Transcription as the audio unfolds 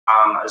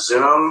on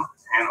Zoom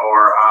and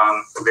or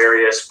on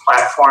various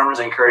platforms.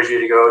 I encourage you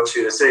to go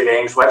to the City of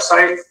Ames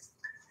website,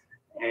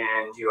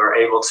 and you are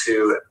able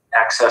to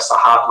access the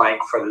hot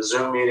link for the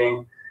Zoom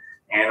meeting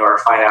and or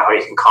find out how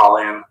you can call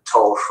in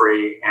toll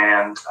free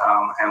and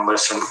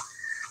listen.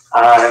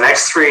 The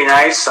next 3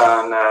 nights,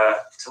 on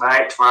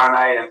tonight, tomorrow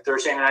night, and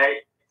Thursday night,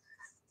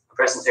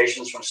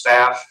 presentations from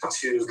staff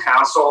to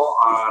council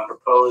on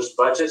proposed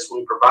budgets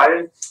will be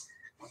provided.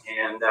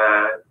 And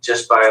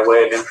just by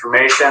way of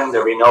information,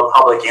 there will be no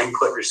public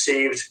input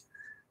received.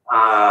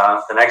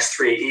 The next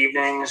 3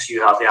 evenings,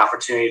 you have the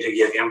opportunity to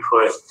give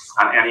input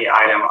on any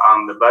item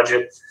on the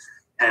budget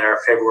at our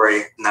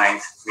February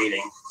 9th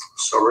meeting.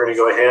 So we're going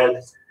to go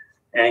ahead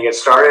and get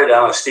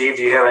started. Steve,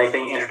 do you have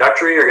anything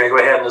introductory? Or are going to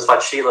go ahead and just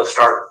let Sheila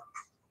start?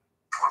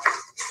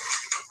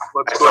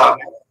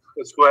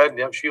 Let's go ahead and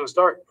have Sheila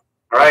start.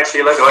 All right,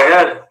 Sheila, go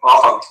ahead.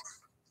 Welcome.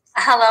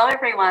 Hello,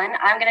 everyone.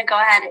 I'm going to go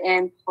ahead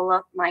and pull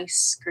up my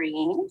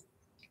screen.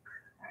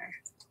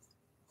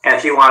 And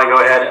if you want to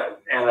go ahead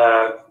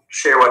and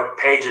share what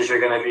pages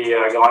you're going to be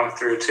going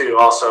through too,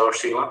 also,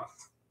 Sheila.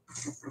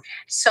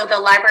 So the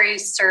library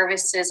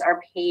services are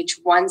page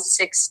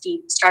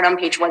 160, start on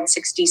page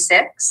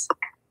 166.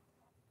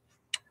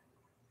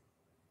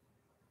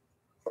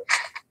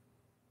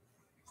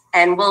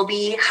 And we'll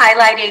be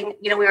highlighting,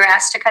 we were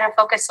asked to kind of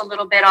focus a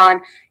little bit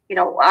on,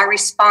 our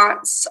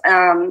response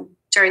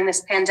during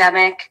this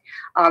pandemic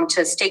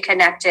to stay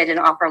connected and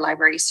offer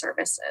library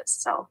services.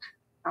 So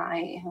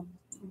I am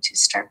going to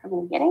start from the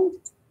beginning.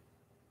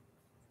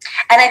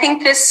 And I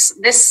think this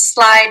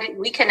slide,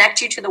 we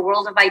connect you to the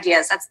world of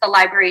ideas. That's the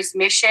library's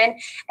mission.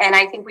 And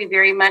I think we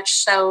very much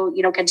so,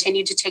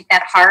 continue to take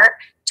that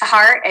to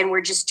heart. And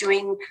we're just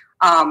doing,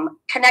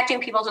 connecting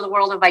people to the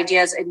world of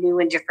ideas in new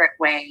and different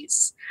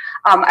ways.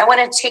 I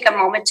want to take a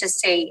moment to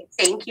say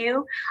thank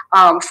you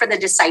for the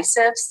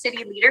decisive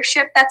city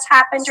leadership that's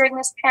happened during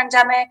this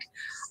pandemic.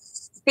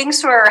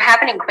 Things were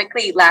happening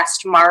quickly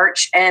last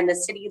March, and the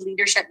city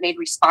leadership made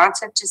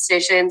responsive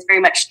decisions, very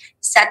much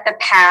set the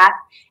path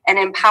and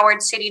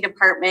empowered city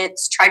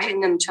departments, charging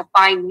them to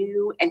find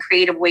new and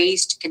creative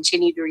ways to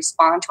continue to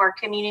respond to our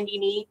community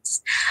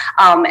needs.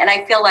 And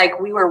I feel like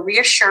we were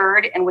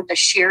reassured, and with a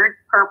shared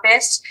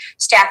purpose,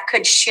 staff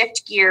could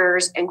shift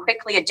gears and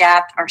quickly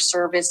adapt our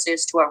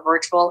services to a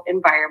virtual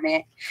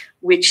environment,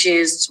 which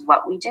is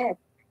what we did.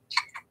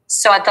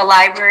 So at the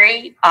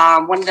library,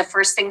 one of the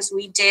first things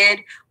we did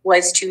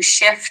was to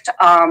shift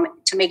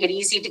to make it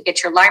easy to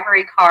get your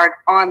library card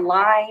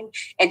online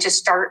and to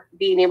start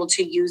being able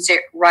to use it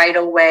right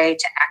away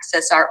to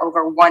access our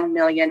over 1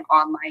 million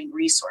online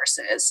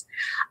resources.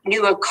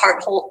 New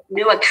account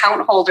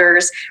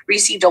holders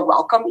received a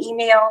welcome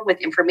email with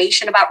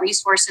information about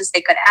resources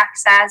they could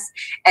access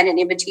and an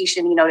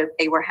invitation, if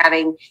they were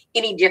having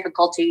any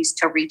difficulties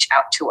to reach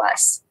out to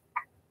us.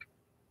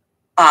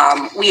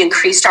 We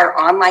increased our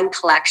online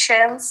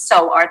collections.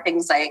 So our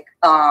things like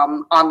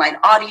online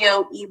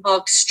audio,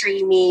 ebooks,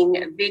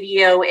 streaming,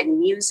 video, and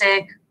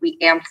music, we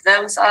amped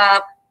those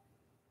up.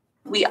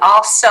 We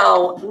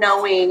also,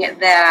 knowing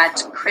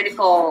that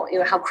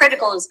how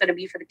critical is going to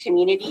be for the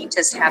community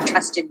to have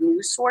trusted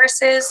news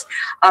sources,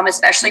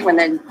 especially when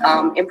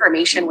the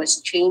information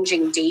was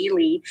changing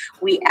daily,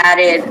 we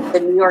added the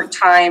New York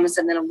Times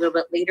and then a little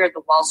bit later the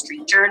Wall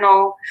Street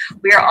Journal.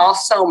 We are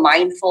also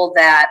mindful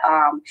that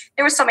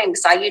there was some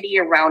anxiety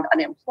around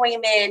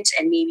unemployment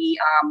and maybe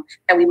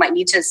that we might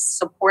need to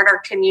support our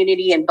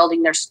community in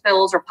building their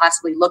skills or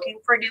possibly looking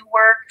for new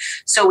work.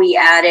 So we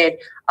added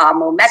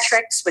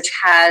Mometrics, which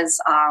has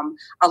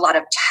a lot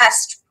of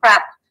test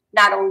prep,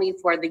 not only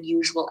for the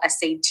usual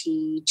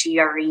SAT,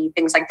 GRE,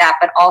 things like that,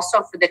 but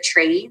also for the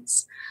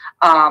trades.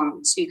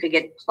 So you could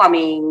get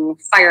plumbing,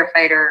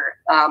 firefighter,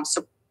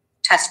 so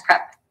test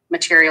prep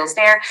materials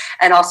there,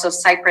 and also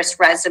Cypress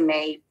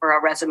Resume for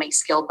a resume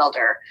skill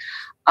builder.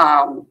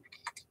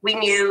 We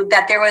knew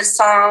that there was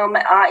some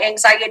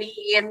anxiety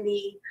in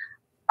the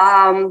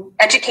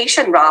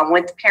education realm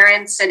with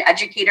parents and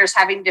educators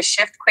having to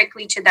shift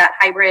quickly to that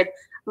hybrid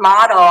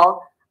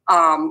model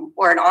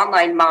or an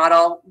online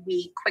model.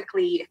 We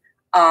quickly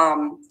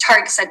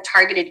sent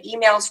targeted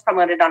emails,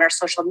 promoted on our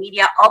social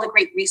media, all the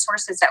great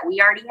resources that we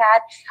already had,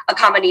 a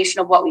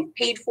combination of what we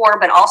paid for,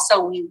 but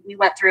also we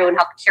went through and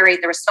helped curate.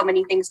 There were so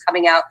many things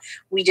coming out.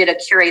 We did a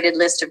curated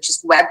list of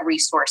just web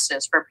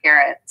resources for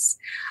parents.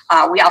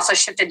 We also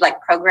shifted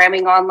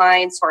programming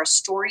online, so our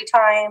story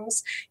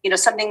times,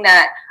 something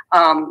that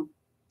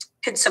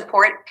could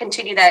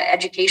continue that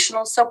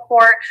educational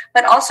support,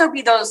 but also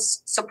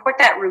support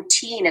that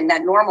routine and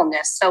that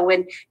normalness. So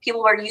when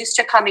people were used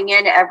to coming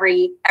in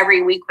every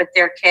week with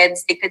their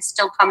kids, they could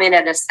still come in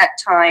at a set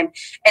time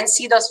and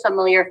see those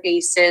familiar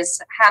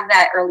faces, have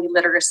that early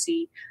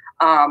literacy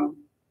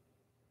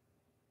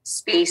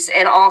space.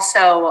 And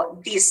also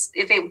these,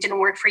 if it didn't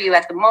work for you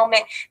at the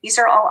moment, these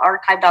are all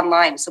archived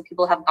online. So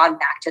people have gone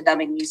back to them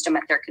and used them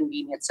at their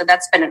convenience. So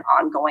that's been an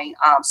ongoing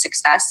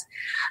success.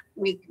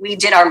 We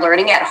did our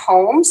learning at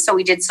home. So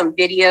we did some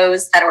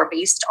videos that were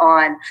based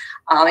on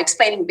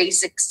explaining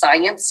basic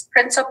science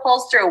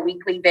principles through a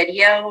weekly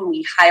video.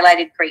 We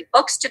highlighted great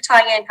books to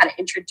tie in, kind of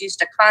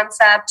introduced a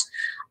concept.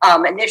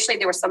 Initially,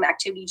 there were some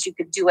activities you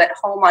could do at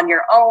home on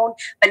your own,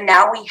 but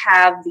now we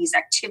have these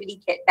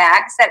activity kit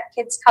bags that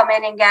kids come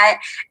in and get.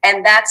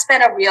 And that's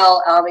been a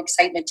real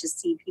excitement to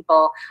see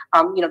people,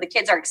 the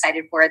kids are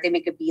excited for it. They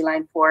make a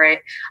beeline for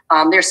it.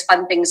 There's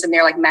fun things in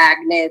there like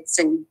magnets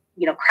and,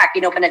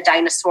 cracking open a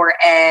dinosaur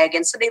egg.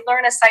 And so they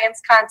learn a science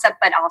concept,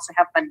 but also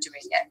have fun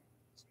doing it.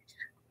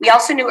 We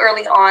also knew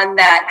early on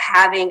that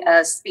having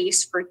a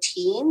space for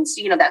teens,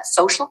 that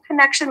social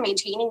connection,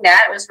 maintaining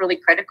that was really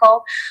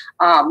critical.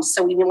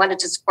 So we wanted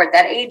to support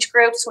that age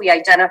group. So we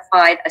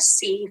identified a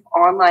safe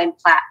online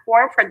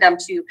platform for them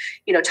to,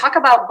 talk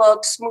about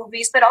books,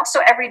 movies, but also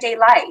everyday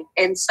life.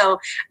 And so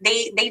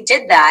they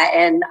did that.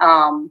 And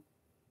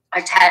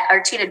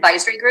our teen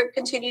advisory group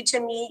continued to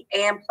meet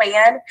and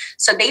plan.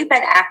 So they've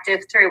been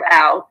active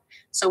throughout.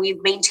 So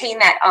we've maintained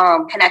that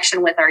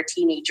connection with our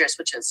teenagers,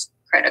 which is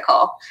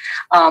critical.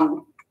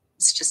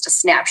 It's just a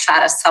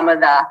snapshot of some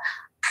of the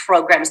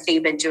programs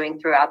they've been doing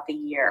throughout the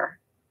year.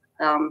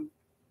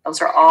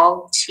 Those are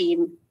all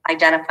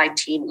identified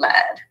teen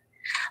led.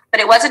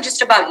 But it wasn't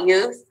just about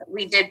youth.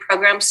 We did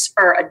programs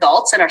for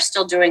adults and are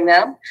still doing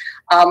them.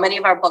 Many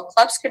of our book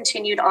clubs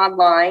continued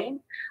online.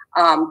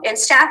 And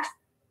staff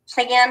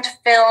planned,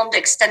 filmed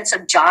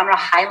extensive genre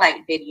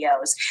highlight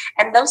videos.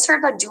 And those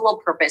served a dual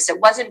purpose.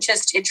 It wasn't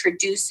just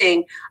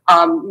introducing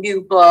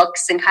new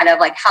books and kind of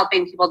like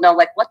helping people know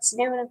like what's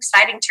new and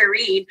exciting to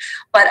read,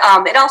 but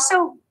it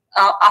also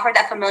offered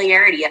that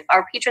familiarity. If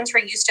our patrons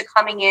were used to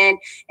coming in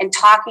and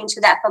talking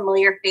to that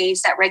familiar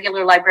face, that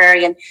regular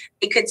librarian,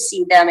 they could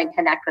see them and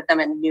connect with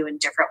them in a new and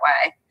different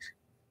way.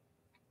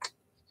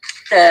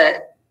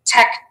 The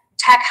tech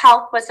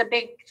help was a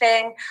big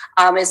thing.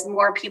 As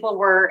more people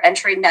were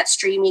entering that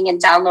streaming and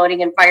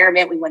downloading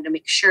environment, we wanted to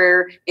make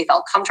sure they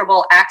felt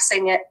comfortable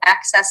accessing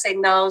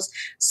those.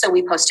 So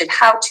we posted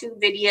how-to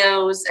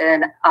videos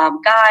and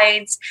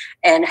guides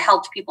and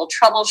helped people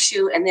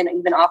troubleshoot, and then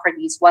even offered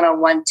these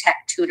one-on-one tech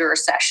tutor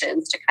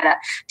sessions to kind of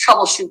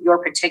troubleshoot your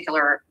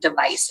particular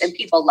device. And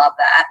people love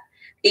that.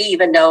 They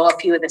even know a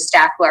few of the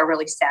staff who are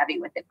really savvy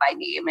with it by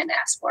name and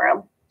ask for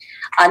them.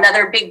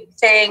 Another big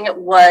thing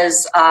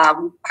was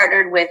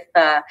partnered with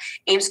the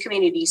Ames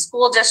Community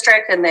School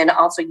District and then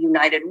also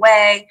United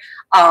Way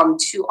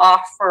to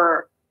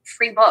offer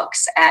free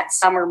books at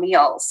summer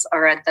meals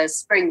or at the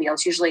spring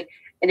meals, usually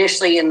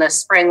initially in the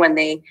spring when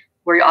they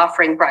were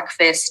offering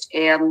breakfast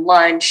and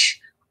lunch.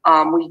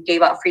 We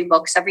gave out free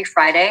books every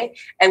Friday,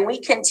 and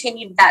we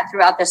continued that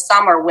throughout the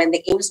summer when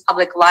the Ames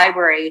Public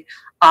Library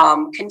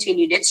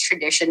continued its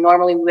tradition.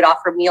 Normally we would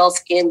offer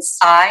meals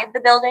inside the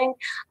building.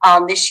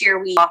 This year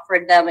we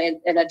offered them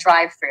in a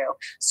drive-through.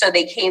 So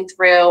they came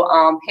through,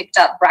 picked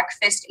up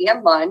breakfast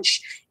and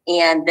lunch,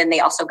 and then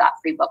they also got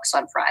free books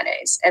on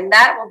Fridays. And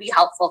that will be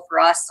helpful for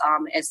us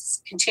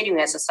as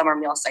continuing as a summer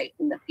meal site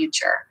in the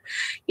future.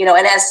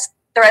 And as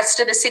the rest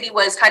of the city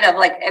was kind of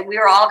like, we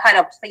were all kind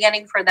of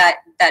planning for that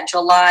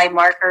July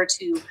marker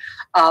to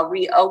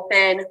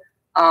reopen.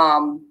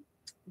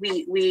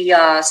 We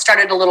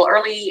started a little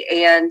early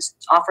and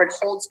offered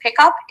holds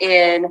pickup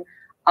in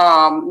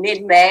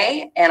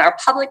mid-May, and our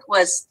public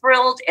was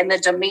thrilled, and the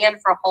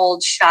demand for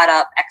holds shot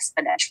up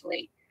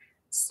exponentially.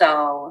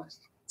 So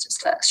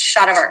just a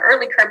shot of our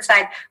early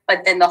curbside,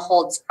 but then the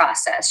holds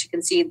process. You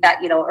can see that,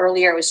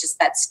 earlier it was just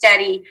that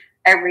steady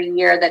every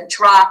year that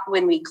dropped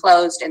when we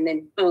closed and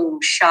then boom,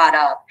 shot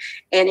up.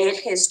 And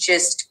it has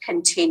just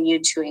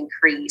continued to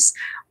increase.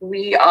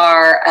 We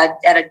are at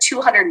a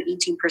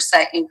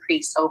 218%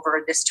 increase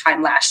over this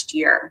time last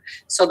year.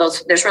 So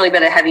there's really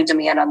been a heavy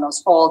demand on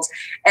those holds.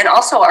 And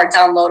also our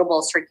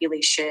downloadable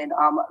circulation,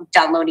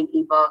 downloading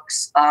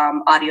ebooks,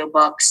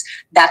 audiobooks,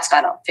 that's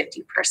gone up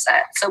 50%.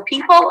 So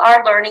people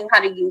are learning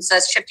how to use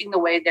us, shifting the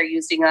way they're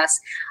using us,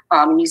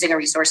 using our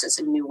resources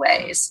in new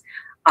ways.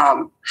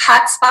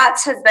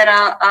 Hotspots has been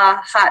a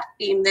hot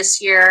theme this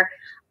year.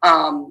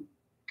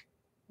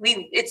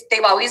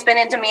 They've always been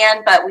in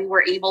demand, but we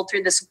were able,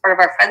 through the support of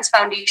our Friends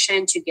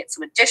Foundation, to get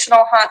some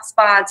additional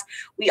hotspots.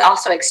 We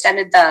also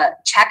extended the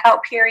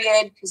checkout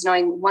period because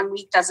knowing 1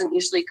 week doesn't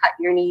usually cut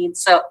your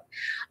needs. So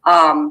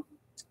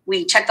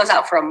we checked those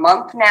out for a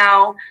month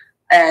now,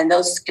 and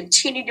those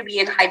continue to be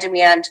in high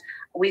demand.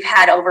 We've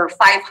had over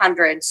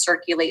 500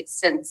 circulate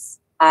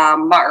since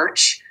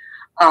March.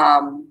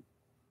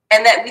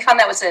 And that we found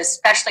that was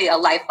especially a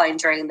lifeline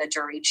during the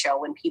Jury show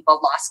when people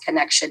lost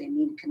connection and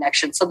needed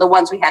connection. So the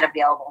ones we had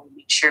available, we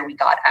made sure we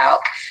got out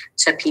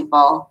to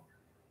people.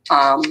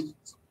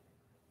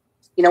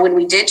 When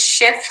we did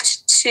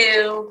shift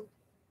to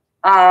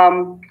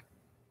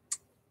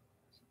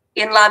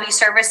in-lobby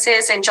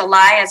services in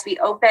July as we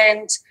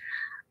opened,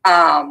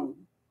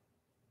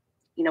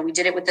 We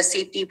did it with the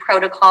safety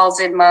protocols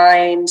in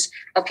mind,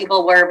 but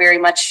people were very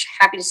much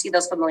happy to see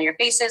those familiar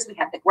faces. We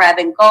have the grab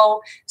and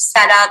go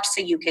set up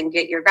so you can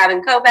get your grab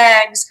and go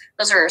bags.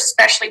 Those are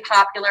especially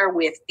popular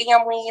with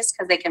families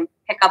because they can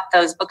pick up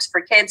those books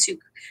for kids who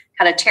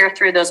kind of tear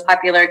through those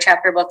popular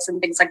chapter books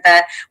and things like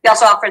that. We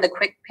also offer the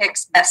quick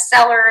picks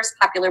bestsellers,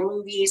 popular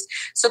movies.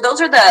 So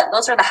those are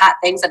the hot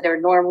things that there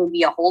would normally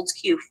be a holds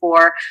queue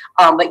for,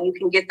 but you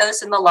can get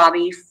those in the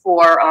lobby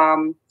for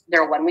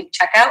their 1 week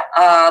checkout.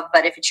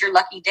 But if it's your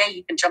lucky day,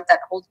 you can jump that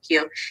hold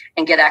queue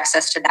and get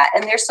access to that.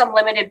 And there's some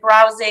limited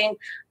browsing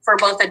for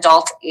both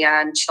adults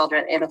and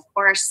children. And of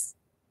course,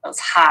 those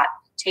hot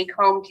take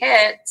home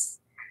kits.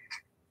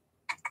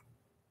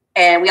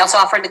 And we also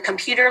offer the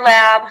computer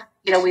lab.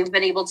 We've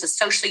been able to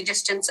socially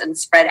distance and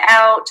spread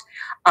out.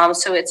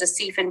 So it's a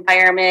safe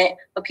environment,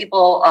 but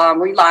people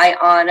rely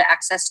on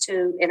access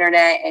to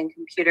internet and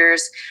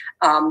computers.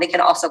 They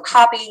can also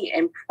copy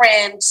and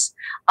print,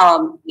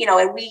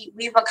 and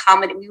we've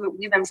accommodated,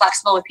 we've been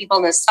flexible with people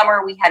in the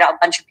summer. We had a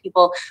bunch of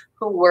people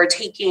who were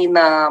taking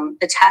the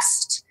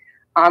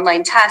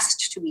online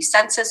test to be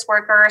census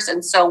workers.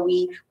 And so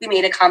we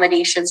made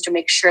accommodations to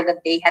make sure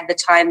that they had the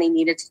time they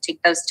needed to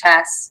take those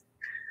tests.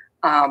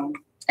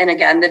 And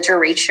again, the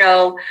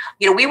derecho,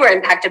 we were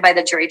impacted by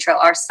the derecho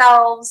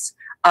ourselves.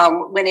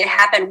 When it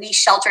happened, we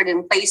sheltered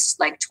in place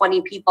like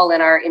 20 people in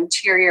our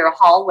interior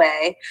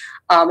hallway.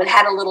 It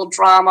had a little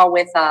drama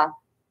with a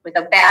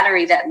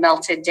battery that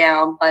melted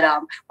down.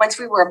 But once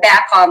we were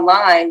back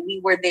online, we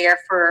were there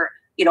for,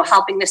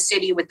 helping the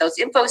city with those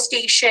info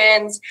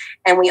stations.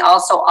 And we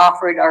also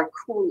offered our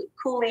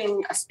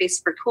cooling, a space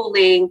for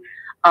cooling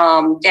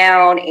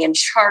down and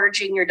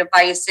charging your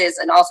devices.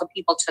 And also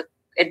people took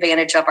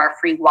advantage of our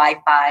free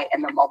Wi-Fi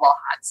and the mobile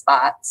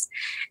hotspots.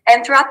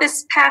 And throughout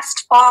this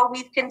past fall,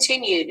 we've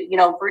continued,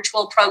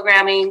 virtual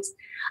programming.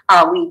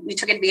 We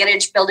took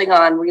advantage building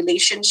on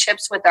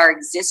relationships with our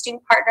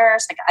existing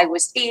partners like Iowa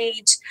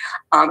State,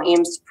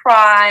 Ames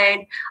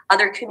Pride,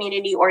 other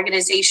community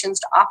organizations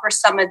to offer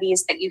some of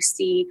these that you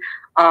see,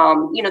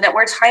 that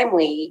were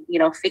timely,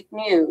 fake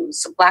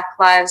news, Black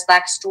Lives,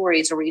 Black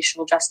Stories, a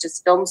racial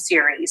justice film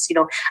series,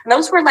 and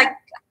those were like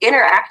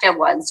interactive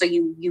ones. So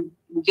you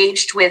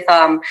engaged with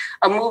a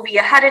movie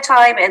ahead of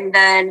time and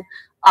then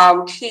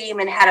came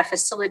and had a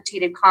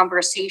facilitated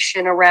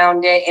conversation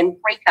around it in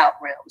breakout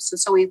rooms. And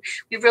so we've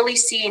really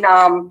seen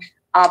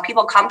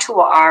people come to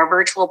our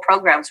virtual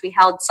programs. We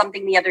held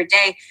something the other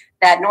day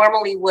that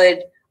normally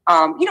would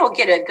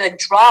get a good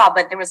draw,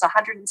 but there was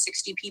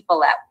 160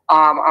 people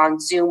on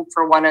Zoom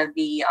for one of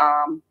the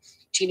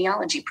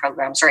genealogy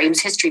programs or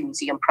Ames History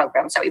Museum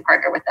programs that we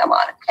partner with them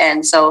on.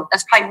 And so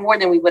that's probably more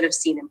than we would have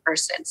seen in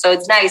person. So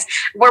it's nice.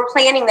 We're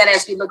planning that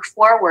as we look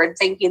forward,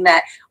 thinking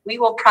that we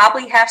will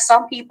probably have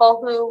some people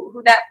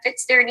who that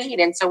fits their need.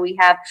 And so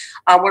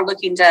we're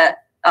looking to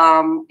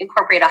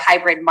incorporate a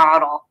hybrid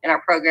model in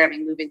our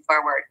programming moving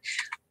forward.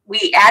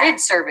 We added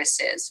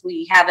services.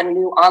 We have a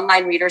new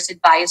online readers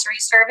advisory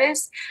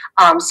service.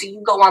 So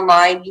you go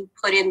online, you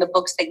put in the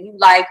books that you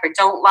like or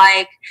don't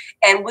like,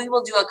 and we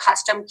will do a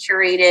custom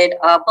curated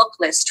book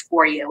list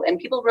for you. And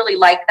people really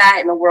like that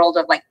in the world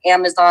of like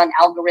Amazon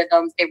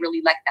algorithms. They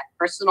really like that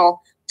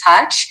personal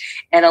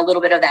touch and a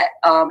little bit of that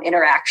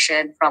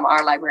interaction from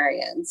our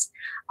librarians.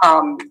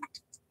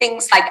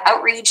 Things like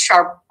outreach,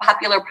 our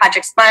popular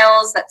Project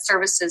Smiles that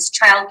services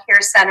child care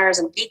centers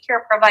and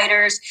daycare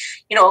providers.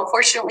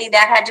 Unfortunately,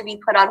 that had to be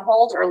put on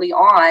hold early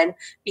on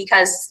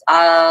because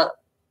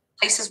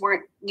places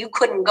you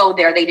couldn't go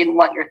there. They didn't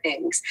want your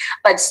things.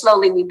 But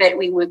slowly we've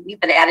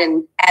been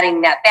adding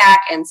that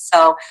back. And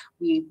so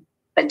we've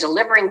been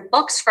delivering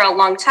books for a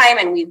long time,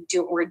 and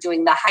we're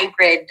doing the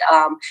hybrid,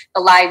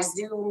 the live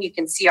Zoom. You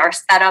can see our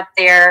setup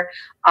there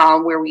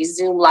where we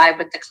Zoom live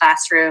with the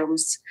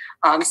classrooms.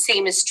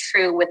 Same is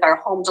true with our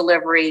home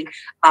delivery.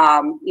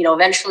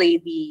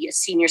 Eventually the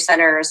senior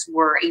centers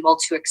were able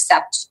to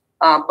accept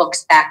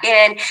books back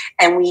in,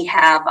 and we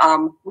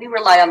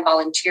rely on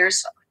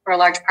volunteers for a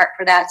large part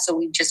for that. So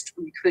we just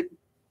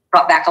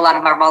brought back a lot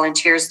of our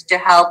volunteers to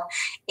help,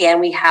 and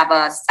we have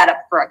a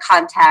setup for a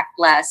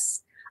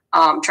contactless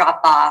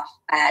drop off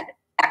at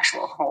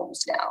actual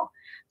homes now.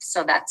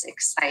 So that's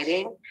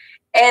exciting.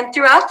 And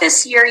throughout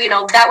this year,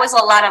 that was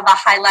a lot of the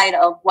highlight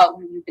of what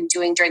we've been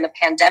doing during the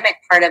pandemic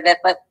part of it.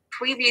 But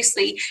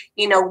previously,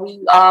 we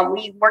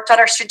worked on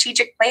our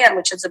strategic plan,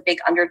 which is a big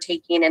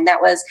undertaking. And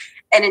that was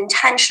an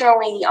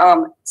intentionally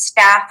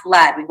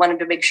staff-led. We wanted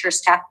to make sure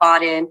staff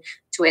bought in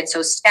to it.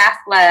 So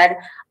staff-led,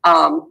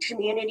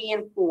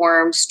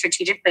 community-informed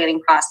strategic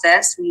planning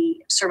process.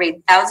 We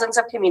surveyed thousands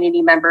of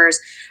community members,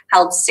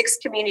 held 6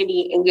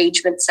 community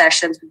engagement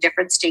sessions with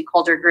different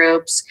stakeholder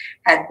groups,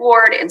 had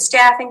board and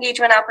staff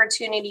engagement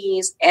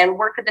opportunities, and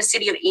worked with the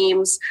City of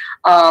Ames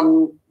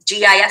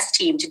GIS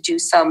team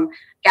to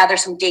gather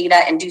some data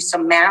and do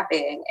some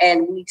mapping.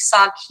 And we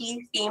saw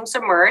key themes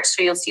emerge.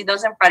 So you'll see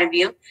those in front of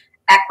you.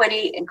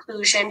 equity,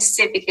 inclusion,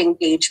 civic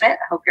engagement.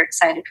 I hope you're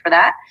excited for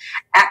that.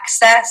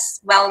 Access,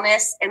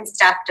 wellness, and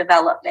staff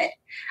development.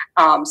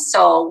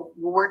 So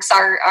works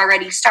are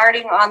already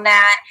starting on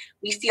that.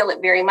 We feel it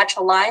very much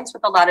aligns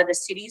with a lot of the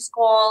city's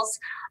goals.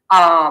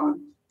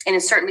 And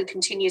it certainly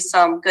continues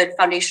some good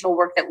foundational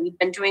work that we've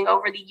been doing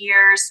over the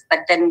years,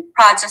 but then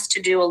prods us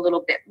to do a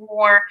little bit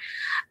more.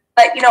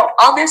 But, you know,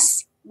 all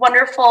this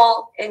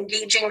wonderful,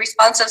 engaging,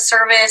 responsive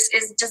service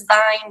is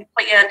designed,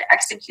 planned,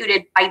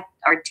 executed by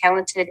our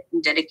talented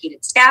and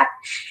dedicated staff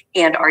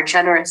and our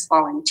generous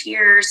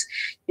volunteers.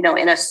 You know,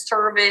 in a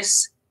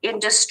service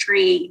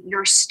industry,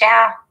 your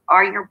staff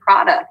are your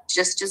product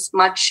just as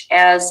much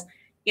as,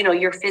 you know,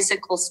 your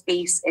physical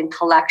space and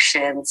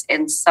collections.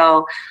 And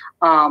so,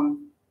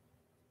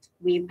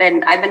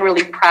 I've been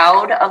really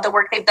proud of the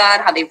work they've done,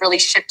 how they've really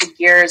shifted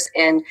gears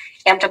and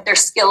amped up their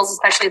skills,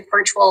 especially with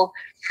virtual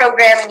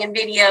programming and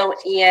video,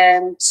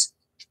 and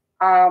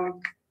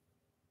are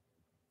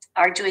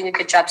doing a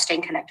good job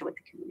staying connected with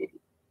the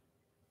community.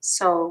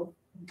 So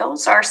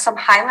those are some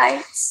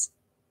highlights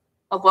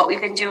of what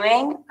we've been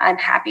doing. I'm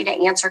happy to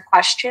answer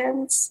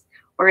questions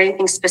or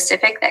anything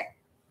specific that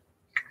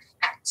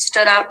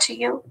stood out to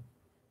you.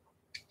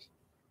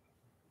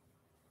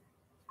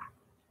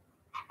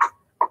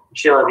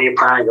 Sheila, do you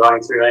plan on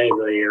going through any of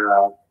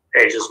the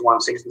pages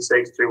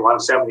 166 through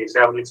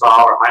 177 at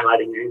all, or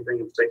highlighting anything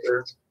in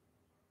particular?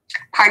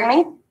 Pardon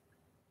me?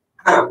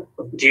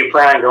 Do you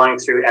plan on going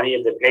through any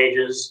of the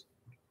pages?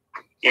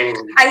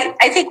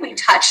 I think we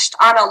touched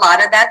on a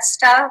lot of that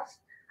stuff.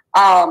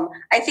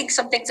 I think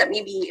some things that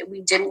maybe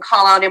we didn't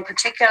call out in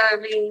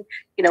particularly,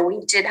 you know,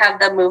 we did have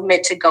the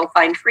movement to go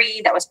find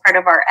free. That was part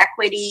of our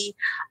equity,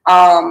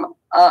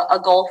 a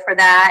goal for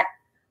that.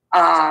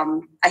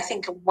 I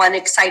think one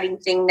exciting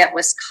thing that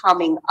was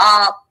coming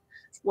up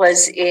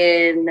was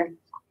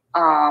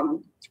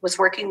was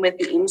working with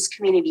the Ames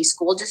Community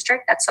School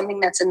District. That's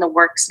something that's in the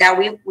works now.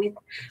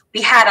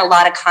 We had a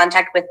lot of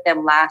contact with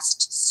them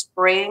last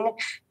spring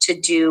to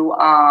do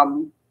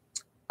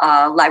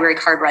library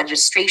card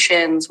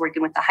registrations,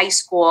 working with the high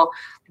school.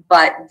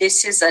 But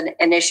this is an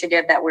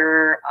initiative that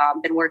we're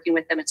been working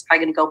with them. It's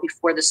probably going to go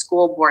before the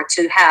school board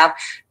to have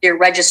their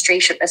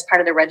registration. As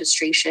part of the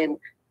registration,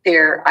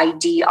 their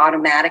ID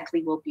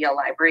automatically will be a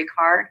library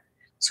card.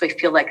 So I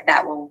feel like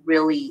that will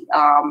really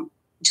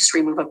just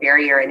remove a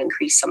barrier and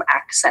increase some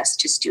access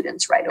to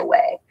students right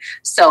away.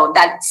 So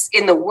that's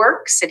in the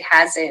works. It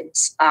hasn't,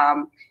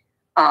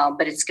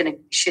 but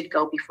should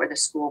go before the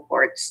school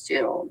board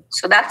soon.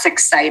 So that's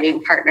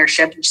exciting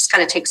partnership. It just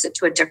kind of takes it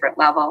to a different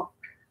level.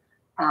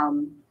 I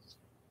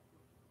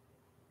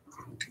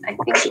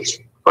think.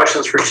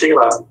 Questions for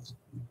Sheila?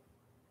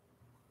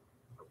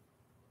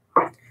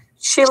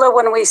 Sheila,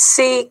 when we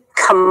see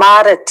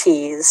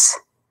commodities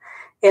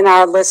in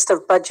our list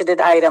of budgeted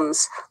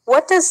items,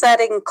 what does that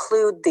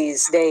include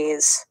these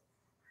days?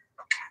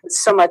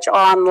 So much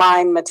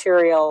online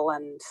material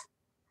and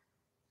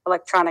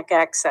electronic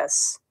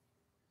access.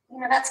 You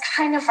know, that's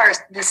kind of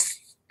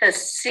the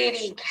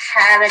city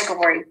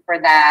category for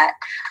that.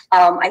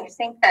 I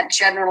think that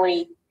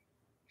generally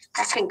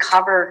that can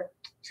cover.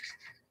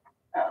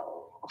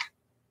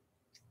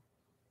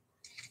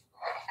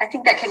 I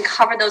think that can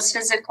cover those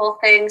physical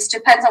things.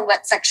 Depends on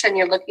what section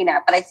you're looking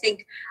at, but I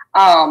think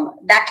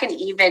that can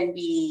even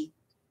be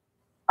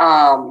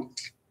more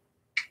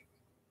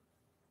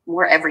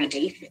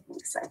everyday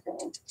things, I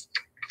think.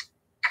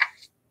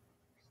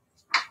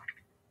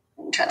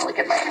 I'm trying to look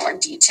at my more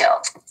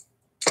detailed.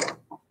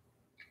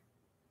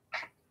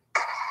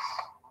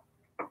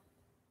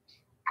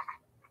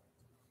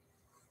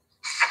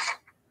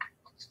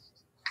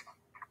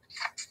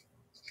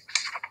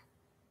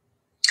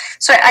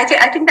 So I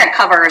think that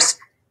covers.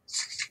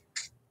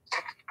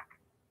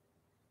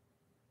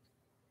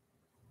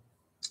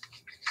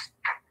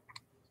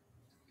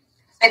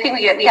 I think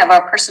we have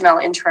our personnel,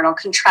 internal,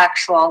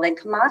 contractual, and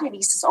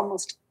commodities is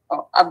almost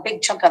a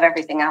big chunk of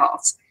everything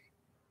else.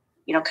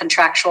 You know,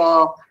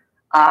 contractual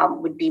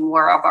would be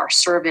more of our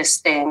service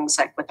things,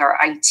 like with our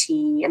IT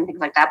and things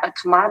like that. But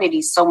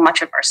commodities, so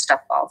much of our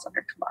stuff falls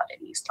under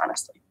commodities,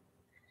 honestly.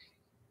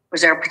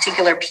 Was there a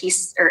particular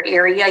piece or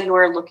area you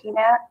were looking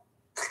at?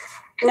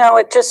 No,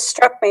 it just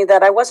struck me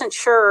that I wasn't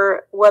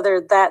sure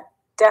whether that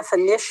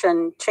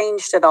definition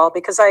changed at all,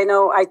 because I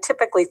know I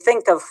typically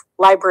think of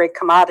library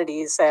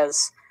commodities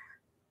as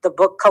the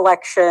book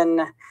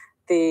collection,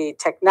 the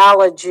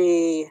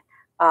technology,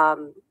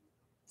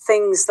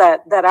 things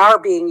that are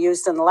being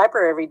used in the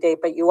library every day,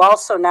 but you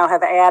also now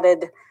have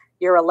added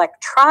your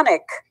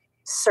electronic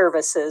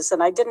services.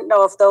 And I didn't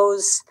know if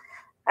those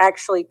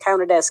actually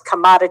counted as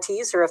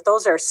commodities or if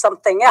those are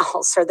something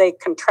else. Are they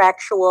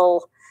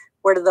contractual?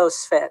 Where do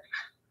those fit?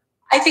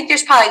 I think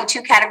there's probably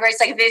two categories.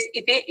 Like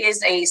if it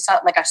is a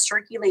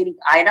circulating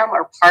item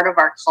or part of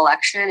our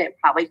collection, it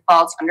probably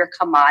falls under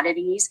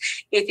commodities.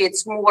 If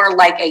it's more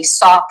like a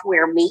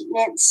software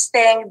maintenance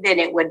thing, then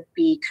it would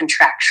be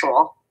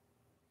contractual.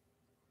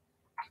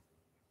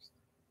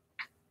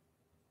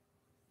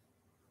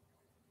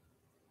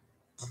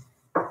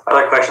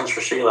 Other questions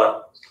for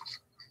Sheila?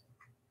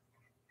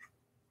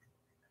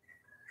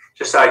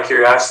 Just out of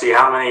curiosity,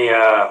 how many,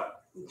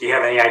 do you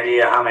have any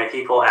idea how many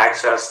people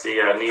access the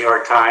New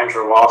York Times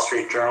or Wall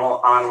Street Journal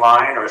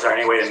online, or is there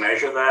any way to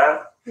measure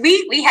that?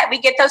 We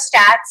get those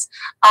stats.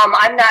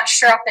 I'm not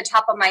sure off the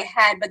top of my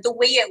head, but the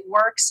way it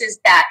works is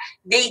that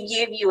they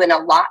give you an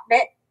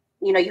allotment.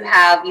 You know, you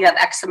have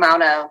X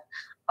amount of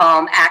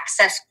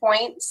access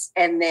points,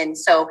 and then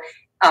so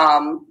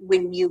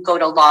when you go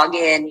to log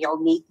in,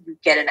 you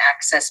get an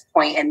access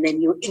point, and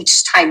then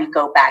each time you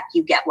go back,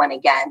 you get one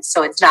again.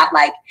 So it's not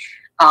like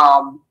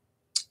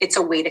it's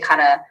a way to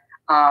kind of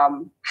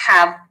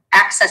have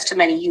access to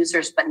many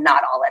users, but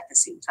not all at the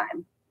same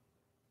time.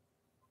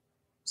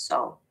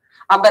 So.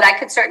 But I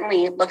could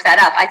certainly look that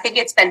up. I think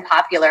it's been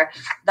popular.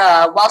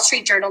 The Wall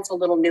Street Journal's a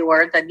little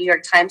newer. The New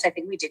York Times, I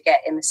think we did get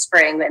in the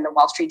spring, and the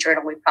Wall Street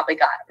Journal we probably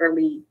got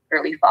early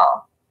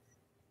fall.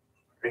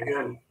 Very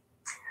good.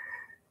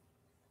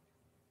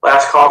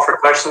 Last call for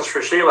questions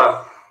for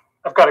Sheila.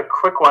 I've got a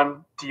quick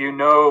one. Do you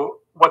know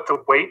what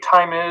the wait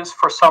time is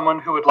for someone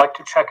who would like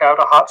to check out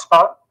a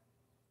hotspot?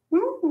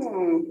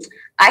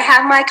 I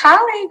have my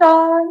colleague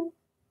on.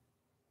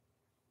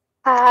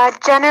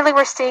 Generally,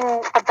 we're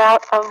seeing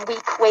about a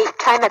week wait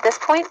time at this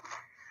point.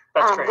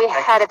 That's great. We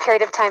had a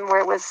period of time where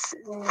it was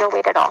no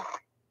wait at all.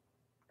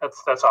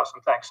 That's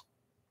awesome. Thanks.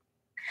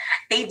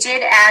 They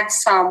did add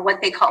some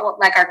what they call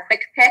like our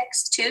quick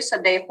picks too. So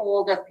they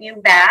hold a few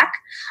back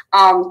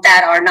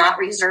that are not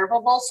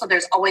reservable. So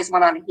there's always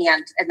one on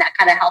hand, and that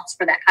kind of helps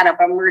for that kind of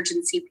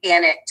emergency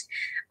panicked.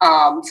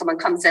 Someone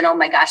comes in, oh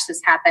my gosh, this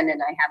happened,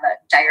 and I have a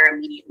dire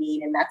immediate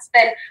need, and that's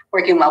been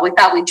working well. We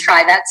thought we'd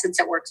try that since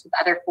it works with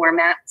other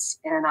formats,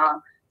 and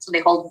so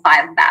they hold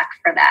 5 back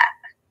for that.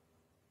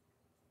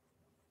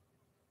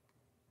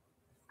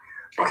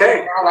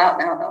 Okay. They're all out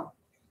now, though.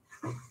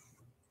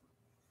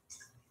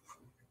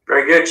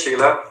 Very good,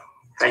 Sheila.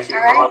 Thank you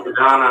for all you've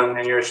done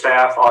and your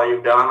staff, all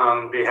you've done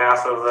on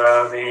behalf of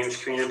the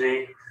Ames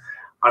community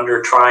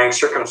under trying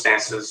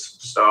circumstances.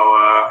 So,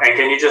 and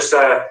can you just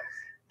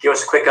give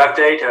us a quick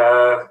update?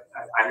 I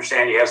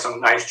understand you had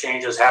some nice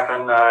changes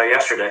happen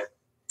yesterday.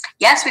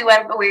 Yes, we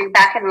were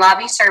back in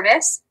lobby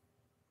service.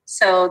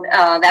 So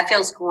that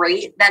feels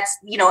great. That's,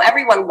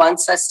 everyone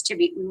wants us to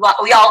be,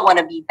 we all want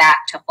to be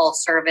back to full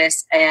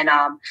service. And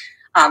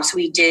so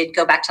we did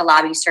go back to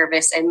lobby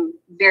service, and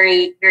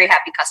very, very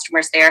happy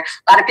customers there.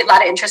 A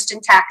lot of interest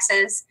in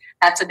taxes.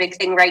 That's a big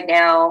thing right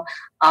now.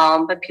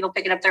 But people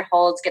picking up their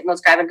holds, getting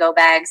those grab and go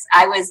bags.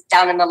 I was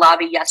down in the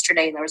lobby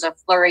yesterday, and there was a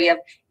flurry of,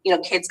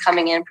 kids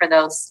coming in for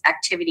those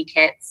activity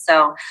kits.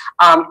 So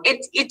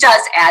it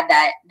does add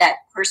that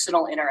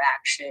personal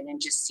interaction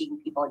and just seeing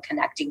people and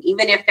connecting,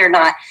 even if they're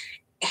not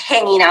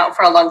hanging out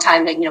for a long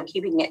time, and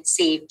keeping it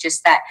safe.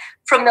 Just that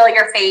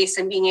familiar face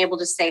and being able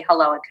to say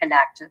hello and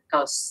connect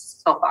goes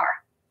so far.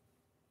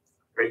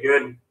 Very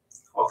good.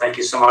 Well, thank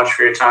you so much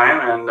for your time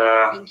and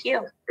thank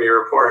you for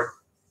your report.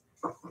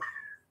 All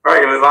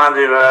right, move on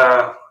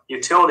to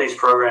utilities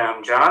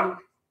program. John.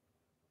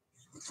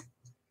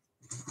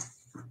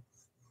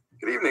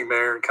 Good evening,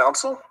 Mayor and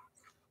Council.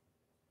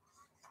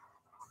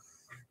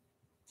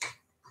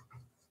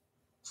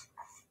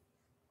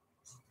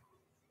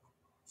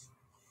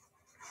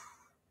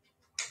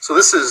 So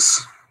this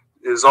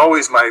is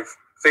always my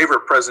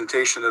favorite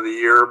presentation of the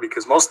year,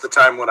 because most of the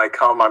time when I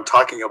come, I'm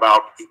talking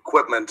about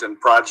equipment and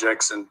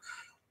projects, and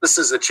this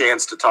is a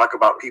chance to talk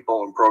about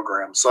people and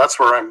programs. So that's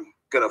where I'm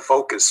going to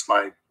focus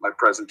my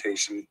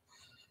presentation.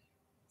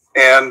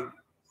 And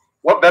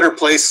what better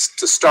place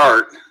to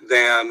start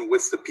than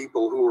with the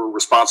people who are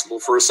responsible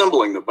for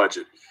assembling the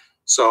budget.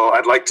 So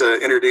I'd like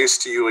to introduce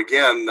to you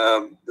again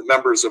the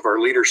members of our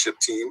leadership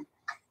team.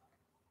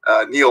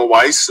 Neil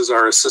Weiss is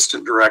our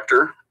Assistant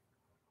Director.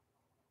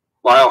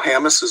 Lyle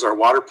Hammis is our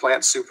Water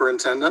Plant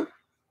Superintendent.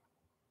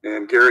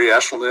 And Gary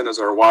Eshelman is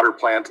our Water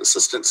Plant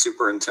Assistant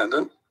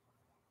Superintendent.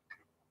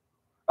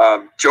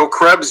 Joe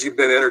Krebs, you've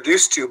been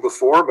introduced to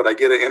before, but I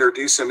get to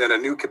introduce him in a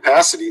new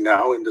capacity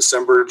now. In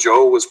December,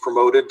 Joe was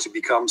promoted to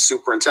become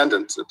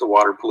superintendent at the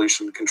Water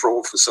Pollution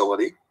Control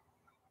Facility.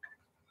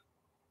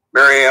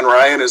 Mary Ann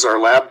Ryan is our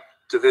Lab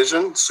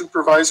Division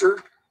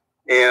Supervisor,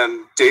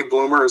 and Dave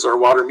Bloomer is our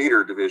Water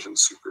Meter Division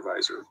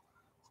Supervisor.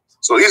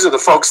 So these are the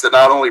folks that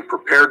not only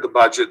prepared the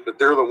budget, but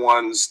they're the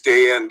ones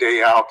day in,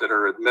 day out that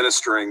are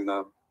administering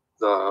the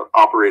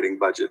operating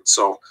budget.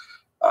 So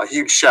a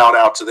huge shout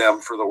out to them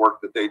for the work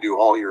that they do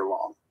all year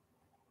long.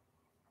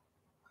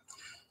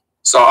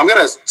 So I'm going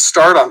to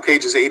start on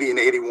pages 80 and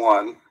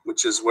 81,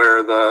 which is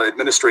where the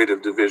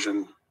administrative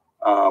division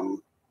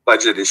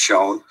budget is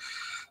shown.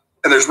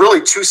 And there's really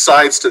 2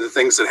 sides to the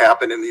things that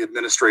happen in the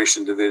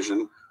administration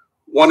division.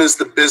 One is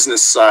the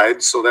business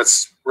side. So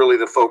that's really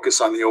the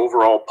focus on the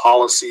overall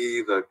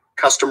policy. The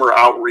customer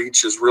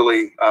outreach is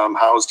really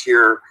housed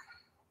here.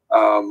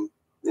 The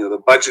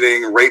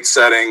budgeting, rate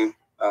setting,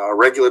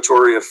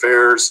 regulatory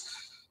affairs.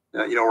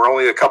 We're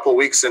only a couple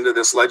weeks into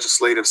this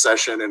legislative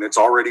session, and it's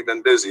already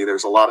been busy.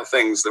 There's a lot of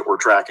things that we're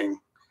tracking.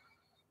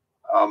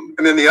 And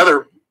then the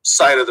other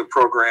side of the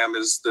program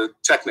is the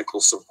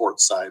technical support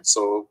side.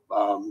 So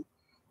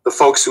the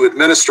folks who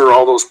administer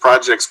all those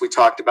projects we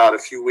talked about a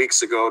few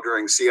weeks ago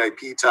during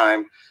CIP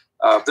time,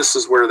 this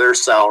is where their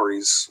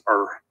salaries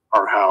are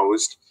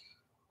housed.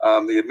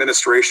 The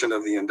administration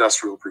of the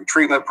industrial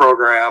pretreatment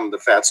program, the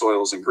fats,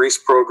 oils, and grease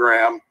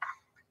program.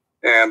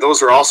 And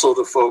those are also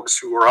the folks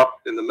who are up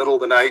in the middle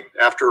of the night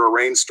after a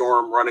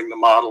rainstorm running the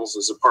models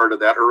as a part of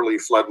that early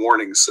flood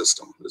warning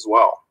system as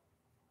well.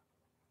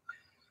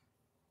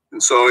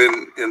 And so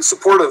in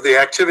support of the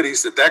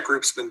activities that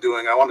group's been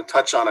doing, I want to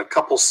touch on a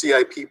couple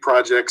CIP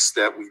projects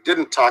that we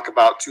didn't talk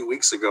about 2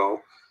 weeks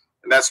ago.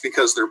 And that's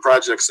because they're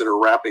projects that are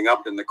wrapping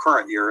up in the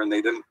current year and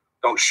they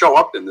don't show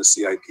up in the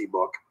CIP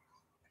book.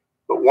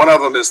 But one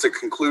of them is the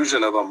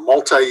conclusion of a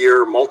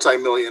multi-year,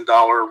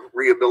 multi-million-dollar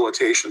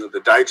rehabilitation of the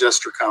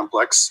digester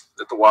complex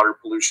at the Water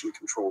Pollution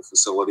Control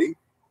Facility.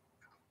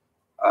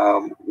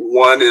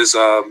 One is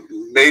a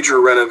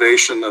major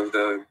renovation of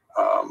the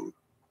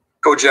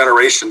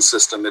cogeneration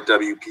system at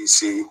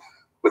WPC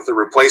with the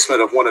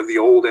replacement of one of the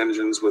old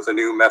engines with a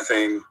new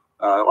methane,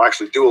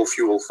 actually dual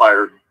fuel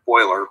fired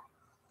boiler.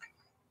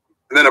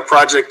 And then a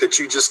project that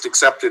you just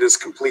accepted as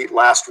complete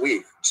last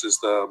week, which is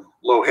the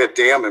Lowhead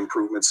Dam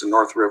improvements in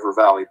North River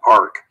Valley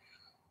Park.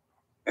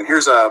 And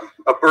here's a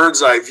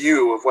bird's eye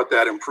view of what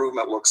that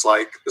improvement looks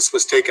like. This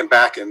was taken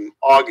back in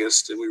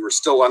August and we were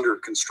still under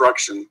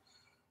construction.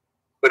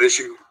 But as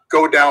you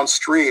go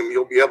downstream,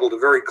 you'll be able to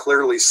very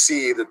clearly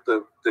see that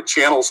the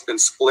channel's been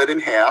split in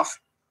half.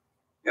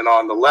 And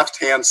on the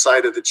left-hand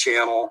side of the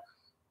channel,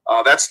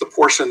 that's the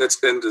portion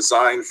that's been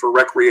designed for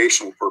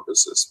recreational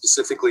purposes,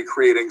 specifically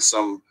creating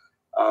some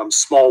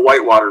small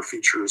whitewater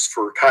features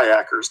for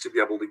kayakers to be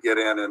able to get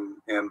in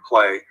and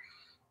play.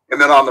 And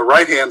then on the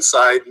right-hand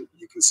side,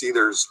 you can see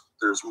there's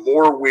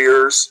more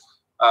weirs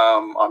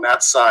on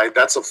that side.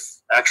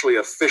 That's actually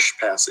a fish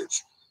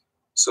passage.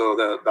 So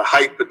the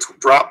height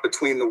drop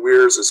between the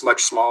weirs is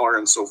much smaller,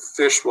 and so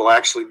fish will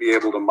actually be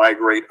able to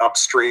migrate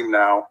upstream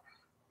now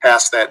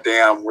past that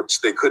dam,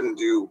 which they couldn't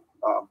do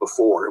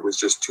before. It was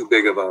just too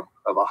big of a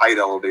height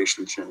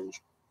elevation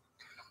change.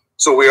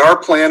 So we are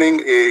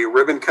planning a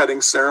ribbon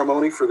cutting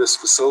ceremony for this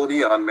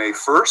facility on May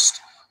 1st.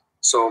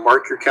 So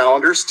mark your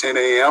calendars, 10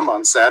 a.m.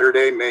 on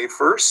Saturday, May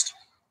 1st.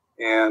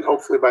 And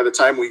hopefully by the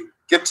time we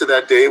get to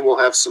that day, we'll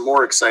have some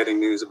more exciting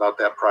news about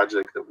that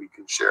project that we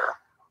can share.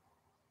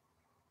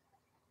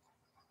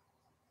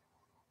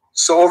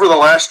 So over the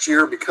last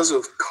year, because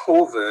of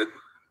COVID,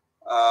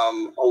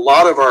 a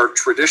lot of our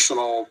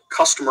traditional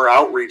customer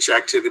outreach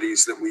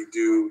activities that we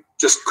do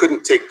just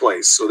couldn't take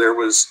place. So there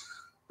was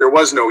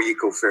no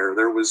eco fair,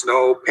 there was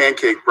no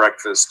pancake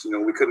breakfast,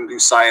 we couldn't do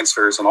science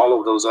fairs and all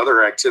of those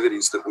other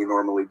activities that we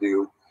normally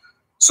do.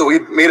 So we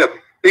made a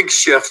big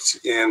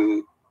shift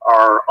in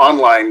our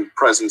online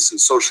presence and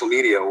social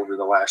media over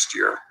the last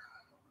year.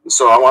 And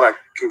so I want to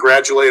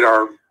congratulate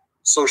our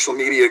social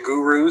media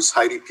gurus,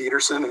 Heidi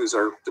Peterson, who's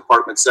our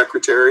department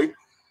secretary,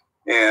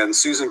 and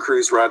Susan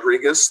Cruz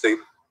Rodriguez. They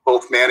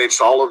both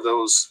managed all of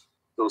those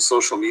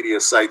social media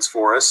sites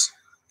for us.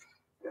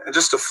 And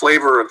just a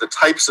flavor of the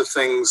types of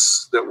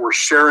things that we're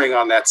sharing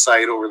on that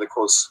site over the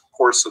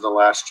course of the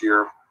last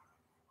year.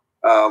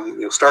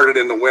 Started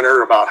in the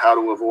winter about how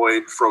to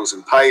avoid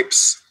frozen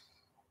pipes,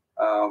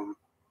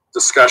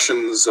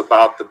 discussions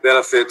about the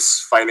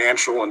benefits,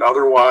 financial and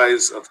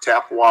otherwise, of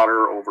tap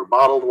water over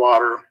bottled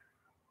water.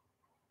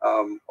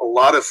 A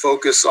lot of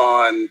focus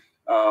on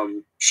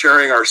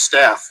sharing our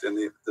staff and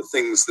the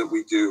things that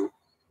we do.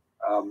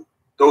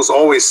 Those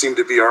always seem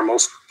to be our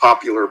most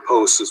popular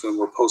posts, is when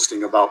we're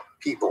posting about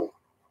people.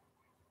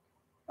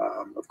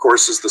 Of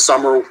course, as the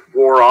summer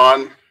wore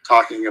on,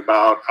 talking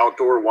about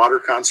outdoor water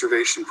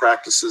conservation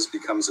practices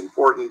becomes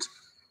important.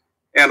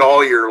 And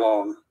all year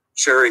long,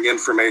 sharing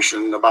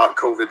information about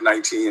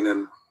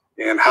COVID-19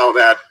 and how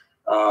that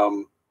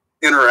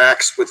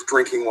interacts with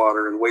drinking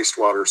water and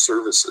wastewater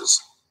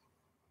services.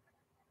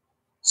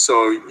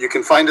 So you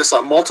can find us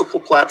on multiple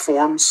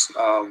platforms.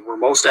 We're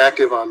most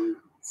active on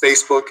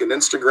Facebook and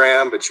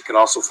Instagram, but you can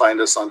also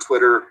find us on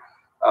Twitter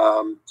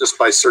just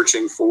by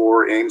searching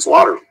for Ames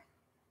Water.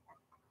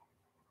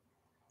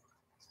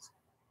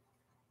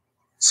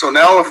 So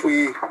now if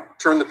we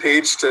turn the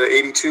page to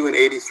 82 and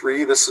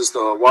 83, this is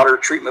the water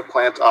treatment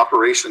plant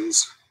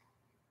operations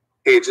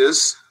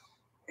pages.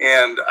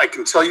 And I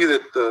can tell you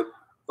that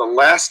the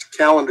last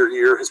calendar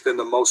year has been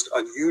the most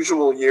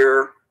unusual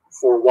year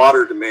for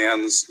water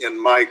demands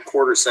in my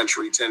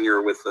quarter-century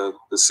tenure with the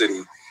city.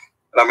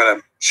 And I'm going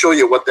to show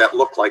you what that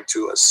looked like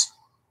to us.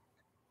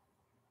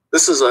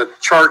 This is a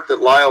chart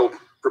that Lyle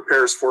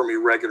prepares for me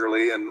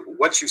regularly, and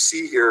what you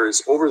see here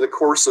is over the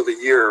course of a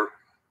year,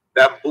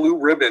 that blue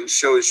ribbon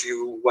shows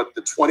you what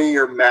the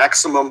 20-year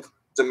maximum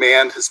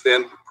demand has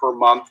been per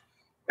month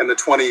and the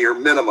 20-year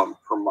minimum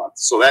per month.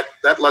 So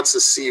that lets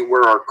us see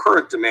where our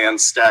current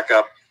demands stack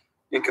up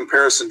in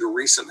comparison to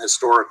recent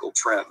historical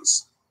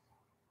trends.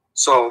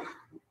 So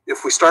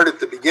if we start at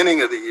the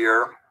beginning of the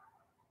year,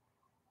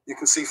 you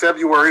can see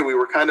February, we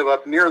were kind of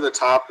up near the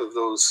top of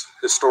those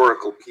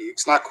historical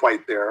peaks, not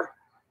quite there.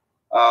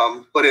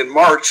 But in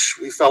March,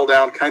 we fell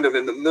down kind of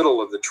in the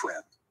middle of the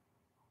trend.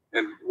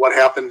 And what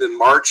happened in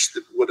March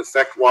that would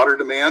affect water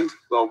demand?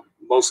 Well,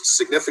 most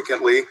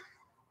significantly,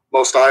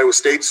 most Iowa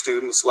State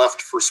students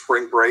left for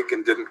spring break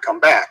and didn't come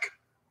back.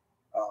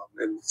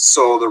 And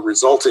so the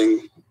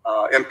resulting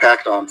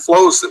impact on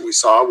flows that we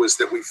saw was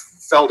that we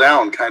fell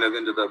down kind of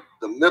into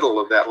the middle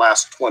of that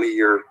last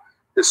 20-year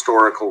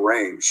historical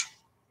range.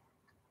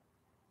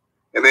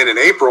 And then in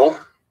April,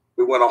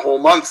 we went a whole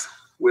month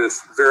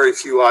with very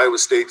few Iowa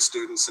State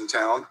students in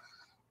town.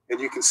 And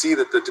you can see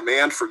that the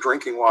demand for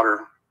drinking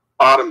water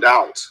bottomed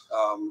out.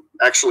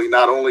 Actually,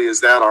 not only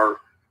is that our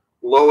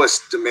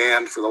lowest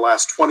demand for the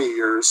last 20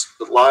 years,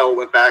 but Lyle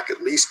went back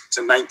at least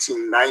to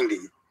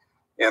 1990.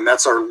 And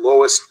that's our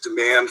lowest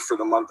demand for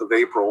the month of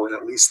April in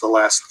at least the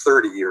last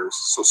 30 years.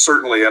 So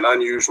certainly an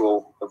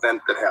unusual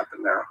event that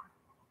happened there.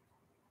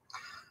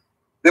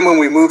 Then when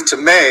we moved to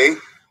May,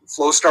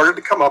 flow started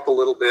to come up a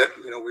little bit.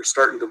 You know, we're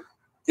starting to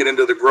get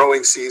into the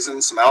growing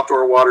season, some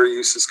outdoor water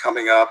use is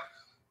coming up.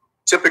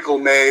 Typical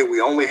May,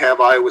 we only have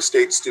Iowa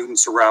State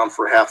students around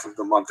for half of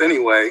the month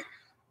anyway.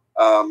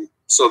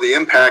 So the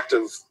impact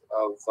of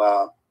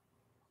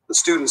the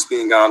students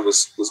being gone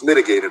was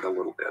mitigated a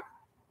little bit.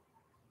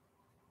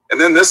 And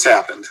then this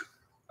happened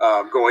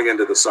going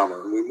into the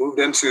summer. We moved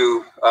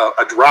into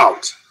a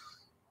drought,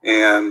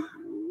 and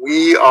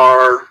we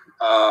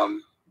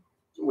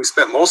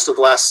spent most of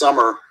last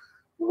summer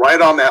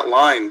right on that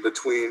line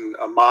between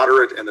a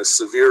moderate and a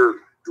severe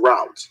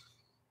drought.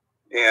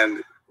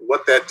 And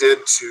what that did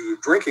to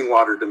drinking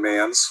water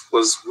demands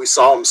was we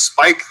saw them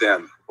spike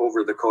then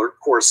over the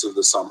course of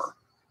the summer.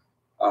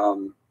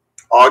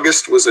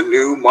 August was a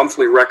new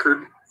monthly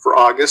record for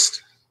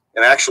August.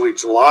 And actually,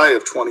 July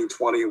of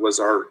 2020 was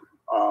our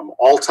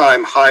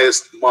all-time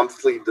highest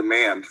monthly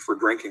demand for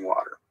drinking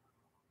water.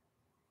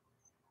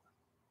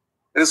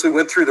 And as we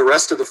went through the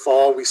rest of the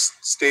fall, we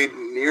stayed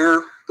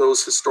near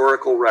those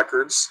historical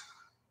records.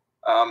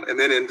 And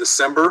then in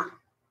December,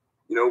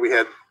 you know, we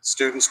had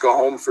students go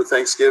home for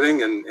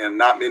Thanksgiving and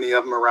not many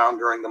of them around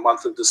during the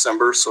month of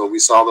December. So we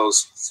saw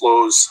those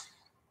flows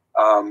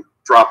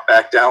drop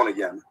back down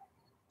again.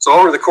 So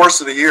over the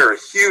course of the year, a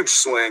huge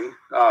swing.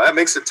 That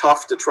makes it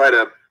tough to try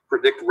to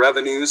predict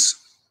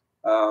revenues.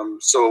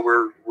 So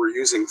we're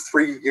using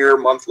 3-year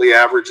monthly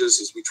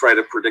averages as we try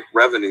to predict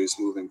revenues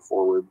moving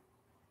forward.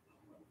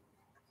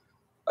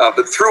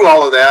 But through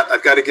all of that,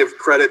 I've got to give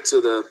credit to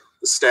the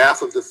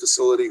staff of the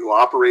facility who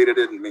operated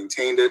it and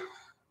maintained it.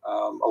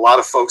 A lot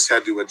of folks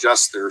had to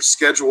adjust their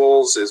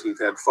schedules as we've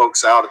had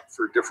folks out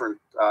for different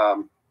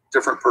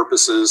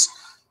purposes.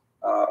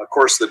 Of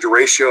course, the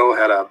derecho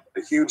had a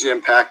huge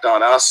impact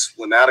on us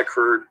when that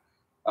occurred,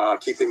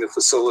 keeping the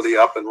facility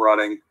up and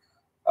running.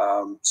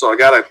 So I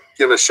got to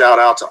give a shout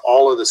out to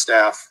all of the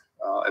staff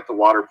at the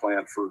water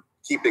plant for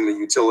keeping the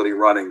utility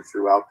running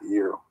throughout the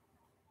year.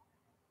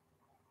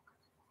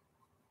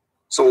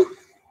 So we'll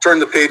turn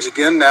the page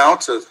again now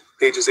to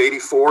pages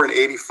 84 and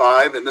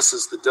 85, and this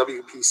is the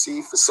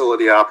WPC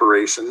facility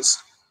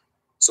operations.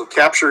 So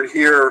captured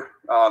here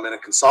in a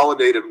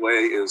consolidated way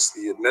is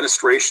the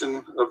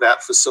administration of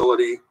that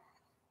facility,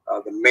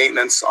 the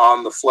maintenance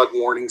on the flood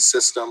warning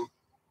system,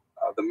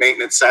 the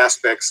maintenance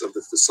aspects of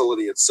the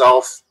facility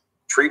itself,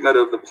 treatment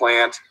of the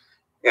plant,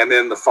 and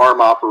then the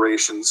farm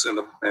operations and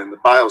the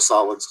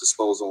biosolids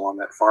disposal on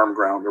that farm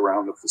ground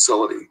around the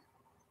facility.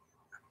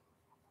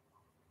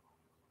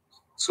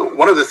 So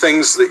one of the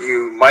things that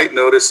you might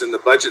notice in the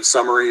budget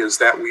summary is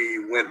that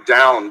we went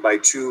down by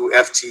 2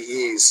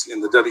 FTEs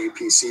in the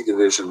WPC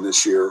division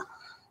this year.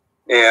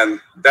 And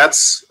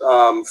that's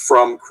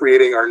from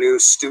creating our new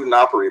student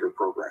operator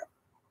program.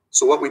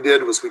 So what we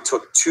did was we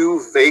took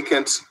 2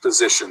 vacant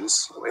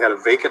positions. We had a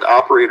vacant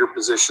operator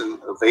position,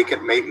 a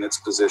vacant maintenance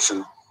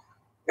position,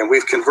 and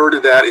we've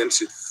converted that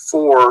into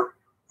 4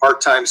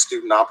 part-time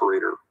student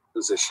operator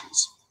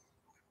positions.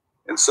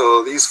 And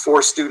so these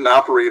 4 student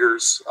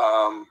operators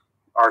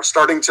are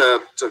starting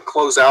to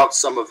close out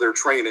some of their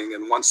training.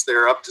 And once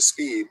they're up to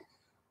speed,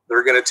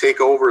 they're going to take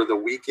over the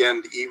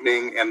weekend,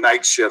 evening, and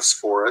night shifts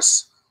for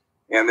us.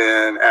 And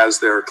then as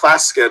their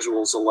class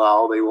schedules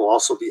allow, they will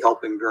also be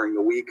helping during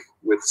the week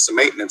with some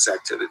maintenance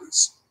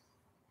activities.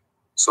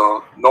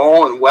 So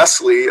Noel and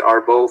Wesley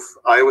are both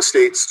Iowa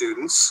State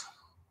students.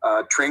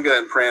 Tringa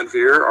and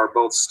Pranveer are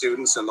both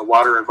students in the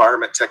Water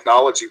Environment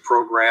Technology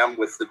program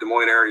with the Des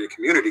Moines Area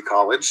Community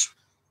College.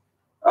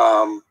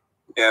 And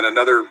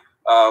another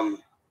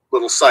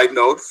little side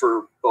note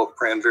for both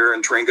Pranveer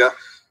and Tringa,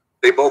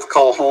 they both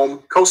call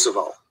home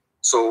Kosovo.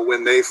 So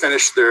when they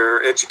finish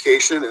their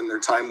education and their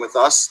time with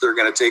us, they're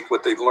going to take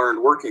what they've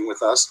learned working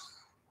with us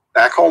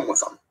back home with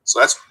them.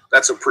 So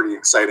that's a pretty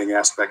exciting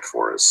aspect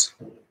for us.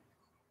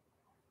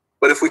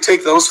 But if we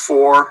take those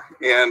 4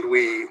 and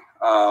we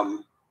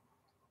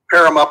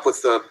pair them up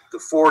with the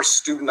 4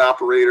 student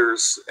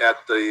operators at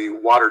the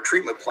water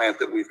treatment plant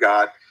that we've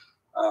got,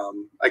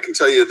 I can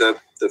tell you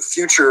that the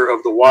future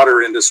of the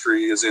water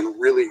industry is in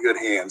really good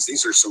hands.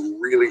 These are some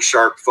really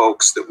sharp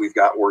folks that we've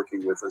got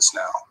working with us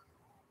now.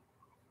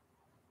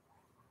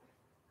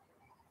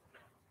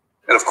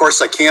 And of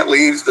course, I can't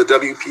leave the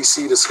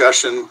WPC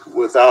discussion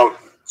without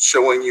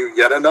showing you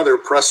yet another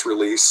press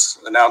release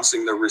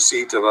announcing the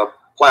receipt of a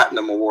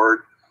Platinum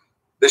Award.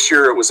 This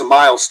year it was a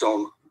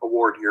milestone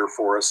award year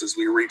for us as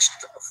we reached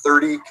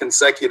 30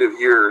 consecutive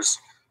years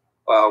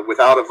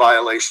without a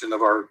violation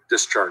of our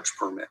discharge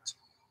permit.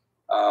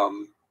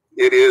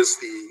 It is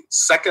the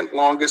second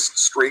longest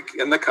streak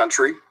in the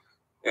country.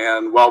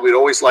 And while we'd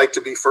always like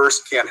to be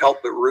first, can't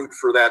help but root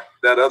for that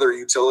other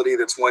utility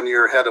that's 1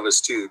 year ahead of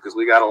us too, because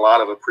we got a lot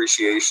of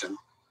appreciation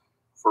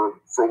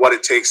for what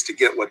it takes to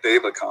get what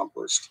they've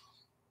accomplished.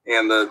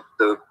 And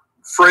the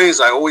phrase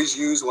I always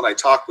use when I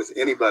talk with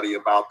anybody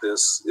about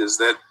this is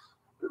that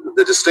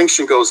the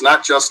distinction goes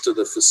not just to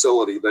the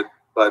facility,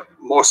 but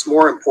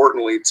more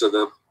importantly to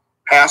the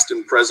past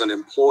and present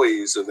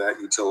employees of that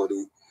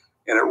utility.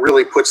 And it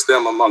really puts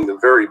them among the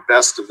very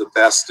best of the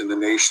best in the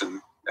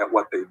nation at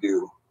what they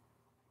do.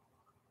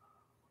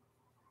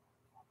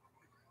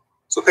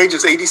 So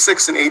pages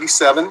 86 and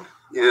 87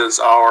 is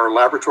our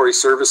laboratory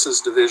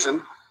services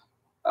division.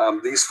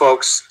 These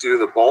folks do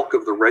the bulk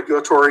of the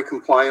regulatory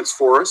compliance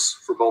for us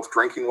for both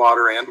drinking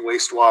water and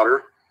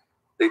wastewater.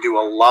 They do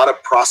a lot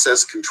of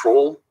process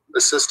control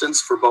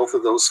assistance for both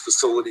of those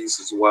facilities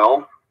as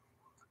well.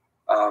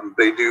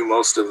 They do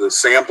most of the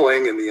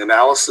sampling and the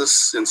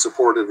analysis in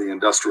support of the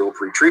industrial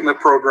pretreatment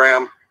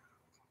program.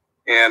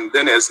 And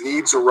then as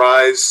needs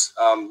arise,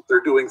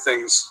 they're doing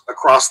things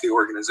across the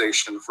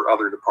organization for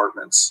other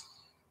departments.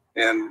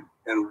 And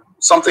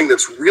something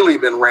that's really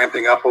been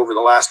ramping up over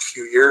the last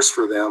few years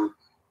for them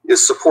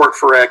is support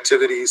for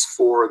activities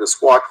for the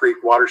Squaw Creek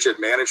Watershed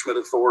Management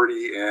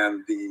Authority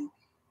and the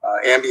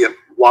ambient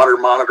water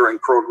monitoring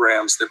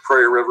programs that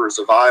Prairie Rivers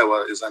of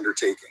Iowa is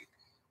undertaking.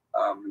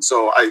 And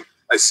so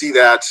I see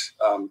that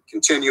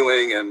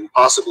continuing and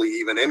possibly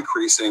even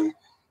increasing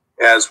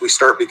as we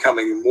start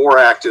becoming more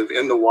active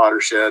in the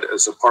watershed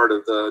as a part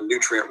of the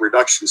nutrient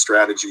reduction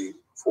strategy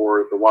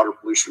for the water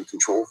pollution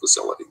control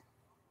facility.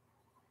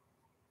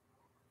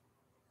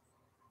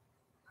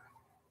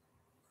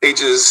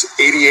 Pages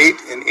 88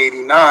 and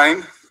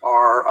 89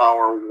 are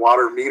our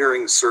water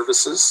metering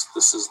services.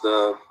 This is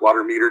the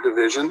water meter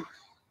division.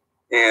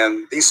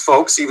 And these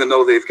folks, even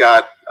though they've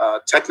got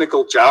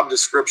technical job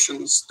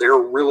descriptions, they're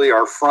really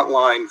our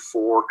frontline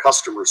for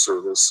customer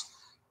service.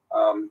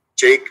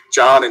 Jake,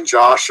 John, and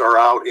Josh are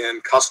out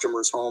in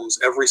customers' homes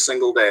every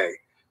single day,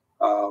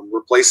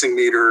 replacing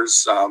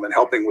meters and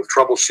helping with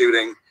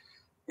troubleshooting.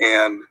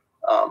 And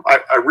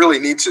I really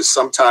need to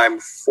sometime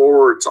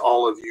forward to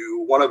all of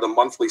you one of the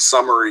monthly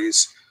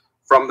summaries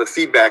from the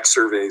feedback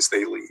surveys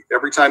they leave.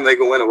 Every time they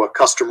go into a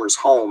customer's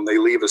home, they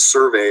leave a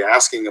survey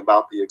asking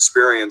about the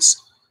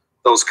experience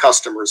those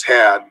customers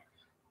had.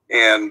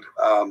 And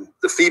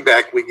the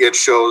feedback we get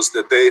shows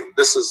that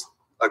this is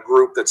a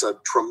group that's a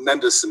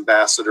tremendous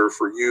ambassador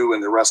for you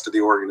and the rest of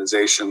the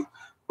organization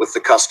with the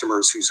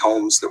customers whose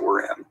homes that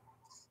we're in.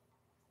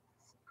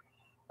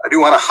 I do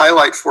want to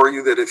highlight for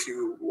you that if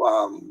you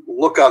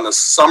look on the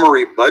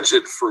summary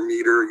budget for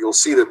meter, you'll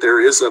see that there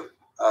is a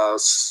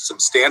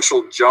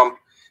substantial jump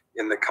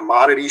in the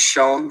commodities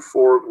shown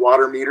for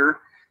water meter.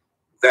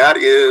 That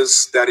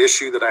is that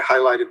issue that I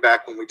highlighted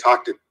back when we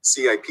talked at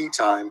CIP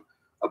time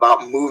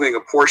about moving a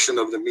portion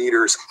of the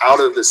meters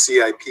out of the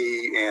CIP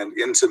and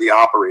into the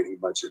operating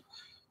budget.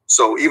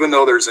 So even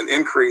though there's an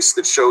increase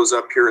that shows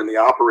up here in the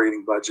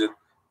operating budget,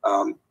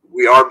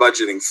 we are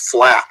budgeting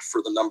flat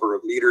for the number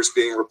of meters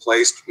being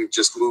replaced. We've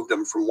just moved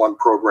them from one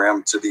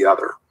program to the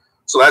other.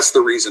 So that's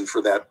the reason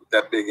for that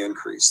big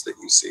increase that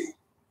you see.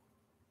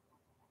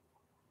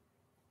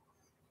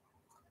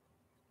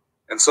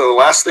 And so the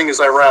last thing as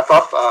I wrap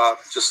up,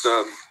 just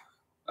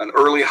an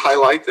early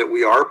highlight that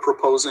we are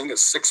proposing a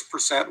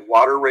 6%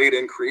 water rate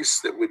increase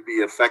that would be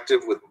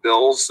effective with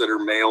bills that are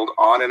mailed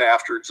on and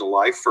after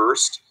July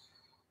 1st.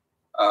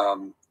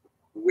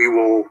 We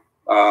will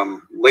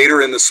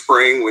later in the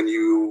spring, when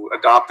you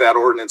adopt that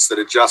ordinance that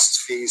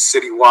adjusts fees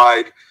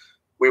citywide,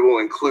 we will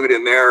include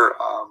in there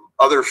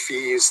other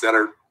fees that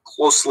are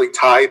closely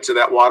tied to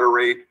that water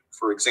rate.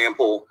 For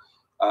example,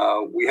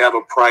 we have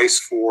a price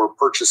for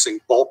purchasing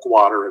bulk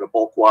water at a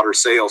bulk water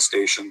sales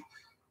station.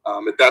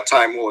 At that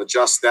time, we'll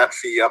adjust that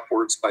fee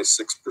upwards by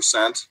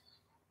 6%.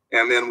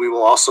 And then we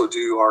will also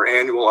do our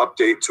annual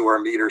update to our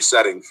meter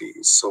setting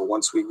fees. So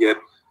once we get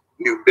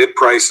new bid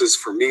prices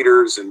for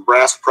meters and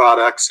brass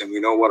products, and we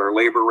know what our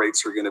labor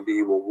rates are going to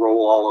be, we'll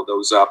roll all of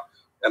those up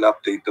and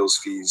update those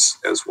fees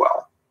as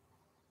well.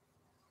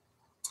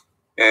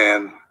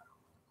 And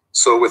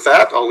so with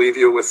that, I'll leave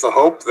you with the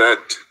hope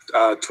that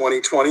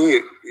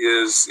 2020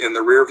 is in the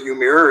rearview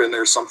mirror and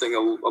there's something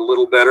a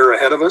little better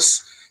ahead of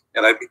us.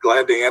 And I'd be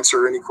glad to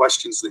answer any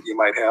questions that you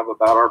might have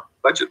about our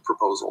budget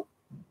proposal.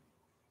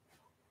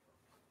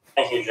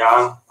 Thank you,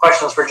 John.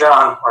 Questions for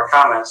John or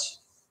comments?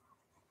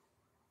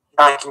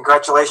 John,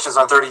 congratulations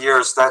on 30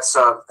 years. That's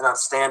an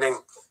outstanding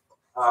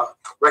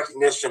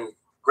recognition,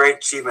 great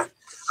achievement.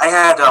 I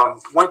had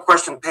one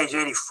question, page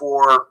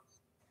 84.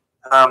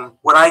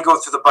 When I go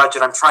through the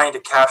budget, I'm trying to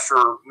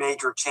capture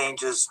major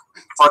changes,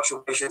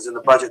 fluctuations in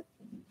the budget.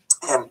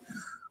 And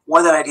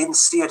one that I didn't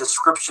see a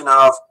description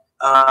of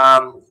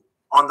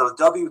on the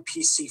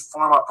WPC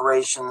farm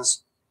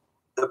operations,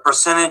 the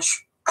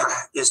percentage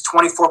is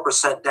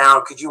 24%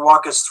 down. Could you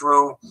walk us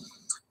through?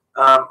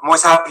 I'm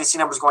always happy to see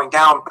numbers going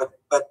down,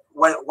 but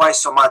why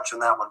so much on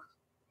that one?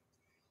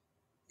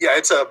 Yeah,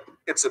 it's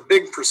a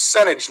big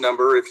percentage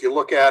number. If you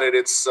look at it,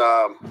 it's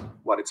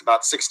it's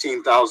about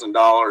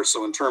 $16,000.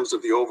 So in terms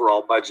of the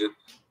overall budget,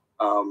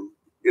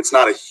 it's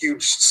not a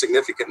huge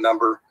significant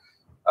number.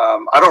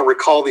 I don't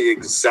recall the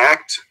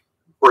exact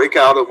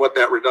breakout of what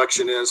that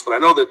reduction is, but I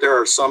know that there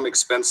are some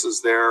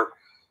expenses there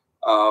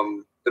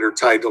that are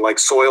tied to like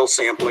soil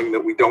sampling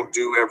that we don't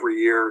do every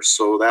year.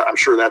 So that I'm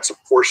sure that's a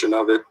portion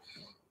of it.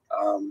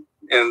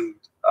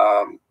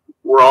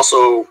 We're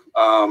also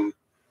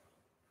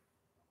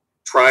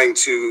trying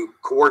to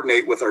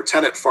coordinate with our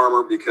tenant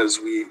farmer because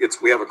we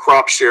have a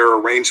crop share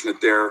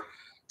arrangement there.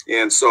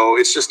 And so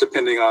it's just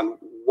depending on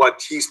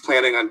what he's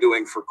planning on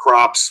doing for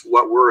crops,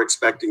 what we're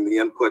expecting the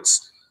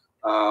inputs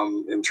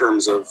in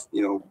terms of,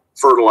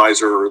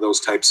 fertilizer or those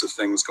types of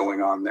things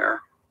going on there.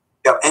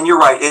 Yeah, and you're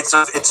right. It's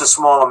a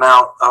small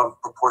amount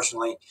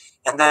proportionally.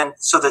 And then,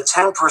 so the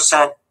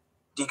 10%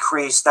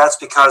 decrease, that's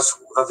because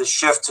of the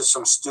shift to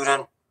some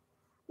student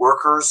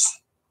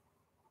workers?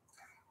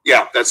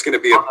 Yeah, that's going to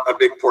be a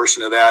big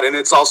portion of that. And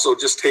it's also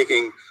just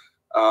taking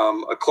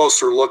a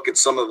closer look at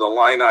some of the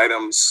line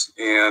items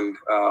and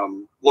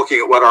looking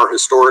at what our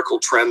historical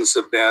trends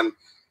have been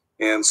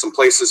and some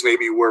places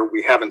maybe where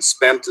we haven't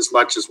spent as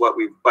much as what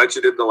we've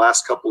budgeted the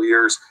last couple of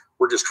years.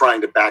 We're just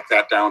trying to back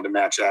that down to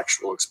match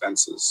actual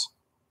expenses.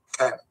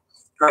 Okay,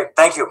 great.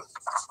 Thank you.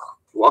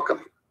 You're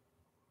welcome.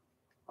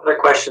 Other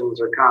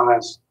questions or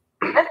comments?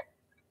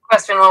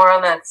 Question while we're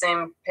on that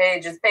same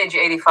page. It's page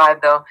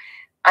 85, though.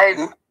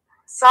 I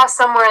saw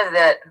somewhere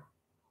that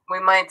we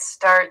might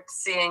start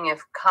seeing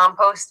if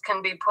compost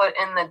can be put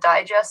in the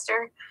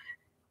digester.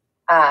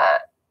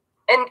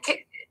 And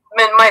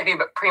it might be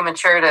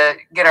premature to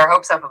get our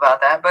hopes up about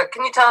that, but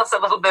can you tell us a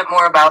little bit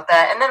more about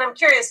that? And then I'm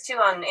curious, too,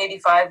 on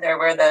 85 there,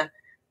 where the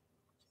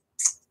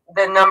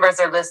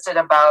numbers are listed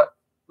about,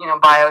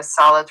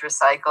 biosolids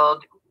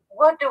recycled.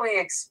 What do we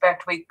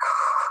expect we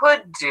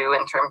could do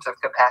in terms of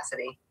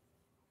capacity?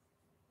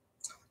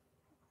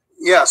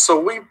 Yeah, so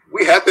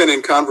we have been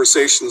in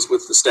conversations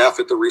with the staff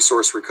at the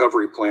resource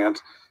recovery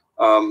plant.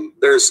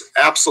 There's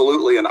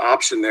absolutely an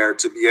option there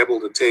to be able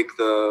to take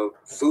the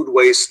food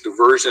waste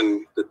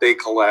diversion that they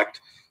collect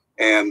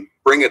and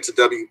bring it to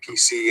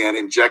WPC and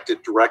inject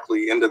it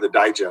directly into the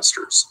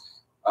digesters.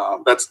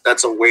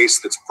 That's a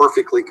waste that's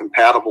perfectly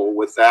compatible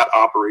with that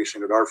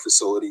operation at our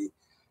facility.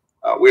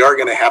 We are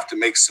going to have to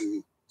make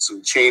some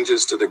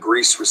changes to the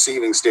grease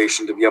receiving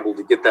station to be able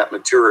to get that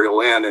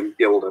material in and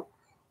be able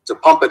to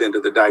pump it into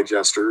the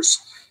digesters.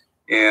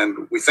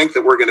 And we think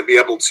that we're going to be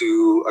able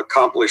to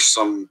accomplish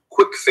some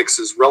quick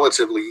fixes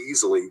relatively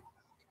easily.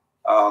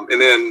 And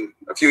then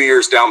a few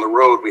years down the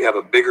road, we have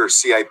a bigger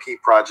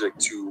CIP project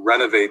to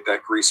renovate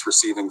that grease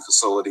receiving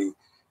facility.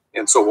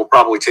 And so we'll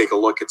probably take a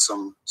look at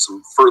some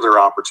further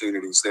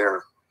opportunities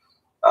there.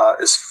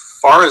 As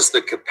far as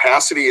the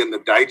capacity in the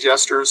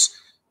digesters,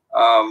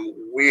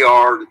 we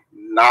are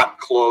not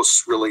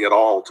close really at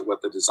all to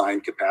what the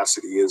design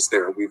capacity is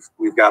there.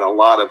 We've got a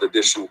lot of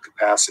additional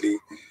capacity.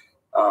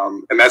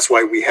 And that's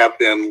why we have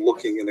been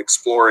looking and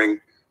exploring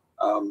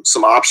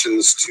some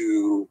options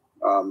to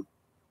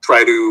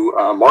try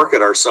to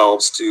market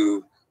ourselves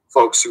to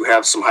folks who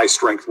have some high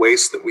strength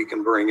waste that we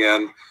can bring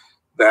in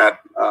that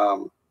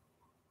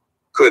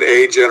could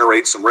A,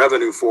 generate some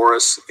revenue for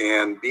us,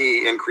 and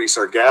B, increase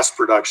our gas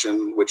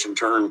production, which in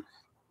turn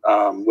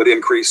would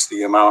increase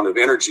the amount of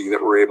energy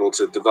that we're able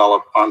to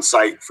develop on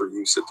site for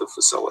use at the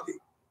facility.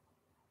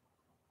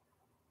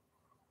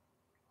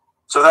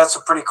 So that's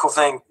a pretty cool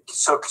thing.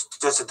 So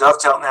just to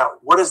dovetail now,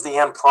 what is the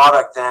end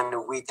product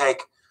then? We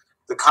take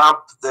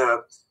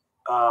the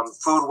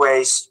food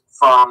waste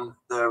from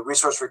the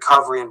resource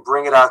recovery and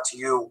bring it out to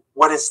you.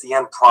 What is the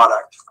end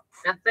product?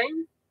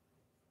 Methane?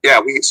 Yeah,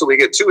 we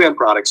get two end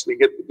products. We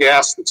get the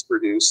gas that's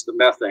produced, the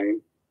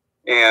methane,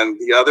 and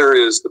the other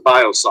is the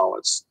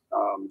biosolids,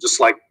 just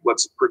like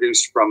what's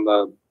produced from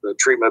the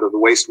treatment of the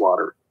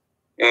wastewater.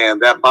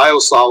 And that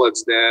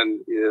biosolids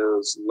then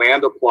is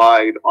land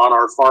applied on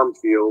our farm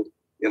field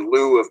in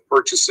lieu of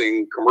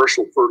purchasing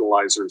commercial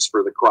fertilizers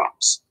for the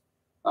crops.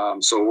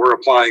 So we're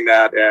applying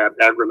that at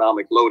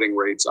agronomic loading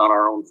rates on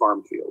our own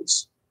farm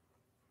fields.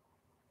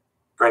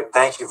 Great,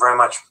 thank you very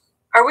much.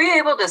 Are we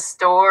able to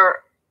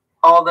store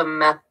all the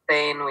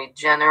methane we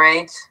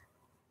generate?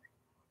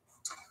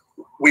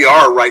 We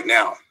are right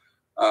now.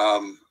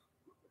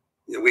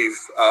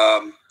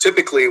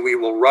 Typically we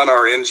will run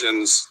our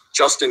engines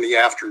just in the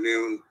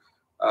afternoon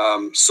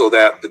so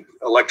that the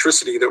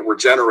electricity that we're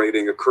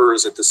generating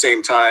occurs at the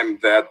same time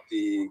that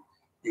the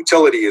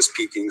utility is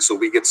peaking. So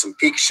we get some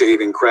peak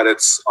shaving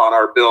credits on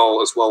our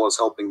bill as well as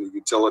helping the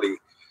utility.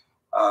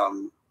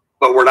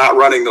 But we're not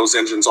running those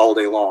engines all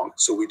day long.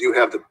 So we do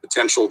have the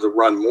potential to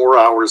run more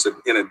hours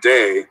in a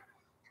day.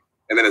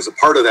 And then as a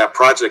part of that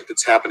project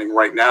that's happening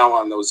right now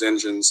on those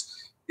engines,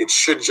 it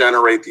should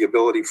generate the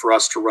ability for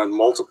us to run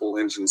multiple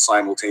engines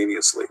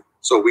simultaneously.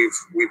 So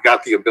we've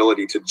got the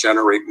ability to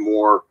generate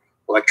more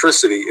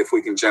electricity if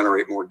we can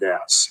generate more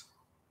gas.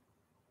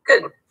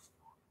 Good.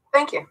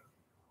 Thank you.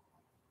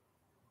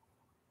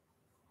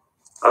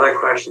 Other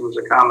questions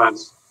or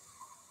comments?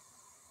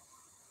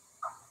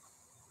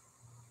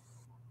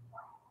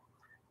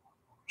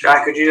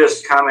 John, could you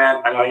just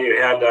comment? I know you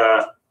had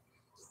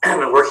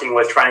been working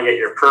with trying to get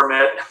your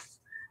permit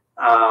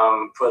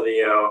for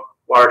the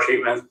water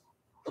treatment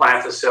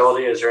plant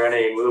facility. Is there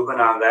any movement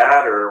on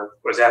that, or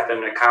was that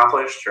been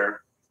accomplished?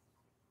 Or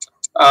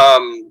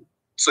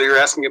so you're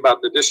asking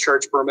about the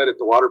discharge permit at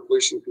the water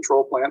pollution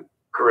control plant?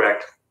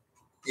 Correct.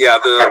 Yeah,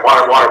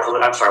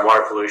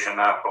 water pollution,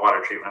 not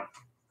water treatment.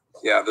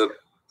 Yeah,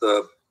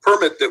 the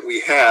permit that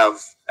we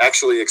have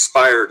actually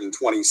expired in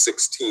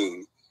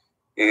 2016,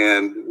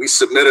 and we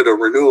submitted a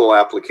renewal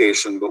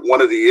application, but one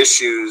of the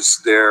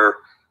issues there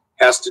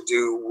has to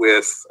do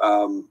with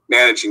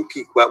managing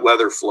peak wet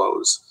weather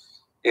flows.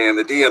 And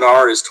the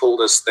DNR has told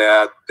us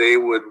that they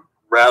would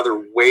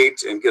rather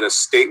wait and get a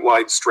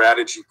statewide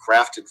strategy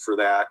crafted for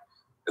that,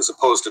 as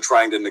opposed to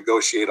trying to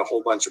negotiate a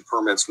whole bunch of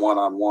permits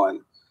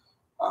one-on-one.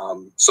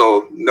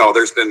 So no,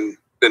 there's been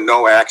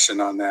no action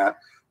on that.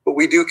 But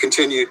we do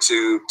continue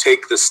to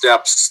take the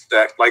steps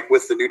that, like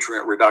with the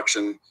nutrient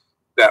reduction,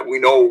 that we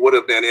know would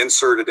have been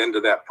inserted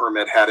into that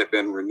permit had it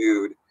been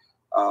renewed.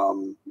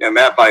 And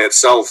that by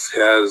itself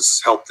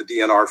has helped the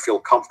DNR feel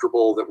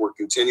comfortable that we're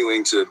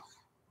continuing to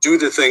do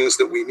the things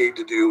that we need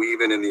to do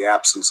even in the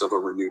absence of a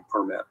renewed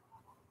permit.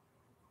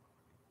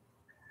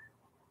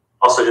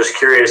 Also just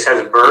curious,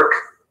 has Burke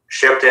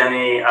shipped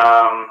any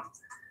of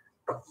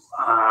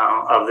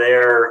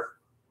their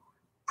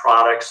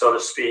products, so to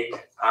speak,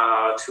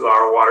 to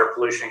our water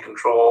pollution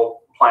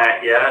control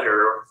plant yet,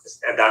 or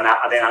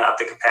are they not up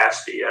to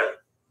capacity yet?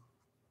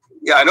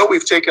 Yeah, I know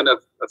we've taken a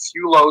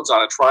few loads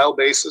on a trial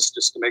basis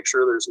just to make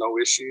sure there's no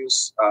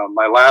issues.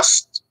 My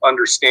last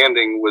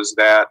understanding was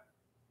that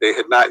they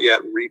had not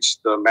yet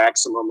reached the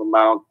maximum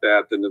amount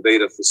that the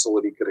Nevada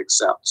facility could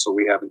accept, so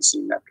we haven't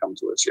seen that come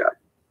to us yet.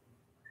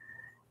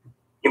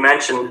 You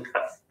mentioned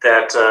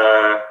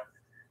that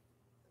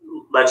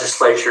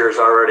legislature is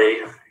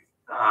already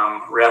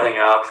revving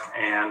up,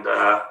 and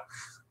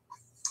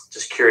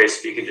just curious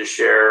if you could just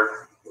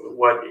share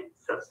what,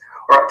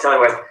 or tell you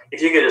what,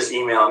 if you could just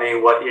email me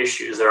what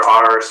issues there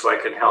are so I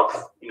can help,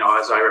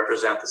 as I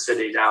represent the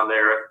city down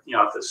there,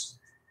 this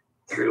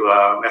through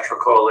Metro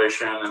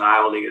Coalition and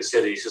Iowa League of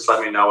Cities, just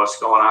let me know what's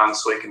going on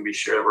so we can be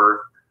sure we're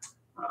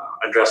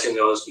addressing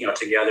those,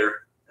 together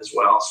as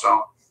well.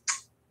 So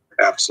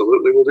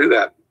absolutely, we'll do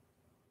that.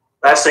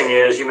 Last thing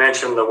is, you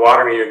mentioned the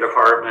water meter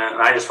department,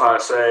 and I just want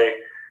to say,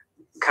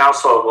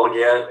 council will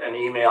get an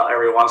email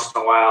every once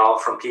in a while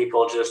from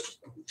people just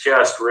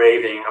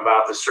raving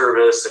about the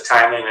service, the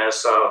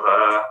timeliness of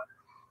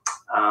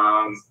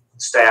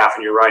staff,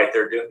 and you're right,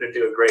 they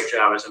do a great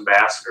job as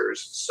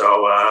ambassadors.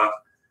 So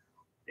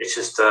it's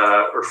just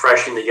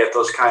refreshing to get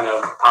those kind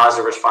of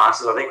positive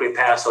responses. I think we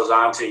pass those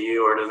on to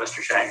you or to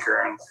Mr.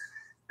 Shanker, and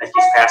I think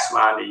he's passed them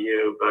on to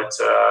you. But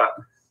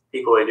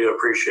people, they do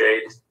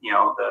appreciate,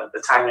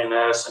 the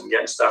timeliness and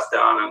getting stuff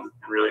done and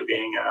really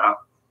being,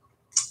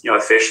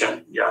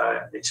 efficient.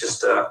 Yeah, it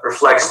just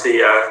reflects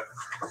the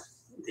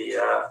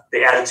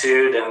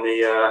attitude and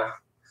the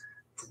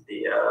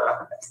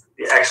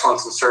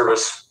excellence in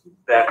service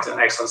and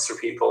excellence to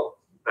people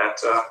that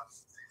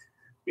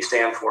we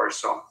stand for.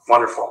 So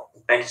wonderful.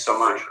 Thank you so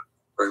much.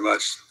 Very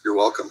much. You're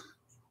welcome.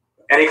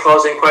 Any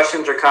closing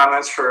questions or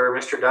comments for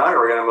Mr. Dunn, or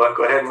we're going to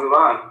go ahead and move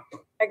on?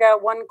 I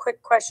got one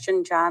quick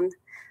question, John.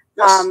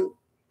 Yes.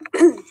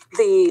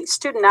 The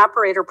student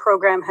operator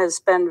program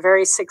has been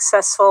very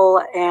successful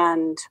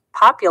and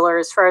popular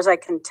as far as I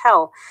can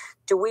tell.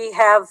 Do we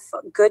have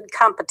good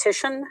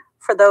competition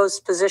for those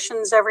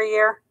positions every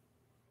year?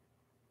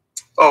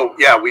 Oh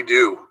yeah, we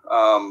do.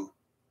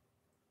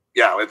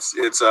 Yeah,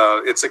 it's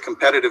a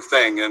competitive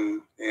thing,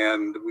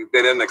 and we've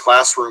been in the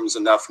classrooms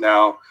enough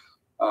now.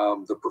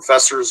 The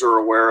professors are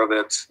aware of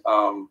it.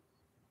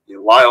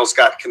 Lyle's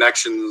got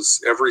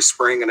connections every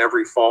spring and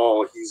every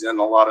fall. He's in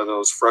a lot of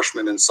those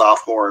freshman and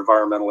sophomore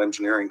environmental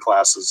engineering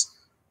classes,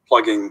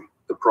 plugging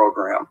the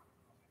program.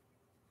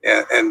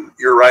 And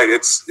you're right,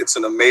 it's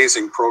an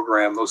amazing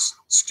program. Those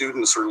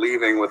students are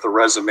leaving with a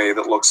resume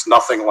that looks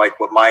nothing like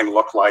what mine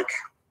looked like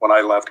when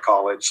I left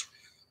college.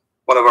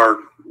 One of our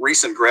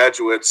recent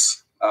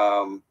graduates,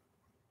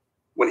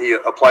 when he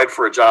applied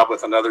for a job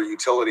with another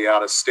utility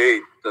out of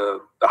state, the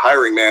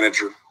hiring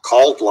manager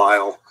called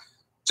Lyle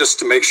just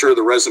to make sure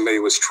the resume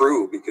was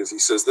true, because he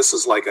says this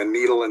is like a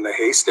needle in the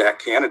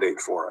haystack candidate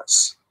for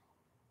us.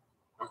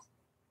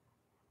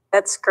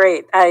 That's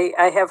great.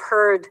 I have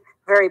heard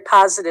very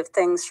positive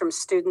things from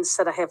students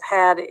that I have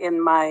had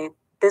in my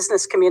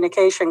business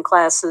communication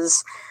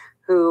classes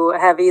who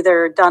have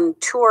either done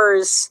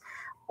tours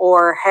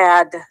or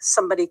had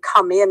somebody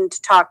come in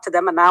to talk to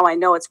them. And now I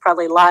know it's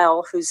probably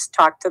Lyle who's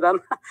talked to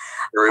them.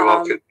 Very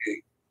well could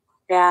be.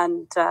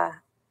 And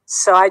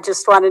so I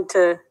just wanted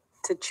to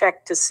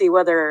check to see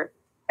whether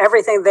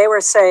everything they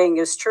were saying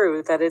is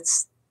true, that it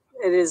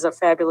is a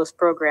fabulous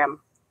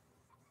program.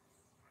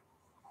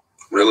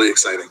 really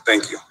exciting.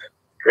 Thank you.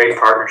 Great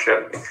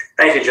partnership.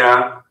 Thank you,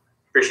 John.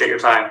 Appreciate your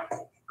time.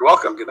 You're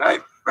welcome. Good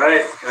night.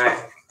 Right. Good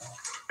night.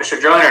 Mr.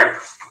 Joyner.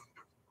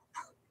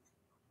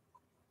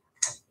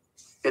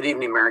 Good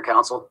evening, Mayor and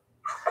Council.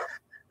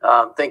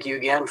 Thank you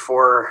again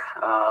for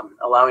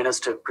allowing us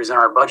to present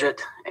our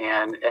budget.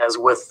 And as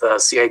with the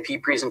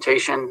CIP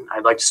presentation,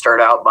 I'd like to start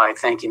out by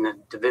thanking the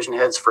division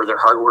heads for their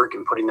hard work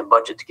in putting the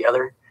budget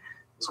together,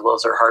 as well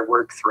as their hard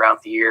work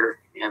throughout the year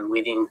in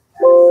leading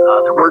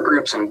their work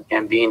groups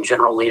and being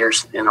general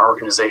leaders in our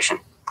organization.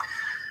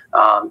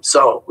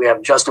 So we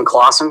have Justin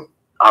Clausen,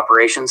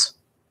 operations,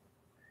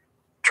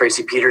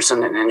 Tracy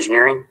Peterson in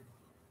engineering,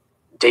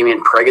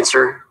 Damian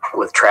Pregenser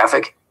with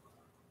traffic,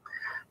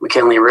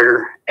 McKinley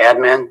Ritter,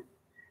 admin,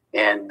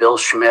 and Bill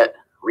Schmidt,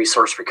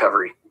 resource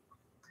recovery.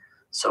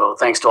 So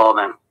thanks to all of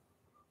them.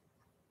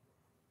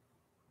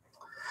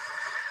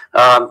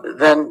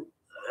 Then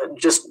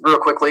just real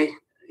quickly,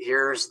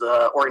 here's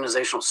the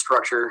organizational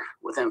structure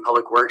within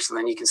Public Works, and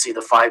then you can see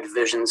the 5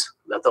 divisions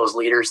that those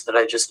leaders that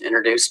I just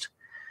introduced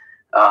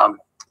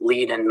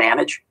lead and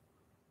manage.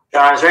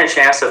 John, is there any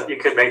chance that you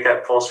could make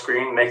that full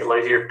screen, make it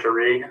easier to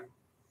read?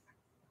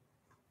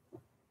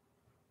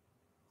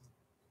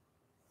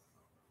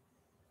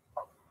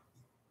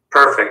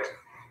 Perfect.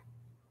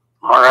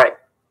 All right.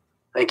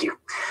 Thank you.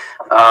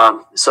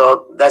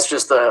 So that's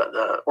just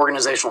the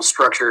organizational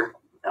structure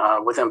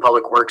within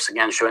Public Works,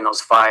 again, showing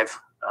those 5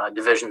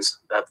 divisions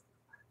that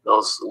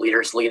those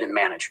leaders lead and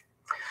manage.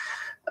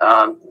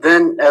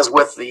 Then, as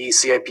with the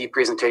CIP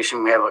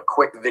presentation, we have a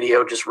quick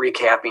video just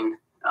recapping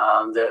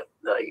the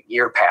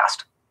year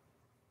past.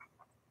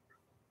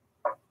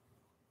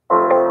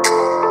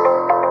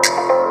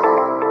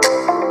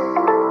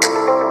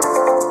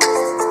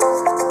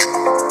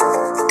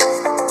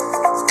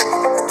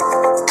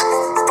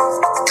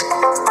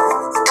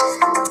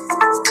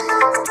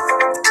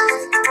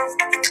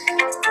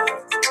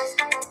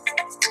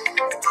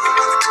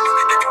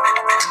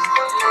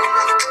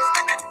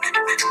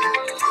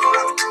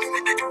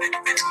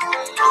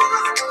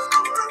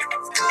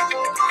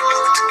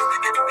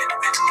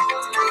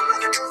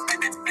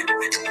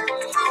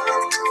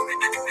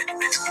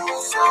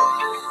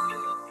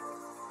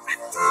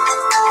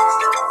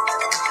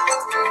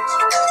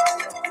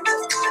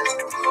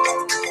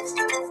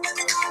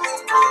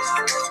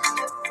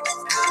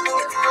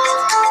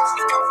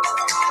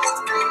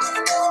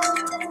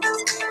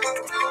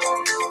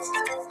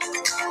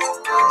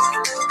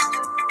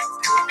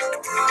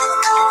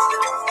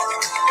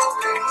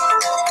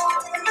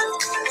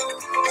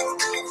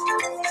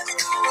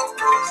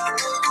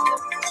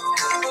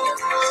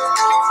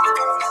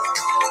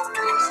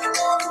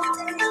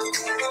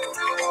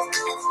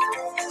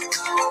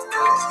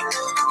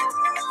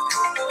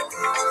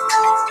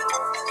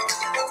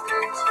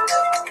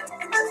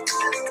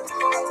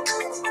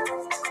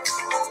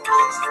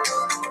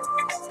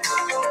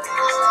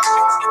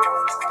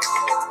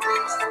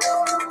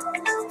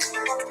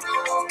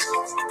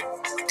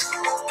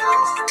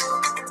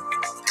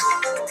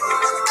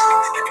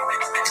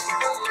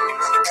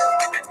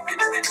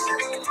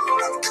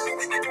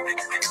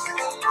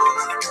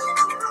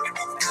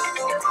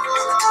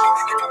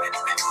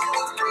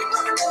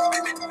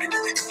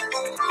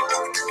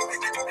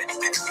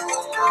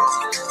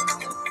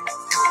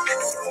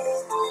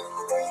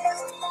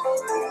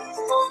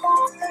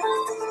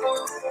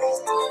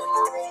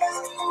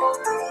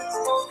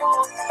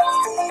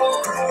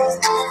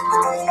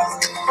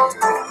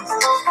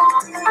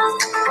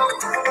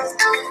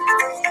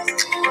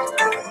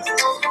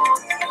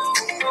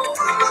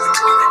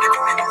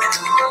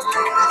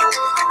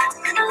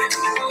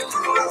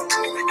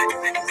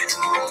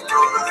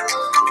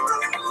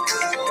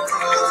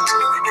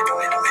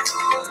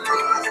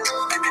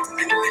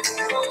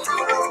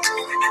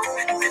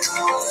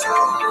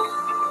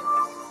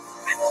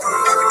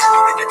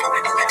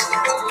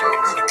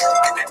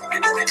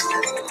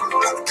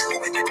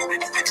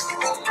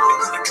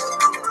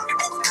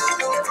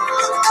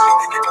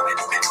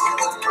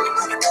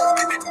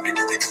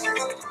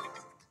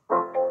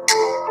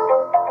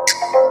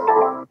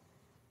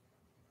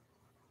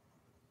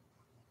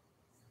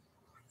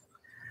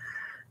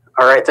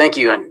 All right, thank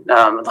you. And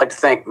I'd like to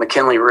thank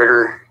McKinley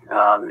Ritter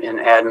in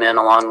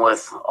admin, along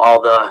with all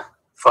the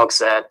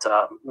folks at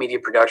Media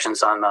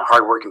Productions on the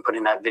hard work in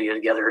putting that video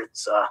together.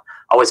 It's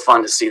always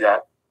fun to see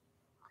that.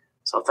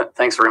 So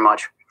thanks very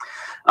much.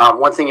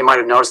 One thing you might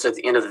have noticed at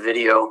the end of the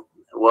video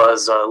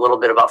was a little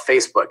bit about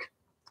Facebook.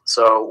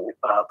 So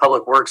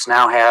Public Works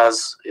now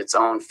has its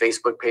own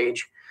Facebook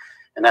page,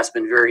 and that's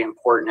been very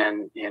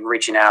important in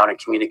reaching out and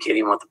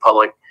communicating with the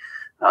public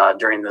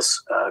during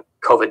this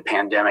COVID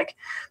pandemic.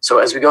 So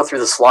as we go through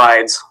the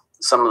slides,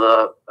 some of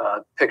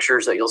the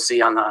pictures that you'll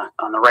see on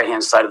the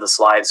right-hand side of the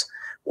slides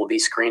will be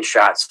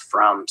screenshots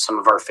from some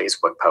of our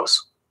Facebook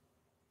posts.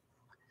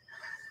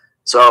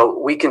 So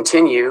we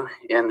continue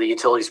in the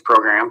utilities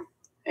program,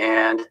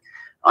 and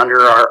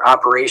under our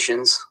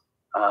operations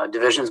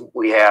divisions,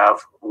 we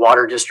have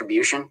water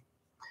distribution.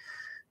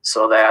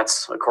 So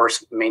that's, of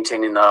course,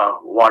 maintaining the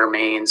water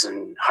mains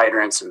and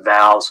hydrants and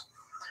valves.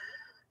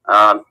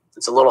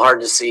 It's a little hard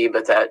to see,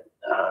 but that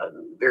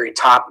very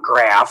top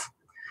graph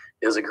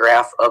is a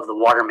graph of the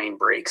water main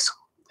breaks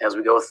as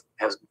we go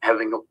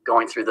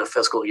going through the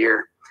fiscal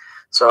year.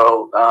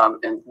 So,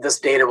 and this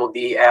data will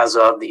be as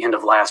of the end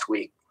of last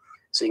week.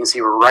 So you can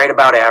see we're right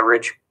about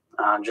average,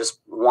 just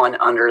one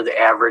under the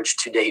average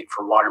to date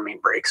for water main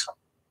breaks.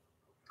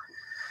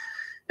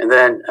 And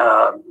then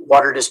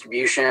water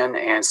distribution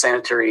and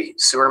sanitary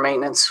sewer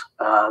maintenance,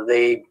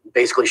 they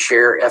basically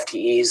share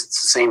FTEs.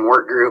 It's the same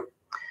work group.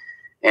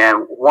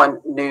 And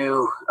one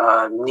new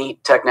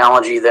neat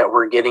technology that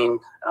we're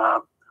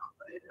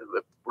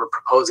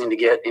proposing to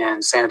get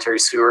in sanitary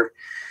sewer,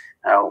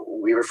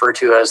 we refer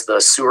to as the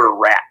sewer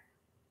RAT.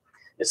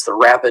 It's the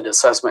rapid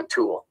assessment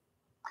tool.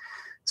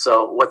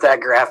 So what that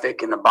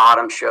graphic in the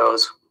bottom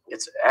shows,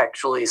 it's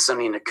actually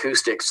sending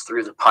acoustics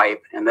through the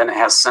pipe, and then it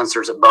has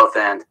sensors at both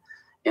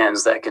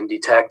ends that can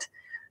detect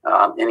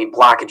any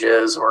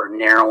blockages or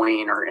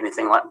narrowing or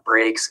anything like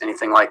breaks,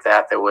 anything like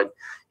that that would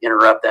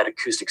interrupt that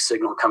acoustic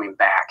signal coming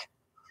back.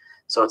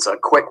 So it's a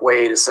quick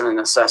way to send an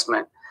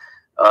assessment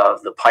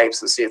of the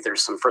pipes and see if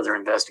there's some further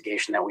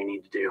investigation that we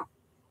need to do.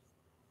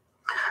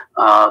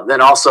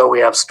 Then also we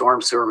have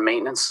storm sewer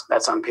maintenance.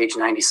 That's on page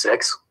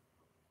 96.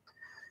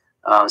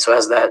 So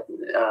as that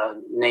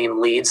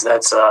name leads,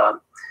 that's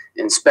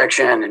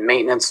inspection and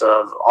maintenance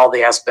of all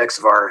the aspects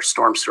of our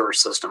storm sewer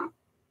system.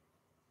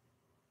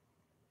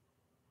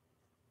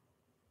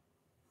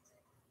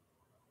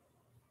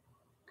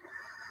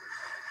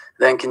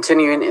 Then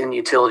continuing in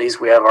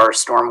utilities, we have our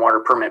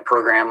stormwater permit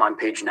program on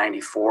page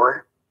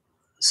 94.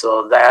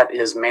 So that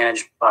is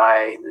managed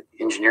by the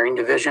engineering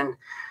division,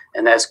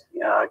 and that's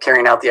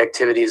carrying out the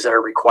activities that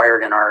are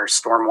required in our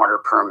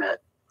stormwater permit.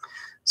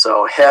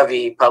 So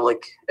heavy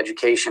public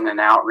education and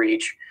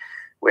outreach.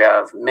 We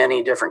have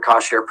many different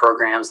cost share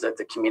programs that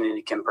the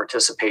community can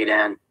participate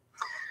in.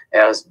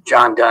 As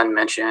John Dunn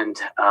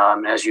mentioned,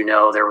 as you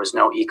know, there was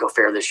no eco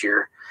fair this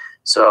year.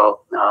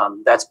 So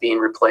that's being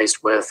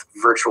replaced with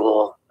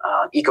virtual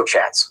eco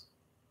chats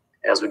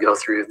as we go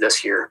through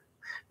this year.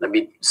 There'll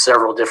be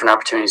several different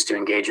opportunities to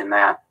engage in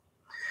that.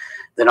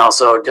 Then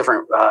also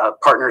different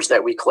partners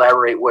that we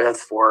collaborate with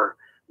for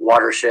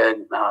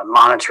watershed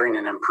monitoring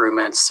and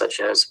improvements, such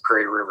as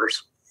Prairie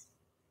Rivers.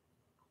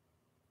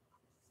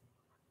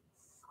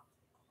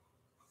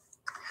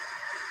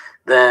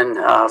 Then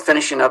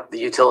finishing up the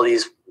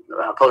utilities,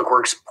 public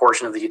works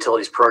portion of the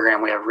utilities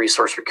program, we have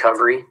resource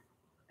recovery,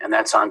 and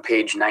that's on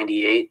page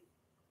 98.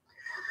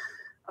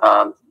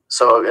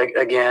 So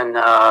again,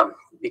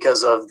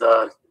 because of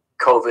the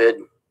COVID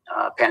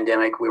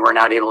pandemic, we were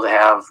not able to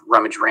have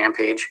Rummage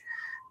Rampage.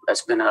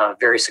 That's been a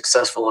very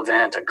successful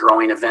event, a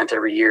growing event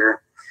every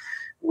year.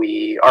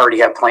 We already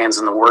have plans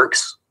in the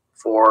works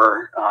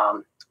for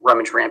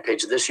Rummage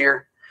Rampage this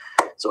year.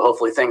 So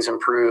hopefully things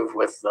improve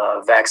with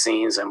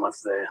vaccines and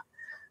with the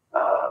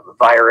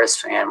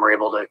virus, and we're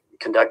able to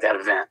conduct that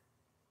event.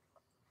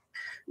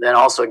 Then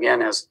also,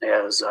 again, as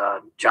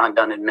John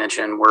Dunn had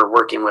mentioned, we're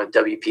working with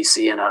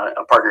WPC in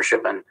a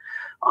partnership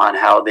on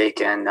how they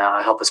can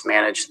help us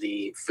manage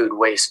the food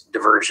waste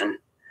diversion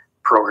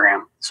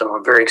program. So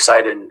we're very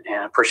excited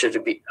and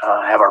appreciative to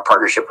have our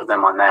partnership with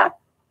them on that.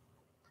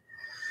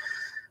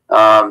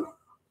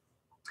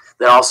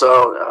 Then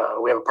also,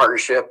 we have a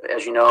partnership,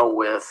 as you know,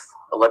 with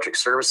Electric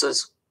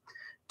Services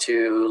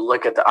to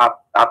look at the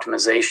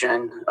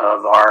optimization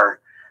of our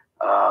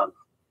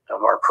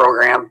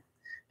program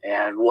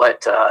and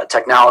what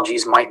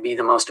technologies might be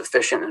the most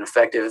efficient and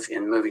effective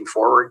in moving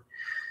forward.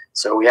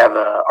 So we have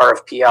a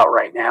RFP out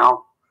right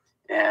now,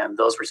 and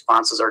those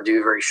responses are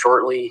due very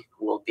shortly.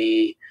 We'll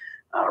be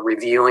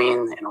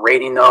reviewing and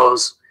rating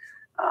those.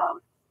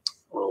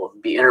 We'll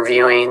be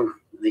interviewing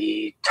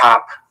the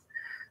top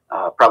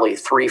probably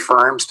 3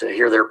 firms to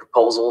hear their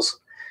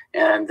proposals,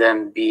 and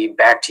then be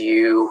back to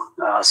you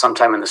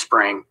sometime in the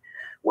spring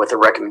with a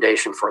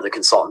recommendation for the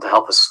consultant to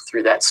help us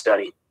through that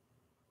study.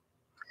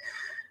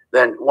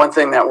 Then one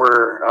thing that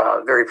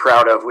we're very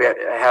proud of, we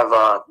have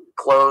a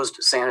closed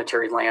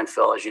sanitary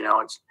landfill. As you know,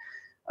 it's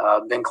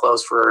been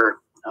closed for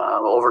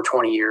over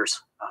 20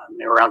 years,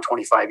 around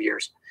 25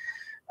 years.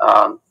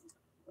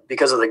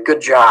 Because of the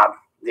good job,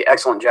 the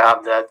excellent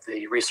job that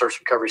the resource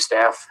recovery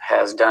staff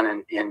has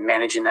done in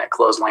managing that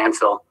closed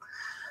landfill,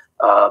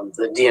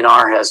 the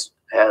DNR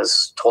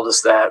has told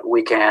us that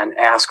we can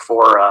ask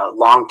for a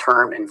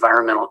long-term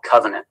environmental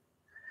covenant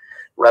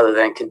rather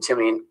than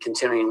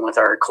continuing with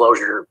our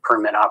closure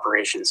permit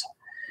operations.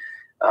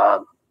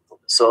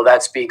 So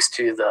that speaks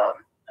to the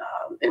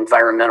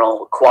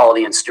environmental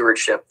quality and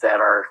stewardship that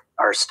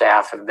our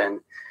staff have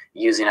been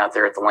using out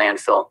there at the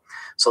landfill.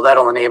 So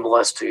that'll enable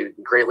us to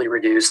greatly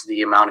reduce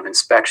the amount of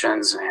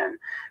inspections and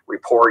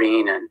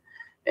reporting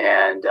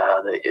and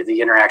the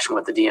interaction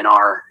with the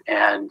DNR,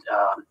 and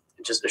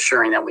just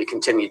assuring that we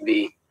continue to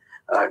be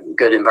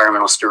good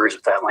environmental stewards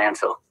with that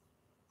landfill.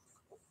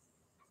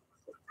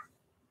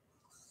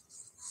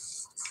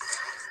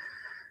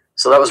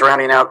 So that was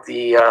rounding out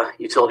the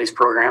utilities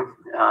program.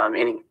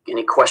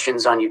 Any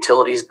questions on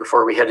utilities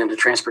before we head into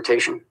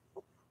transportation?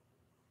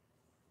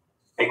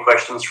 Any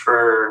questions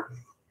for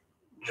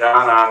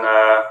John,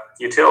 on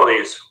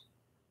utilities.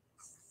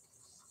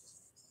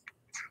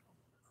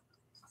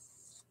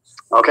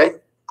 Okay,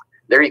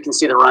 there you can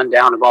see the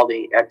rundown of all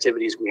the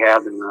activities we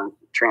have in the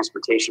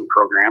transportation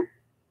program.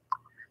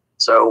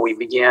 So we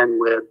begin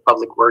with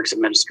Public Works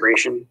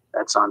Administration.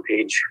 That's on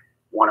page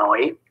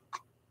 108.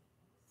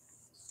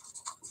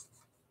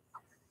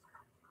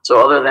 So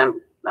other than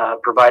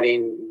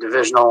providing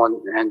divisional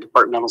and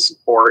departmental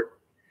support,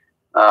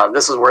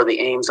 this is where the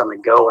Ames on the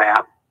Go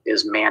app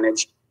is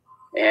managed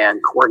and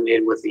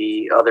coordinated with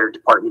the other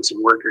departments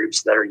and work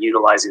groups that are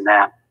utilizing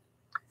that.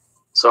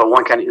 So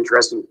one kind of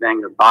interesting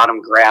thing, the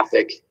bottom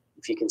graphic,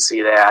 if you can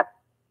see that,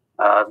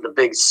 the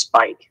big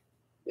spike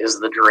is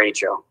the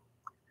derecho.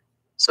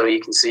 So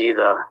you can see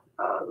the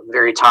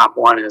very top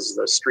one is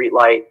the street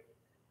light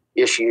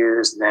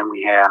issues. Then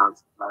we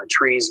have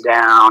trees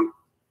down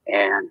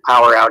and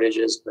power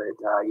outages.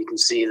 But you can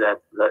see that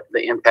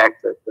the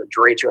impact that the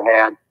derecho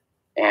had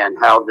and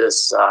how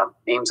this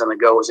Ames on the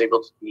Go was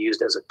able to be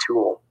used as a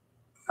tool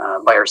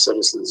by our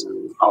citizens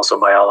and also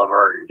by all of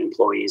our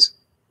employees.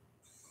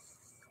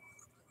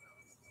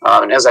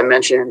 And as I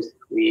mentioned,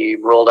 we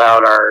rolled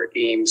out our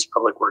Ames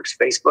Public Works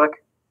Facebook.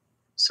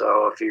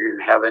 So if you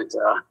haven't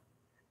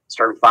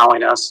started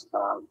following us,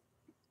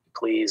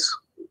 please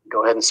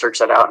go ahead and search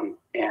that out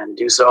and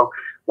do so.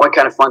 One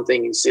kind of fun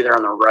thing you can see there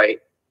on the right,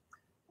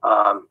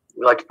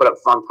 we like to put up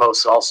fun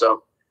posts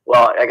also.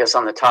 Well, I guess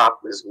on the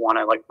top is one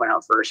I'd like to point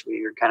out first.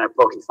 We are kind of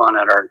poking fun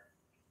at our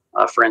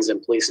friends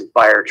in police and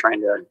fire,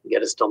 trying to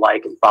get us to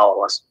like and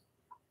follow us.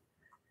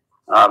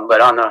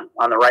 But on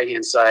the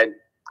right-hand side,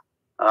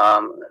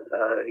 a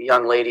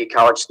young lady,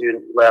 college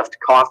student, left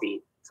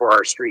coffee for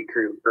our street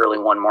crew early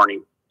one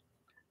morning.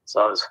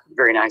 So it was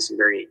very nice and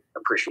very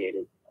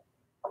appreciated.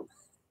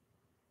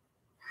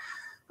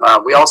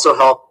 We also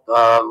help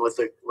with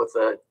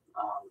the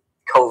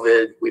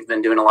COVID. We've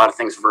been doing a lot of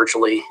things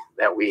virtually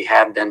that we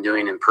had been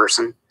doing in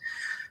person.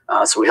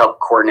 So we help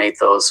coordinate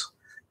those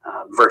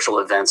virtual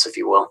events, if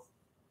you will.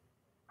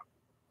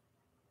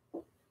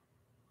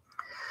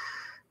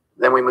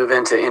 Then we move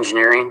into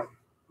engineering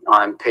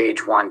on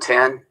page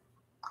 110.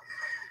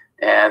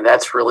 And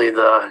that's really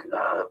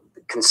the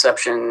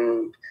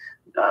conception,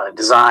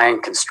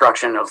 design,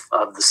 construction of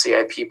the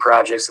CIP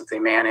projects that they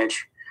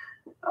manage,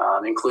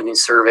 including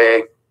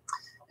survey.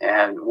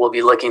 And we'll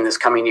be looking this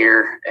coming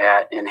year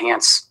at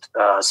enhanced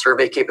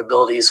survey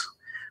capabilities.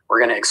 We're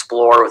going to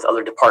explore with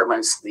other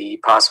departments the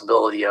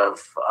possibility of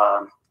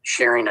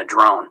sharing a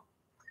drone.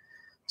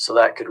 So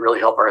that could really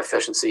help our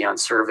efficiency on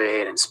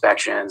survey and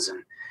inspections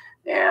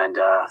and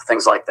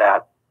things like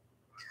that.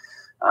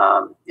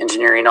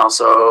 Engineering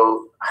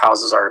also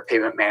houses our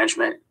pavement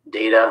management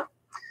data.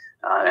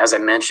 As I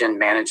mentioned,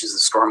 manages the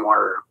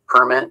stormwater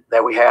permit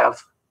that we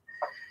have.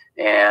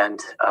 And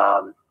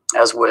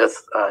as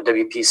with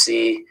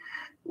WPC,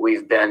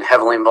 we've been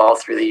heavily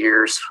involved through the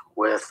years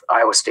with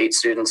Iowa State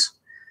students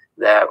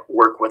that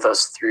work with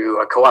us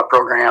through a co-op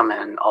program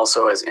and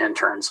also as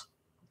interns.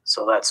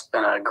 So that's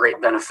been a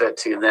great benefit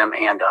to them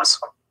and us.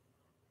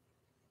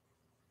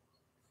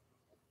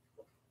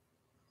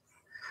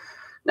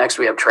 Next,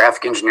 we have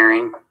traffic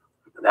engineering.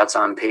 That's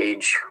on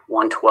page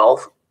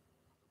 112.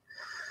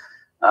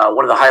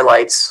 One of the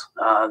highlights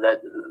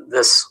that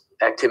this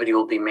activity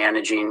will be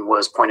managing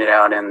was pointed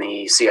out in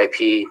the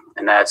CIP,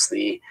 and that's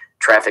the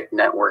Traffic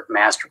Network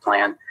Master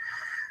Plan.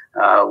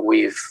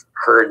 We've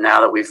heard now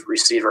that we've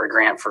received our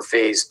grant for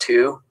phase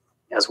 2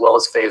 as well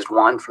as phase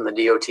 1 from the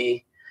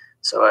DOT.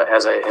 So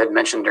as I had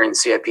mentioned during the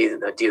CIP,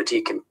 the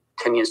DOT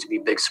continues to be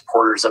big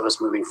supporters of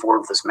us moving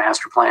forward with this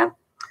master plan.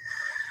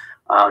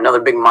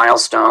 Another big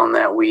milestone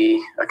that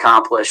we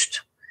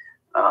accomplished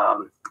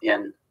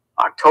in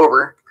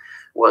October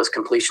was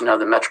completion of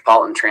the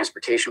Metropolitan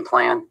Transportation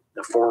Plan,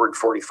 the Forward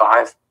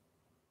 45.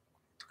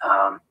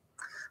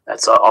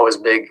 That's always a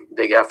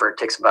big effort. It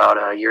takes about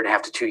a year and a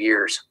half to 2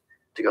 years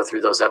to go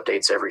through those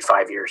updates every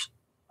 5 years.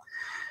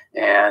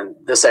 And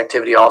this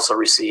activity also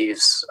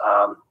receives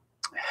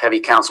heavy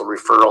council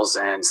referrals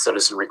and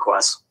citizen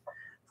requests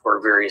for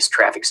various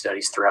traffic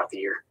studies throughout the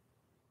year.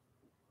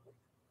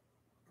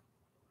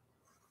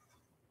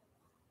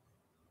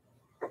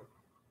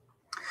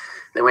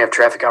 Then we have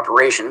traffic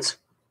operations.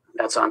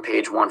 That's on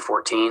page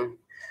 114.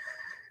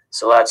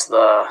 So that's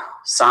the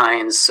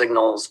signs,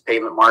 signals,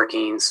 pavement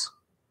markings,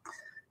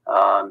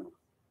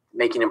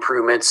 making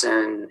improvements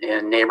in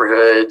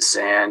neighborhoods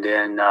and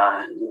in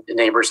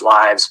neighbors'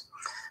 lives,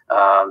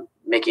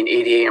 making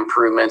ADA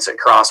improvements at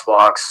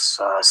crosswalks,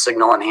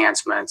 signal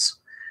enhancements,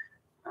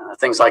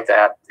 things like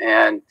that.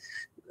 And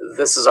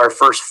this is our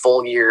first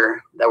full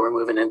year that we're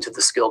moving into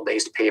the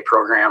skill-based pay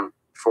program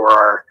for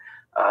our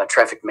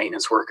traffic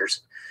maintenance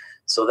workers.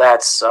 So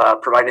that's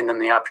providing them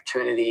the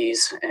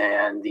opportunities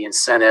and the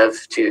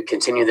incentive to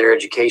continue their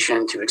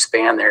education, to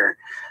expand their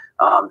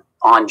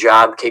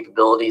on-job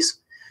capabilities,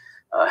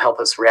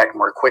 help us react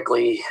more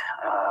quickly,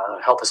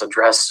 help us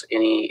address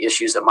any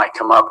issues that might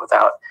come up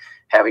without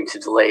having to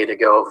delay to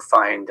go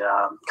find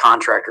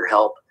contractor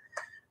help.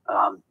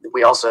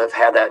 We also have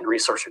had that in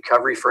resource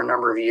recovery for a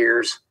number of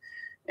years.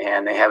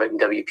 and they have it in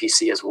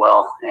WPC as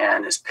well,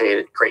 and has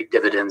paid great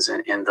dividends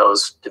in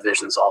those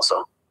divisions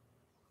also.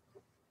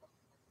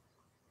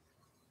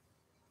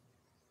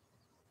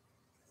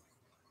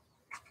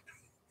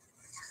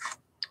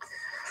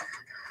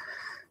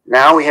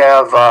 Now we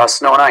have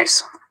snow and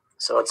ice.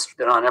 So it's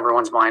been on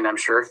everyone's mind, I'm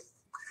sure.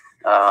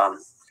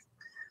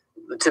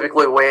 The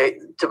typical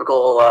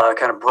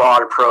kind of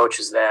broad approach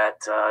is that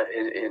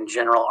in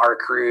general, our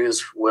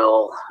crews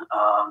will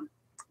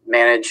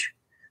manage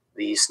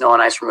the snow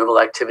and ice removal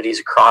activities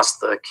across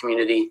the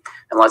community,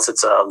 unless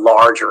it's a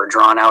large or a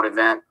drawn out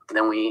event.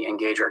 Then we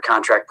engage our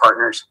contract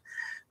partners.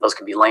 Those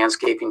could be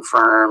landscaping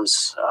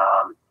firms,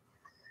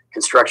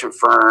 construction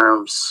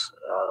firms,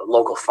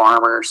 local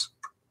farmers.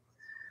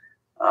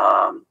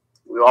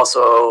 We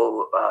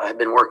also have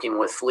been working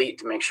with fleet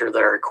to make sure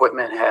that our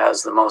equipment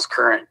has the most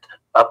current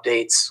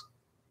updates.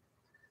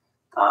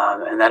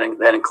 And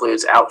that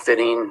includes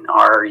outfitting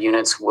our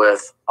units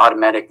with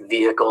automatic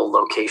vehicle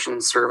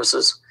location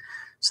services.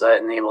 So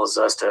that enables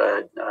us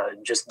to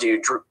just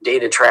do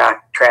data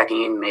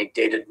tracking, make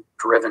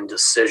data-driven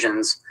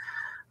decisions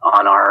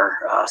on our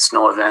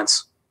snow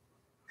events.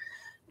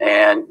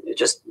 And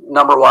just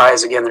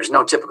number-wise, again, there's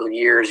no typical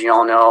years, you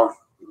all know,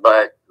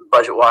 but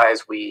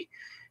budget-wise, we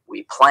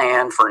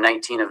plan for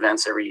 19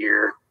 events every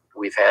year.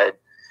 We've had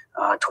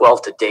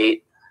 12 to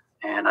date,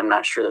 and I'm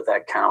not sure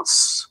that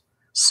counts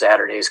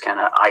Saturday's kind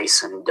of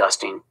ice and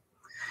dusting.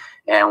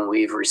 And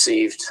we've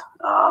received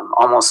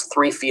almost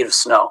 3 feet of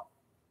snow.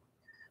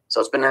 So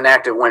it's been an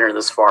active winter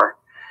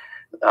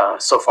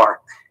so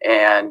far.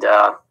 And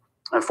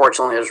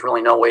unfortunately, there's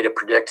really no way to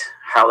predict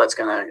how that's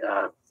going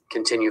to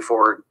continue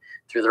forward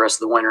through the rest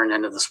of the winter and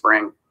into the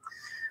spring.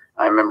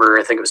 I remember,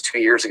 I think it was 2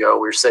 years ago,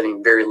 we were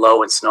sitting very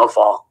low in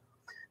snowfall.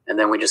 And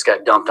then we just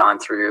got dumped on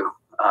through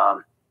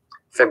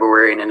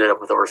February and ended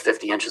up with over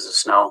 50 inches of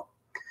snow.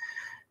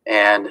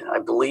 And I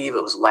believe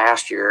it was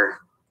last year,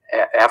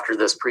 after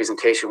this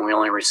presentation, we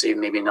only received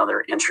maybe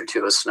another inch or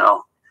 2 of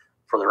snow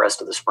for the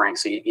rest of the spring.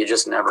 So you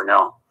just never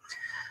know.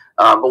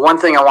 But one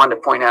thing I wanted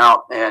to point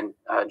out, and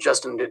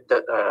Justin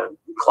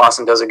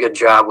Clausen does a good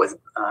job with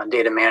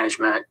data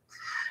management,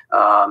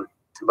 but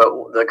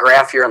the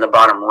graph here on the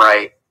bottom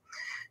right,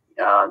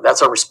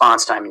 that's our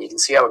response time, and you can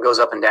see how it goes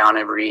up and down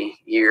every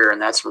year,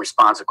 and that's in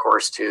response, of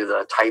course, to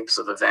the types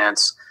of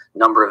events,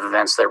 number of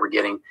events that we're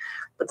getting.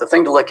 But the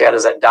thing to look at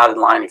is that dotted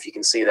line, if you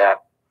can see that.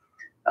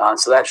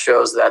 So that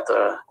shows that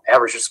the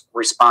average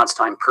response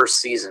time per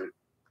season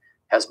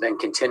has been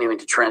continuing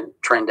to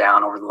trend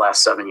down over the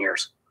last 7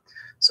 years.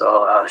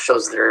 So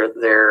shows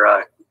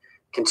they're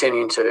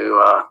continuing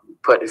to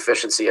put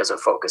efficiency as a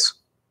focus.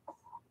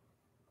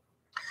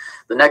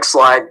 The next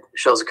slide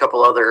shows a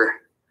couple other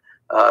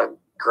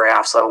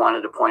graphs I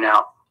wanted to point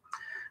out.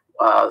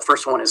 The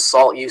first one is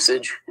salt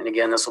usage, and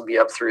again, this will be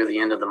up through the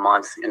end of the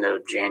month,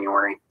 into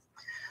January.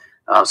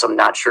 So I'm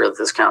not sure that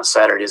this counts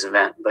Saturday's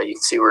event, but you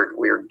can see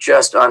we're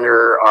just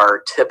under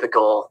our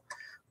typical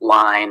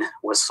line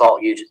with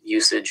salt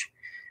usage.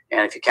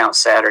 And if you count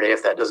Saturday,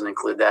 if that doesn't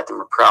include that, then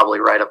we're probably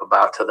right up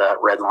about to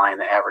that red line,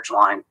 the average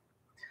line.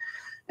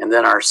 And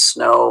then our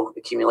snow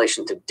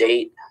accumulation to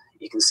date,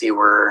 you can see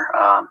we're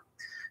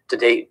to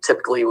date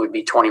typically would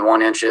be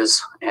 21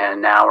 inches, and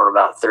now we're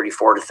about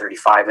 34 to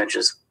 35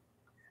 inches.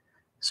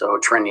 So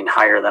trending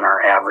higher than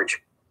our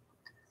average.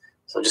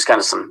 So just kind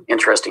of some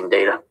interesting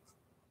data.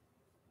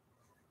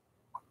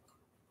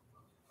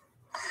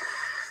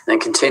 Then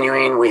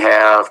continuing, we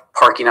have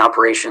parking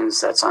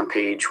operations. That's on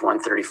page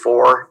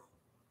 134.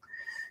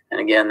 And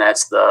again,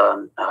 that's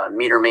the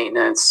meter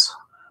maintenance,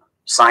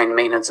 sign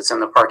maintenance that's in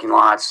the parking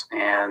lots,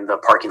 and the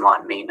parking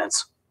lot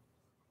maintenance.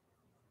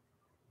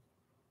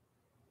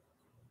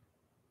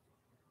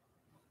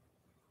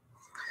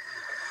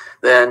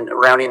 Then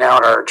rounding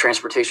out our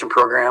transportation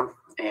program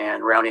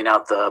and rounding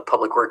out the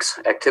public works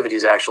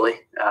activities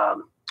actually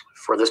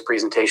for this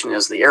presentation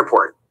is the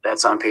airport.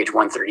 That's on page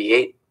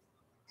 138.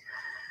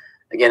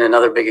 Again,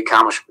 another big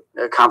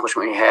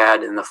accomplishment we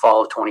had in the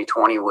fall of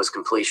 2020 was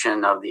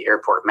completion of the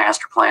airport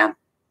master plan.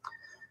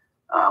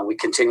 We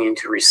continue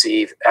to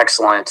receive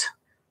excellent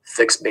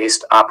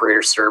fixed-based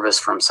operator service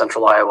from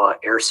Central Iowa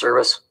Air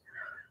Service.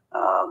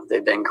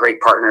 They've been great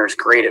partners,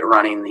 great at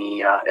running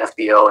the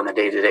FBO and the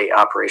day-to-day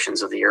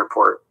operations of the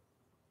airport.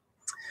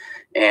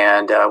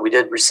 And we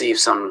did receive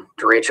some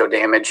derecho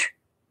damage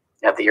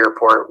at the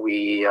airport.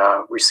 We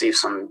received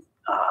some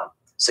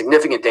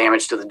significant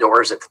damage to the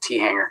doors at the T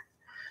hangar.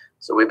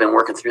 So we've been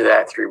working through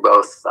that through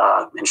both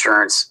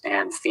insurance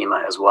and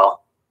FEMA as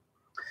well.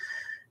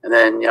 And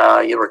then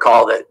you'll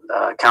recall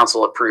that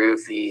council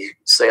approved the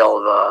sale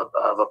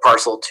of a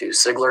parcel to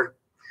Sigler.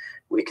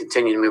 We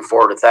continue to move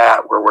forward with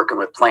that. We're working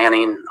with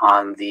planning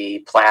on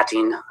the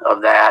platting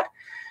of that,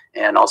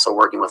 and also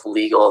working with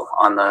legal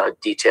on the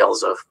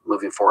details of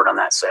moving forward on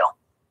that sale.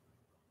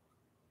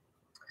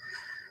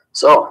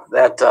 So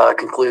that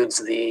concludes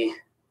the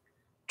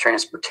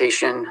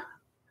transportation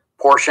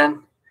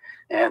portion.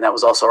 And that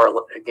was also our,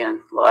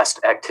 again,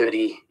 last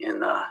activity in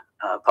the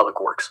public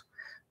works.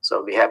 So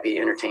I'd be happy to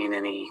entertain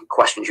any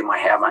questions you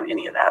might have on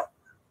any of that.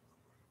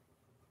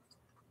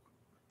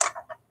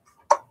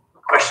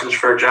 Questions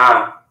for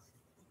John?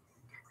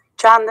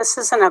 John, this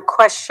isn't a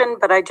question,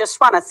 but I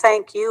just want to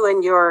thank you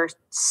and your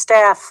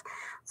staff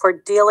for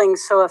dealing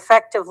so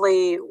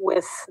effectively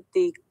with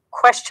the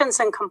questions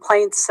and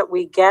complaints that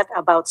we get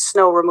about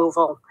snow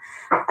removal.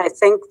 I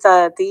think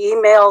the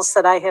emails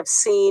that I have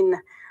seen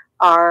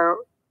are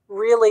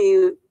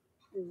really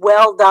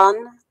well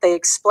done. They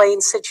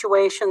explain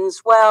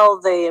situations well.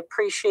 They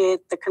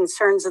appreciate the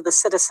concerns of the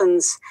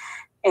citizens.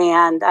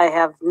 And I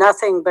have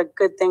nothing but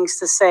good things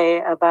to say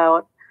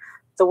about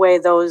the way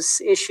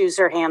those issues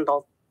are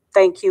handled.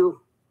 Thank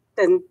you.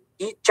 And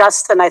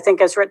Justin, I think,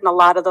 has written a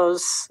lot of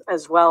those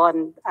as well,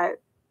 and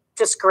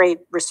just great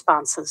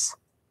responses.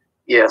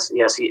 Yes, he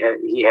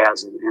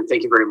has, and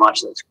thank you very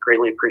much. That's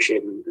greatly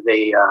appreciated.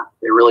 They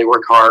really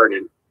work hard,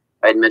 and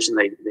I had mentioned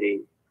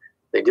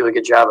they do a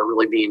good job of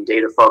really being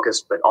data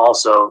focused, but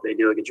also they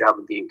do a good job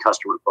of being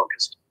customer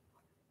focused.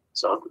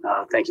 So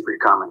thank you for your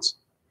comments.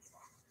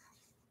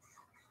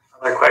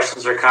 Other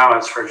questions or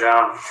comments for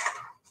John?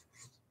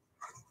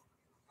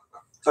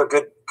 So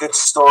good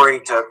story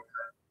to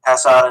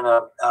pass out in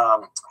a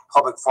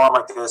public forum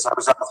like this. I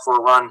was out for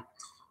a run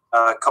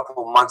a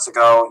couple of months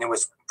ago, and it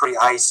was pretty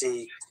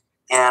icy.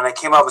 And I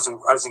came up,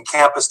 I was in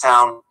Campus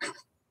Town,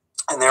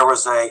 and there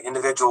was an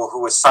individual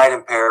who was sight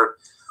impaired,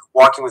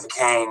 walking with a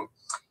cane,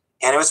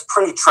 and it was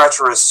pretty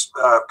treacherous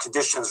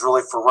conditions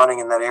really for running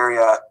in that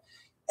area.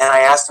 And I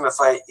asked him if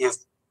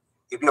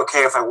it'd be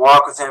okay if I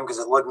walk with him because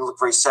it wouldn't look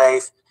very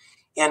safe.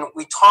 And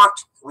we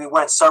talked. We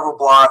went several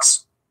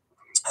blocks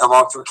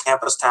along through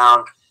Campus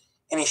Town,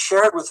 and he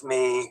shared with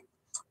me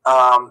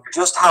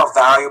just how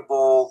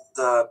valuable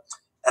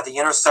at the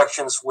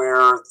intersections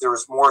where there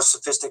was more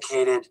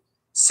sophisticated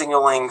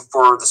signaling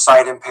for the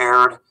sight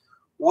impaired,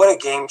 what a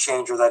game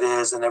changer that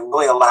is, and it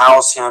really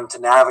allows him to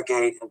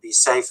navigate and be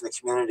safe in the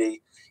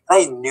community. And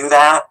I knew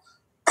that,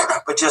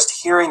 but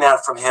just hearing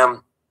that from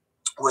him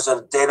was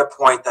a data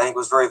point that I think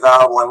was very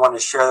valuable. I wanted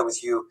to share that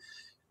with you.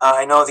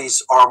 I know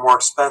these are more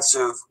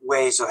expensive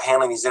ways of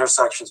handling these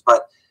intersections,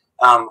 but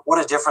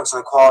what a difference in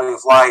the quality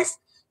of life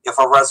if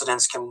our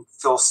residents can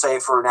feel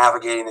safer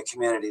navigating the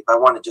community. But I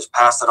wanted to just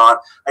pass that on.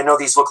 I know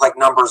these look like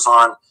numbers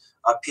on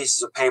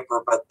pieces of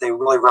paper, but they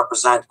really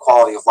represent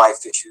quality of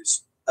life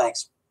issues.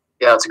 Thanks.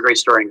 Yeah, it's a great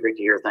story and great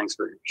to hear. Thanks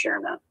for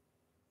sharing that.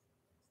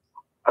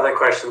 Other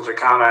questions or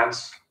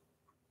comments?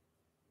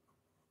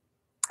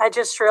 I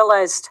just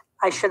realized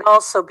I should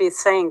also be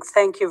saying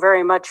thank you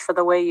very much for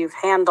the way you've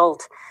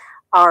handled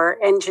our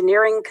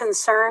engineering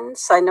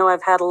concerns. I know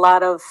I've had a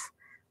lot of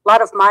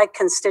my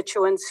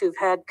constituents who've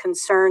had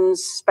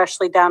concerns,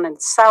 especially down in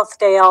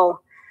Southdale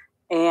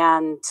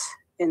and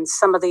in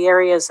some of the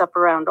areas up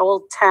around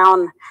Old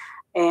Town,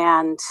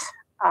 and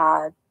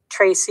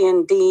Tracy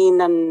and Dean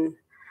and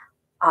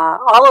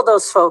all of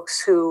those folks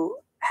who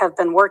have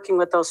been working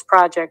with those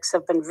projects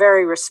have been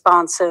very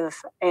responsive,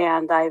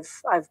 and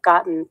I've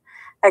gotten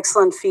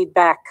excellent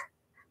feedback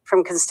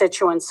from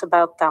constituents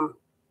about them.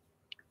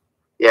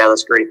 Yeah,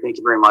 that's great. Thank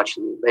you very much.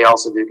 And they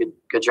also do a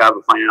good job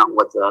of finding out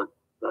what the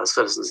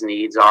citizens'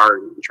 needs are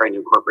and trying to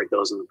incorporate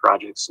those in the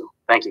project. So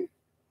thank you.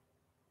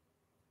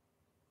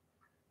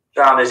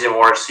 John, these are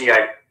more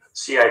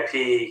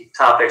CIP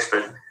topics,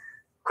 but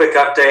quick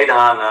update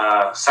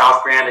on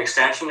South Grand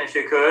Extension, if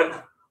you could,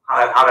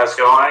 how that's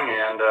going,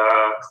 and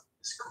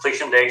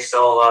completion date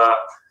still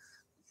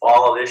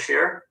fall of this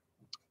year.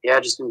 Yeah,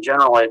 just in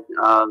general,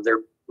 they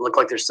look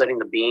like they're setting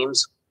the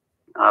beams.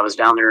 I was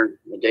down there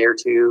a day or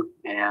two,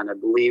 and I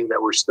believe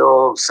that we're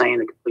still saying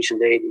the completion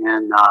date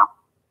in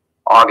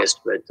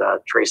August. But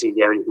Tracy, do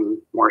you have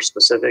anything more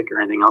specific or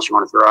anything else you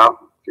want to throw out?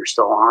 If you're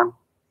still on.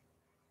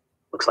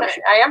 Looks like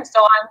I am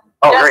still on.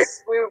 Oh,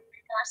 yes, great. We are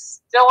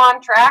still on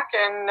track,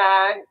 and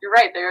you're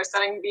right. They are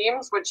setting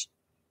beams, which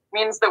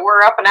means that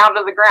we're up and out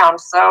of the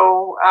ground.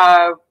 So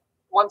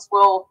once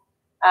we'll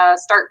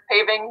start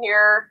paving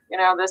here,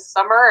 this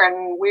summer,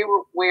 and we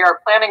are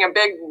planning a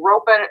big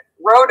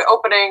road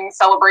opening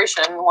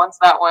celebration once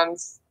that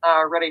one's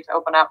ready to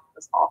open up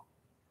this fall.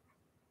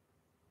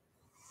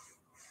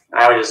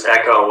 I would just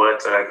echo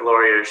what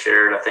Gloria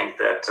shared. I think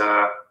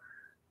that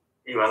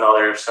even though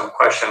there's some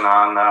question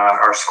on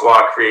our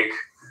Squaw Creek,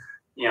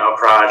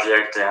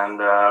 project and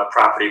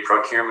property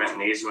procurement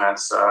and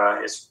easements,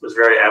 it was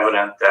very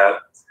evident that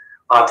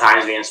a lot of time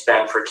is being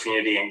spent for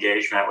community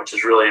engagement, which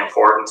is really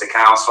important to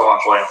council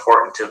and really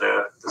important to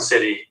the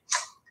city.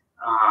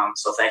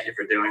 So thank you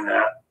for doing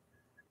that.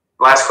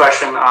 Last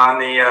question on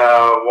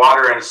the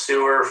water and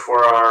sewer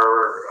for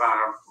our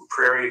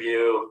Prairie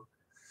View.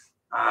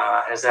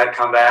 Has that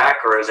come back,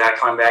 or is that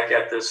coming back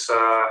yet this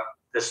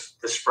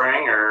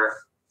spring, or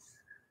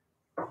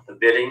the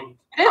bidding?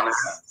 It is.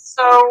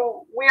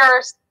 So we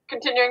are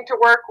continuing to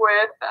work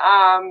with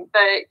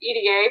the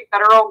EDA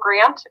federal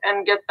grant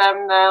and get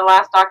them the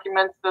last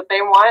documents that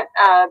they want.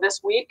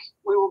 This week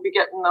we will be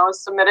getting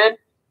those submitted,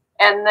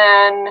 and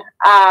then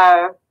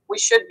we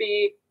should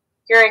be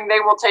hearing they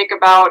will take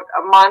about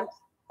a month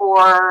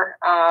for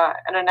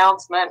an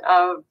announcement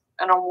of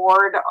an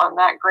award on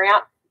that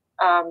grant.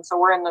 So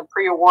we're in the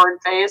pre-award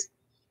phase,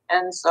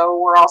 and so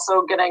we're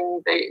also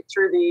getting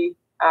through the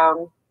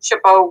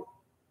SHPO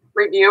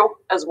review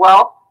as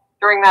well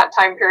during that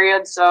time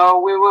period. So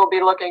we will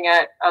be looking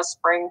at a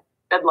spring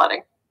bid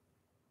letting.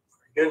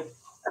 Good.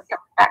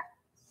 Okay.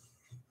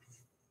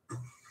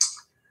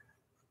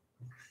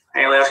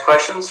 Any last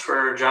questions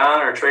for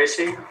John or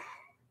Tracy?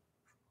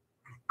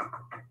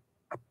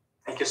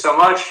 Thank you so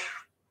much.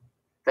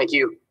 Thank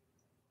you.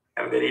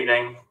 Have a good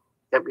evening.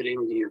 Have a good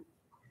evening to you.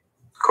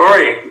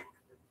 Corey,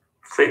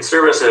 Fleet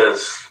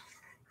Services.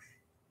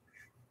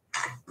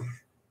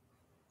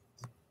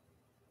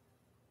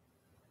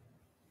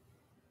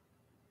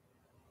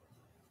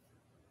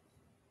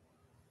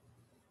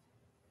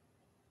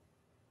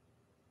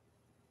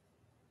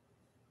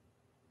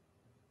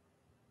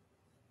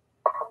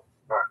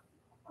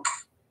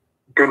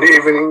 Good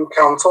evening,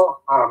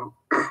 Council. I'm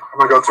going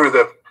to go through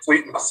the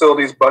fleet and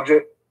facilities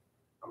budget.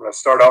 I'm going to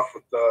start off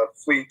with the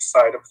fleet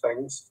side of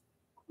things.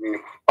 You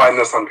can find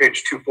this on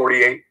page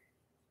 248.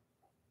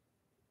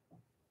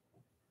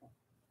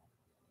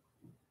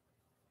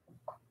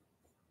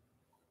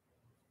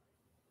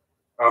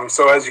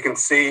 So as you can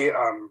see,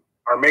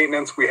 our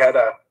maintenance, we had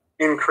a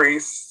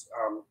increase,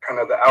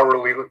 kind of the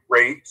hourly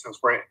rate since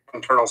we're in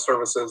internal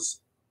services.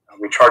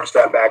 We charged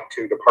that back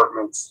to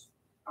departments.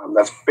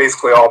 That's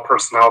basically all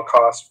personnel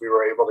costs. We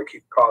were able to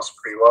keep costs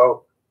pretty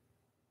low.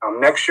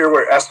 Next year,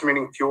 we're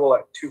estimating fuel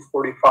at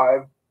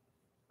 $2.45.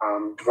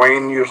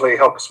 Dwayne usually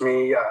helps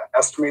me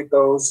estimate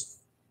those,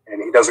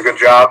 and he does a good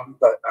job.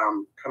 But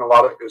kind of a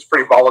lot of it was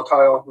pretty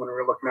volatile when we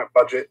were looking at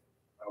budget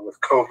with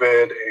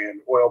COVID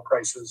and oil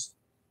prices.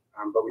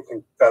 But we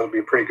think that would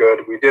be pretty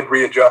good. We did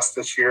readjust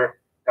this year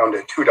down to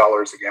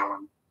 $2 a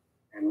gallon,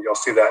 and you'll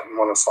see that in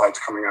one of the slides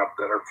coming up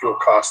that our fuel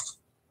cost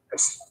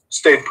has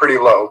stayed pretty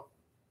low.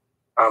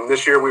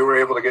 This year we were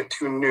able to get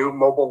 2 new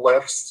mobile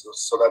lifts,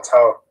 so that's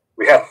how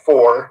we had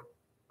 4.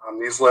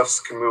 These lifts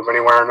can move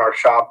anywhere in our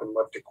shop and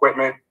lift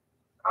equipment.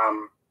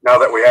 Now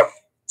that we have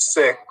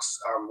 6,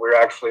 we're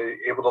actually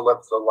able to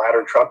lift the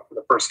ladder truck for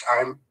the first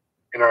time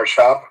in our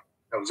shop.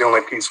 That was the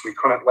only piece we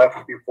couldn't lift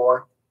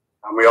before.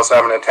 We also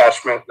have an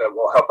attachment that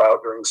will help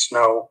out during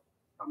snow.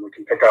 We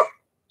can pick up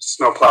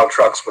snow plow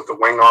trucks with the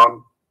wing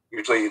on.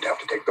 Usually you'd have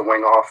to take the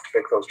wing off to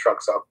pick those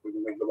trucks up. We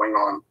can leave the wing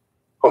on.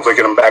 Hopefully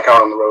get them back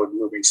out on the road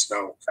moving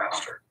snow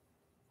faster.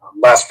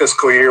 Last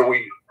fiscal year,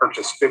 we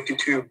purchased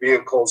 52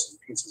 vehicles and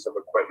pieces of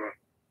equipment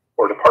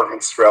for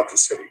departments throughout the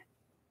city.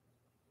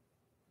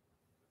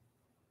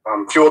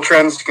 Fuel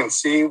trends, you can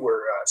see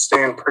we're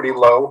staying pretty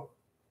low.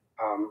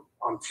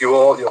 On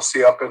fuel, you'll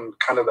see up in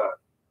kind of the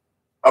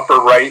upper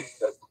right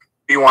that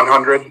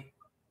B100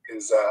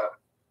 is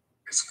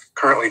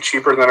currently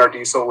cheaper than our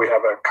diesel. We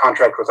have a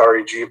contract with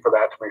REG for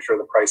that to make sure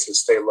the prices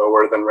stay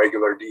lower than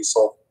regular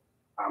diesel.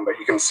 But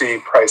you can see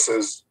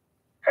prices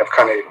have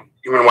kind of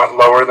even went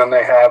lower than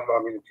they have.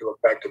 I mean, if you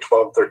look back to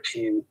 12,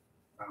 13,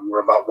 we're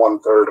about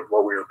 1/3 of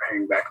what we were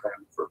paying back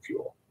then for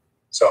fuel.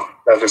 So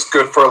that is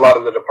good for a lot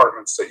of the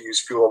departments that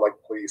use fuel, like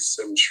police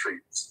and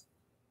streets.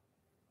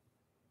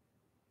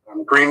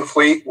 Green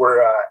fleet,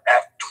 we're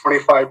at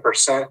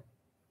 25%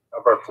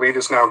 of our fleet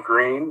is now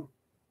green.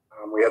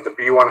 We had the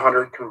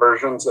B100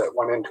 conversions that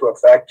went into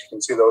effect. You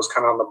can see those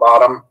kind of on the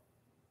bottom.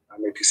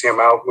 If you see them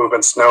out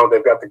moving snow,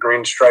 they've got the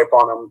green stripe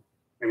on them.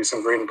 Maybe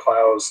some green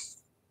plows.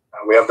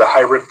 We have the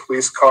hybrid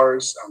police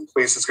cars.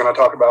 Police is going to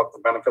talk about the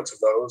benefits of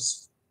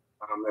those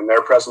in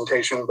their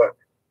presentation, but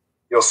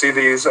you'll see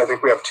these. I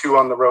think we have 2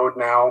 on the road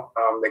now.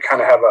 They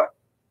kind of have a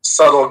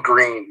subtle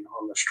green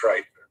on the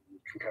stripe. You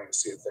can kind of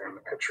see it there in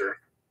the picture.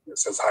 It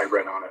says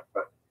hybrid on it,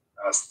 but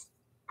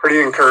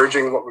pretty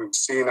encouraging what we've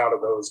seen out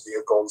of those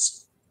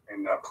vehicles,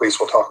 and police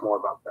will talk more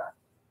about that.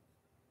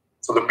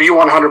 So the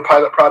B100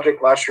 pilot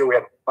project, last year we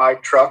had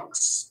 5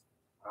 trucks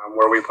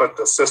where we put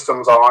the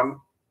systems on.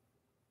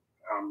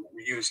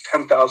 We used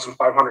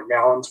 10,500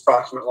 gallons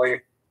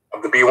approximately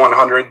of the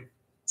B100.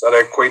 So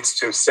that equates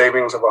to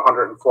savings of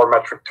 104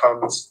 metric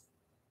tons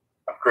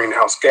of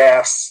greenhouse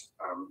gas.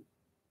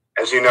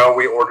 As you know,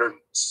 we ordered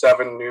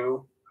 7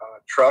 new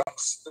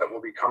trucks that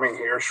will be coming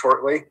here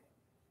shortly.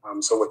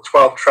 So with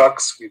 12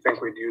 trucks, we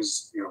think we'd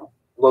use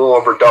a little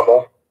over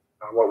double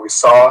what we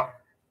saw.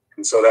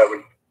 And so that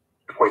would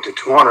equate to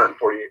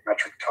 248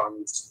 metric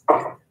tons.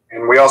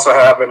 And we also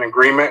have an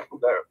agreement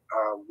that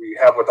we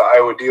have with the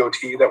Iowa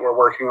DOT that we're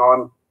working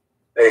on.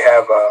 They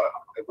have,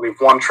 I believe,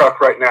 1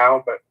 truck right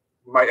now, but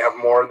we might have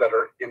more that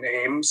are in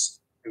Ames.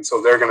 And so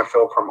they're going to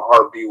fill from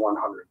our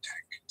B100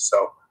 tank.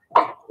 So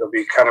it'll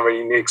be kind of a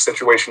unique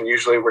situation.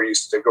 Usually we're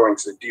used to going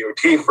to the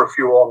DOT for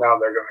fuel. Now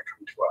they're going to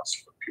come to us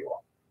for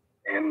fuel.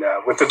 And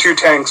with the 2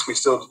 tanks, we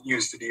still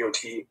use the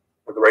DOT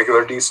for the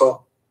regular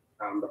diesel,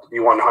 but the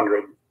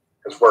B100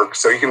 has worked.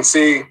 So you can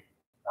see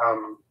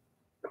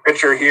the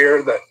picture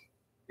here that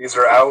these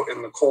are out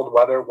in the cold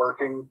weather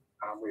working.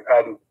 We've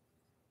had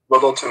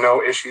little to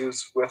no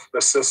issues with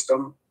the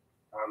system,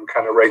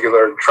 kind of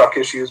regular truck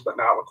issues, but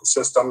not with the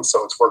system.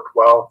 So it's worked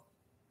well.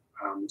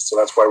 So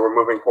that's why we're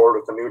moving forward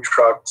with the new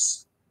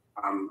trucks.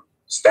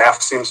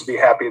 Staff seems to be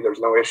happy. There's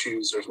no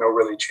issues. There's no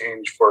really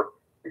change for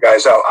the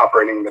guys out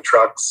operating the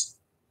trucks.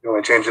 The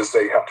only change is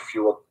they have to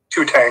fuel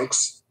 2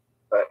 tanks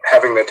but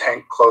having the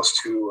tank close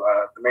to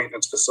the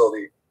maintenance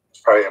facility is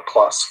probably a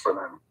plus for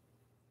them.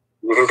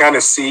 You can kind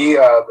of see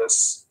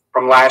this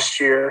from last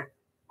year.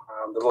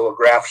 The little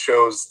graph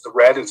shows the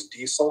red is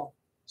diesel.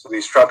 So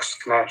these trucks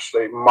can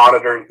actually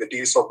monitor the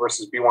diesel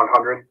versus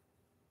B100.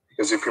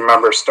 Because if you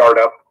remember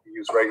startup, we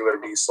use regular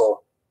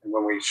diesel. And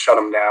when we shut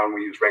them down,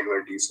 we use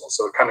regular diesel.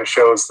 So it kind of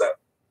shows that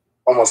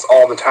almost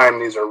all the time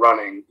these are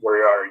running, we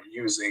are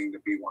using the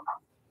B100.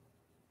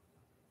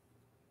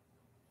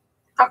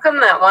 How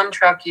come that one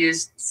truck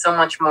used so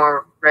much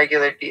more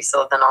regular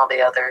diesel than all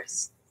the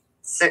others?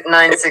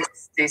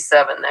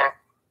 967 there.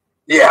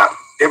 Yeah,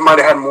 it might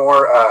have had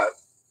more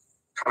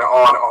kind of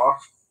on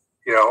off.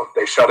 You know,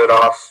 they shut it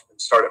off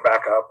and start it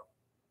back up.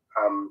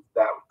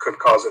 That could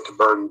cause it to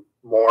burn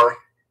more.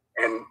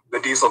 And the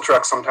diesel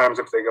trucks sometimes,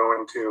 if they go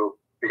into,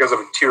 because of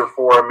tier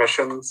 4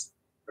 emissions,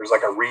 there's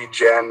like a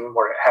regen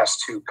where it has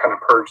to kind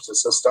of purge the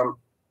system.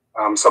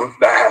 Some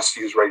that has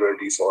to use regular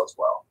diesel as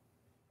well.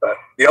 But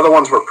the other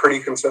ones were pretty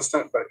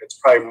consistent, but it's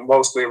probably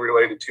mostly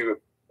related to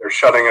they're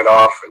shutting it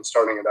off and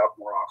starting it up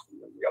more often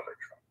than the other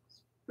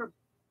trucks.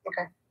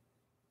 Okay.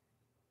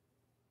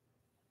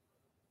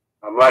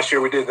 Last year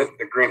we did the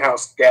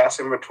greenhouse gas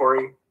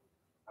inventory.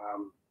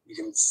 You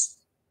can,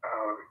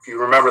 if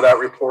you remember that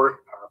report,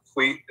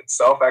 fleet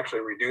itself actually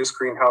reduced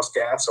greenhouse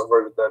gas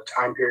over the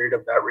time period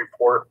of that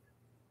report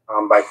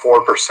by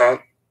 4%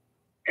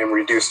 and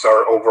reduced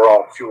our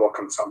overall fuel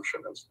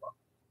consumption as well.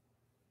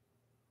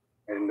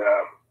 And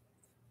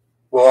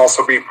we'll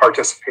also be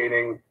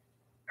participating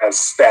as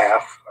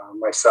staff,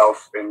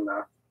 myself, in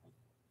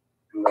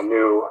the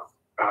new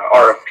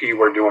RFP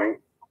we're doing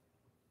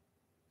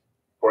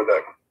for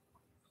the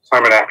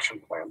climate action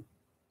plan.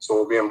 So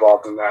we'll be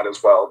involved in that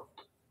as well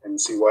and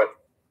see what,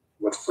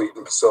 with fleet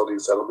and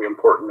facilities, that'll be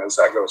important as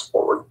that goes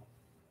forward.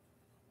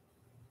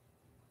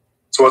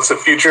 So what's the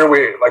future?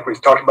 Like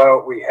we've talked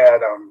about, we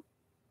had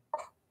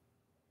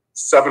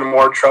 7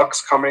 more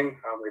trucks coming.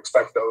 We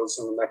expect those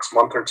in the next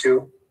month or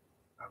 2.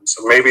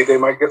 So maybe they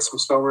might get some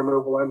snow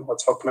removal in.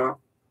 Let's hope not.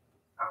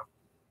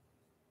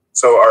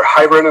 So our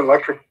hybrid and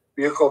electric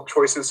vehicle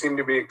choices seem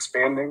to be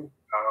expanding.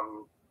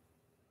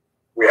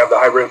 We have the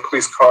hybrid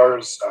police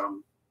cars.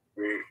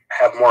 We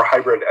have more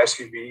hybrid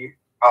SUV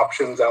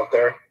options out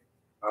there.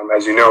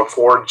 As you know,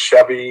 Ford,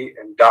 Chevy,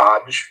 and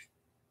Dodge,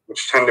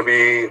 which tend to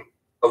be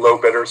the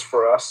low bidders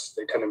for us.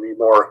 They tend to be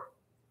more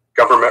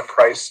government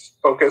price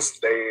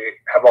focused. They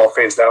have all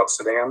phased out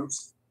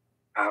sedans,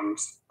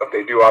 but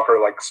they do offer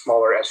like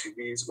smaller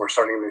SUVs. We're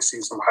starting to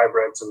see some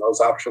hybrids and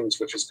those options,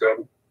 which is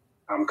good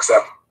because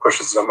that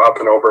pushes them up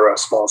and over a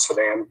small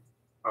sedan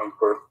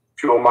for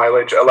fuel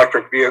mileage.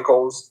 Electric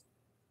vehicles,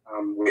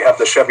 we have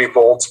the Chevy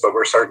Bolts, but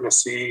we're starting to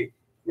see,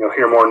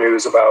 hear more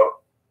news about,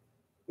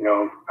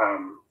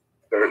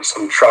 there's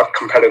some truck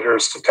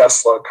competitors to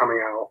Tesla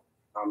coming out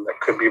that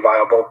could be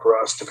viable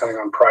for us depending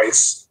on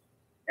price.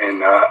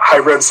 And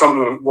hybrid,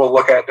 something we'll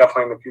look at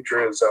definitely in the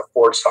future is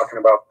Ford's talking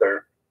about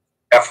their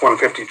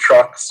F-150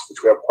 trucks,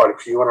 which we have quite a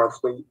few in our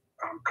fleet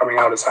coming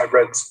out as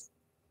hybrids.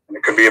 And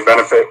it could be a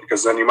benefit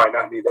because then you might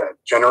not need a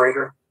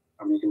generator.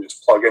 You can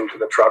just plug into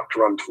the truck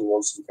to run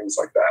tools and things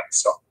like that.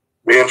 So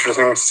it'll be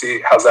interesting to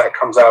see how that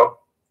comes out.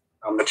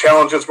 The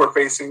challenges we're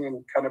facing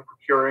in kind of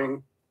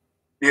procuring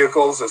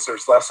vehicles is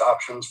there's less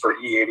options for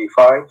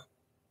E85.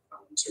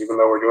 So even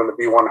though we're doing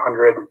the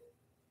B100,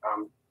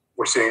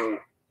 we're seeing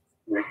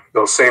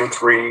those same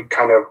 3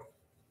 kind of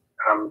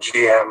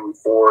GM,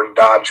 Ford,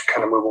 Dodge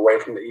kind of move away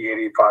from the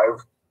E85.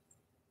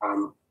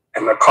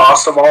 And the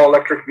cost of all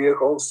electric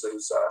vehicles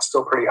is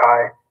still pretty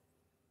high.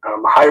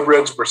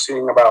 Hybrids, we're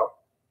seeing about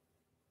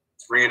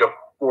 3,000 to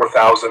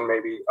 4,000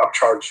 maybe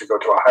upcharge to go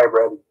to a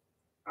hybrid.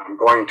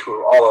 Going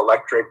to all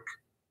electric,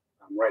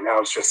 right now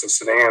it's just the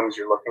sedans,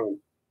 you're looking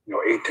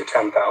 8,000 to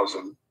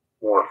 10,000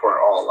 more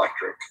for all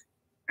electric.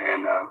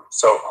 And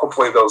so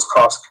hopefully those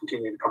costs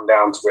continue to come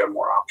down so we have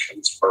more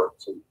options for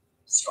fleet.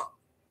 So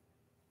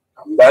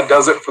that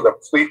does it for the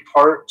fleet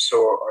part. So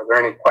are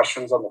there any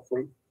questions on the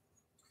fleet?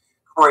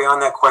 Corey, on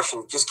that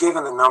question, just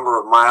given the number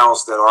of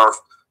miles that our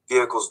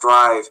vehicles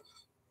drive,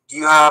 do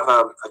you have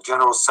a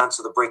general sense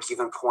of the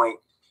break-even point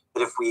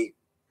that if we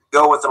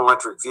go with an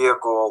electric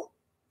vehicle,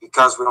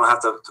 because we don't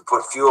have to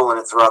put fuel in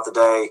it throughout the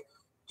day,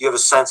 do you have a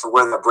sense of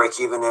where that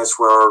break-even is,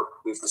 where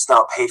it's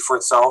now paid for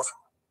itself?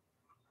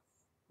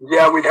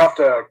 Yeah, we'd have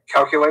to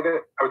calculate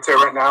it. I would say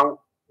right now,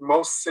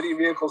 most city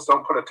vehicles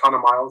don't put a ton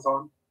of miles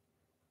on.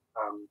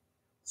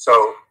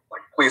 So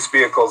like police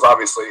vehicles,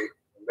 obviously,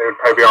 they would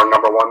probably be our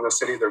number 1 in the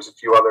city. There's a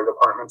few other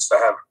departments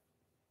that have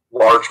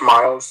large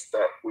miles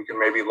that we can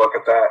maybe look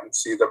at that and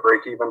see the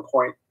break-even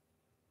point.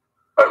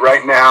 But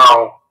right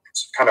now,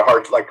 it's kind of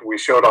hard, like we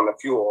showed on the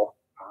fuel.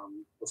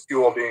 With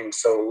fuel being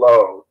so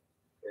low,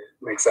 it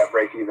makes that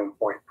break-even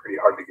point pretty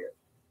hard to get.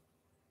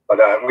 But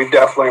we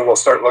definitely will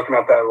start looking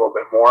at that a little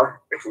bit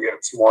more if we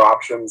get some more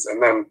options.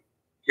 And then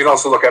you can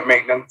also look at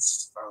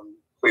maintenance.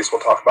 Police will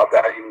talk about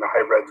that. Even the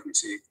hybrids, we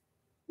see,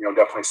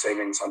 definitely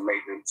savings on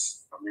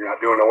maintenance. You're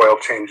not doing oil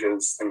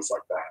changes, things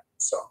like that.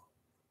 So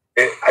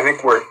I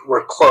think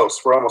we're close.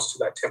 We're almost to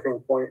that tipping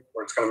point where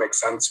where it's going to make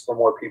sense for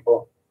more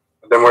people.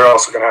 But then we're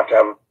also going to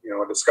have,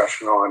 a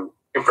discussion on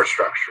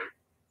infrastructure.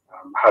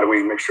 How do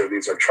we make sure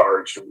these are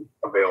charged and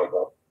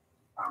available?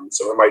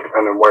 So it might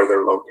depend on where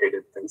they're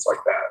located, things like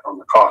that, on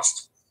the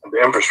cost of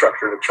the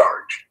infrastructure to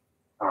charge.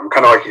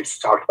 Kind of like you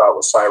talked about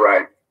with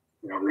SciRide,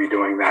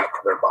 redoing that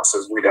for their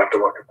buses. We'd have to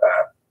look at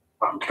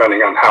that,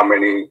 depending on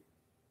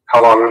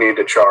how long we need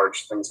to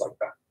charge, things like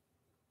that.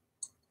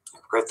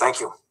 Great,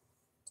 thank you.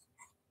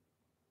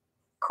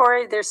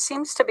 Corey, there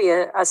seems to be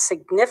a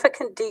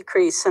significant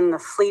decrease in the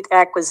fleet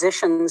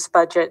acquisitions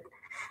budget.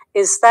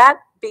 Is that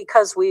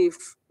because we've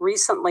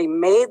recently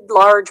made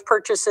large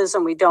purchases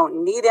and we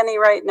don't need any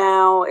right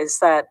now? Is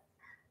that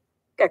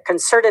a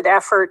concerted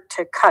effort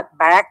to cut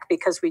back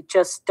because we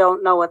just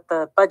don't know what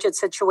the budget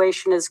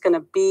situation is going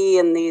to be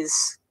in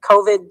these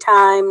COVID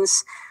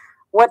times?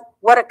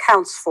 What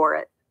accounts for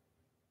it?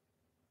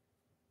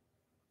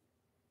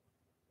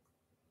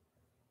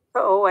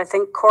 Oh, I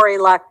think Corey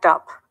locked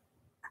up.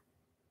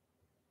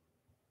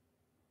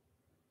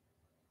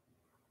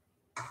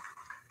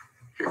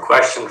 Your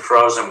question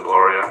froze him,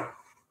 Gloria.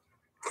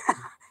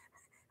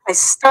 I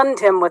stunned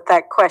him with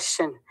that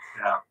question.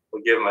 Yeah,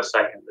 we'll give him a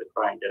second to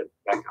try and get it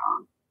back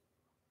on.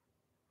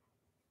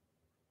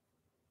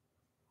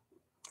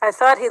 I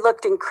thought he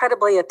looked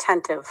incredibly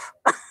attentive.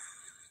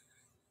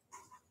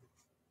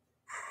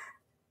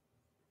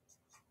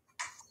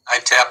 I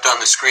tapped on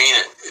the screen.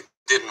 It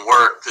didn't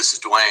work. This is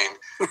Dwayne.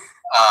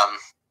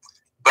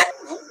 But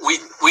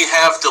we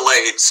have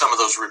delayed some of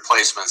those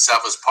replacements. That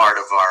was part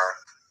of our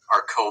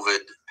COVID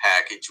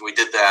package. We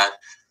did that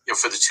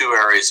for the two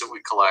areas that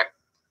we collect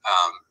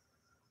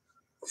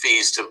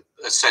fees to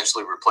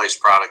essentially replace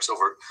products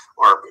or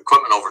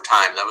equipment over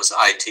time. That was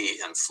IT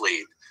and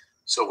fleet.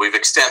 So we've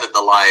extended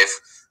the life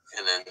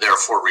and then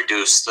therefore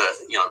reduced the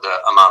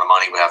amount of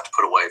money we have to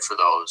put away for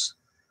those.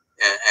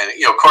 And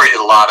Corey did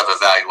a lot of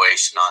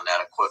evaluation on that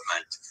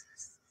equipment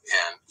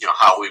and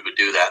how we would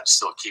do that and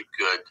still keep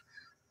good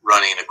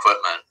running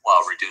equipment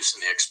while reducing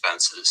the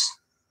expenses.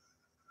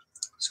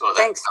 So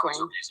that was a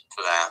reason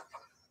for that.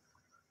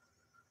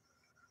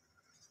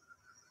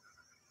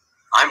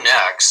 I'm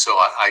next, so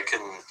I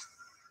can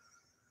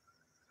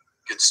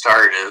get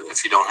started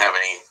if you don't have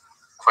any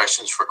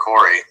questions for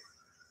Corey.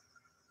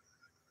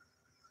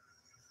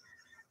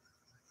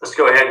 Let's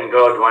go ahead and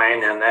go,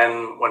 Dwayne, and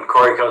then when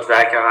Corey comes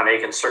back on, he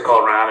can circle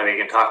around and he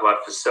can talk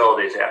about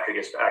facilities after he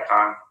gets back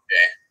on.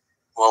 Okay.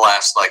 We'll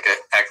act like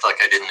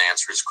I didn't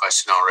answer his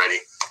question already.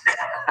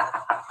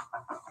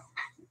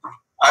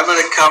 I'm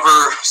going to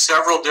cover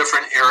several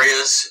different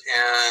areas,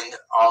 and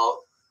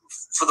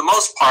for the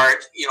most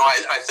part,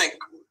 I think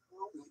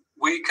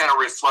we kind of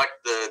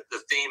reflect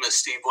the theme as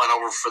Steve went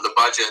over for the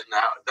budget, and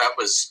that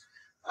was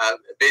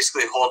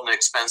basically holding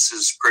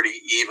expenses pretty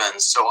even.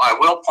 So I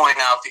will point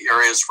out the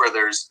areas where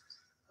there's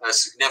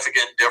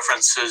significant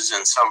differences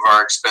in some of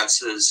our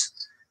expenses.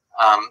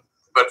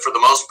 But for the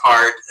most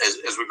part,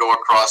 as we go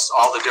across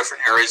all the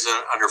different areas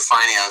under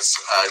finance,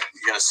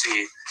 you're going to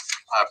see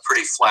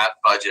pretty flat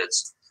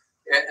budgets.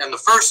 And the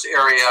first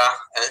area,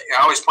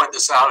 I always point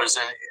this out as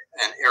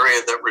an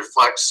area that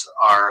reflects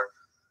our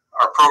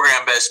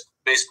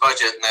program-based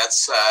budget, and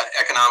that's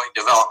economic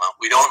development.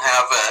 We don't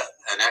have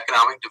an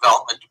economic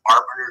development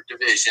department or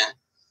division.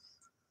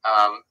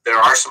 There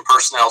are some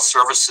personnel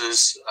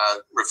services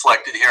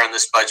reflected here in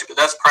this budget, but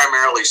that's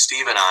primarily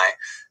Steve and I.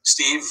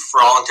 Steve,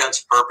 for all intents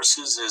and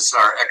purposes, is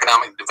our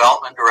economic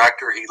development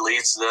director. He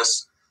leads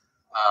this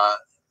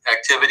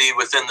activity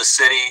within the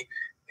city,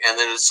 and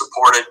then it's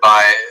supported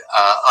by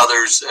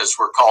others as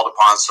we're called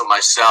upon. So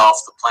myself,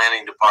 the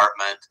planning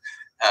department,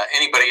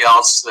 anybody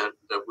else that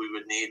we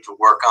would need to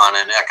work on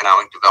an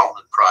economic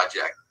development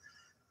project.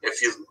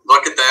 If you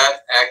look at that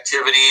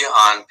activity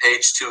on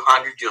page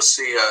 200, you'll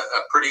see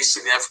a pretty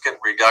significant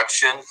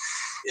reduction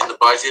in the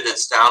budget.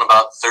 It's down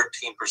about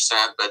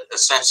 13%, but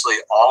essentially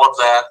all of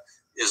that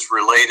is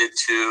related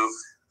to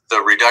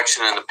the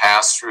reduction in the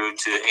pass-through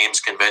to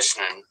Ames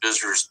Convention and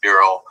Visitors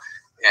Bureau,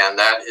 and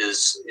that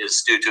is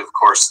due to, of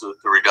course, the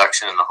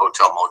reduction in the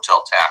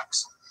hotel-motel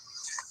tax.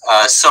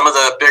 Some of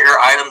the bigger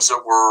items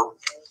that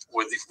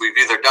we've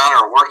either done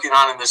or are working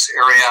on in this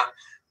area,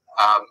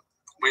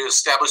 we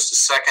established a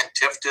second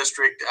TIF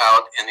district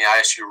out in the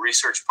ISU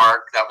Research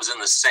Park. That was in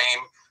the same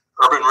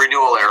urban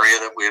renewal area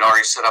that we had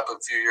already set up a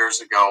few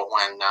years ago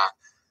when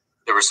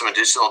there was some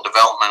additional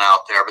development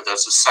out there, but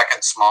that's a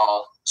second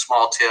small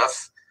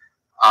TIF.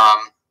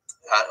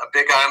 A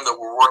big item that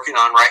we're working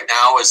on right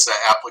now is the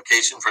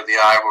application for the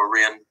Iowa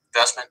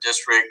Reinvestment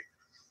District,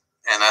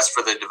 and that's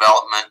for the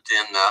development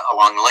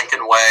along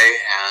Lincoln Way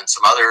and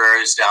some other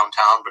areas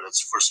downtown, but it's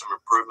for some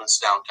improvements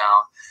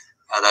downtown.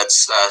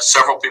 That's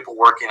several people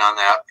working on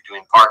that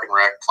between Park and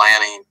Rec,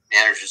 planning,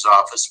 manager's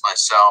office,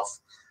 myself.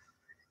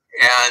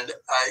 And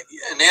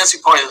Nancy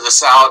pointed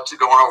this out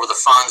going over the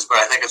funds, but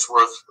I think it's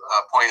worth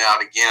pointing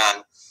out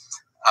again.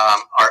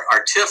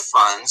 Our TIF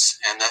funds,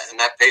 and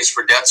that pays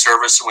for debt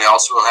service, and we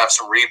also will have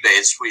some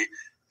rebates. We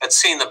had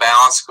seen the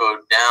balance go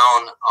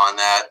down on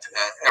that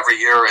every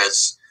year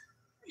as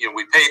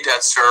we paid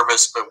debt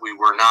service, but we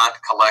were not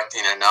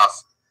collecting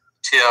enough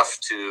TIF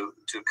to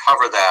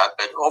cover that.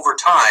 But over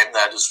time,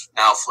 that is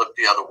now flipped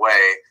the other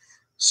way.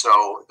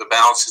 So the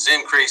balance is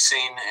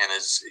increasing and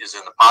is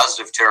in the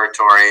positive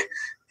territory.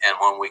 And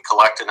when we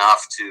collect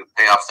enough to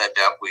pay off that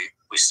debt, we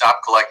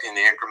stop collecting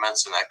the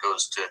increments, and that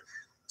goes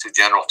to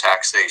general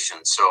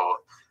taxation. So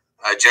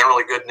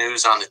generally good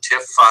news on the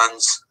TIF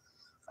funds.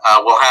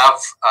 We'll have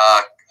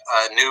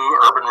a new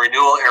urban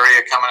renewal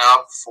area coming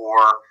up for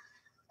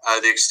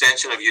the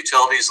extension of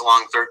utilities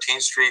along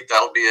 13th Street.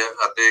 That'll be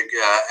a big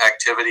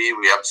activity.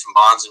 We have some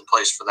bonds in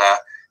place for that.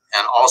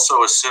 And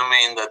also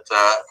assuming that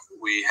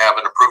we have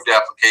an approved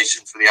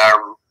application for the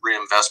Iowa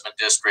Reinvestment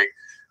District,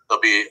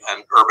 there'll be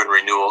an urban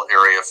renewal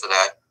area for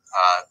that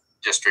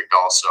district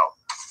also.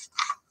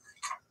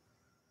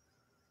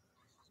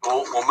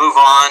 We'll move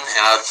on,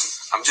 and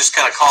I'm just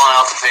kind of calling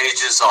out the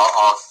pages.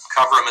 I'll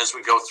cover them as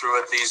we go through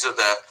it. These are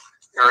the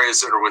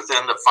areas that are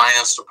within the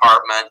finance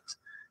department,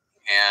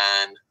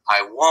 and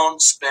I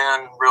won't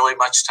spend really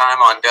much time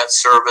on debt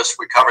service.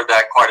 We covered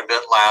that quite a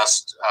bit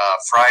last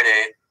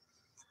Friday,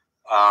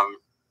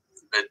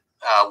 but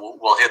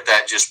we'll hit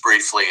that just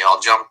briefly. I'll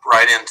jump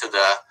right into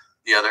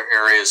the other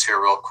areas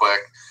here real quick.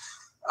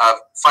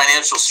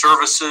 Financial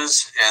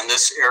services, and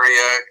this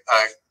area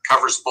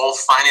covers both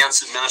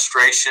finance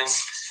administration,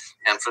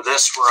 and for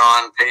this we're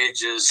on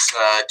pages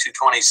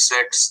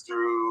 226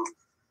 through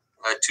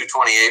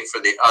 228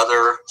 for the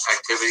other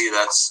activity.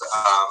 That's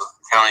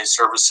accounting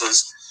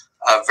services.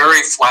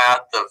 Very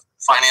flat. The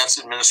finance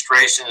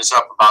administration is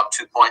up about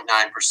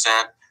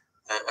 2.9%.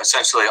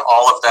 Essentially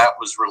all of that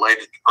was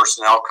related to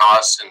personnel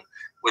costs, and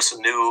with some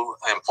new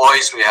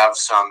employees we have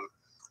some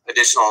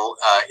additional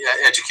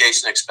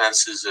education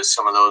expenses as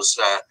some of those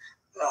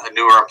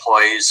newer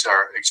employees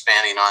are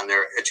expanding on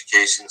their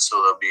education,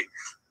 so they'll be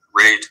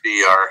ready to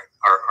be our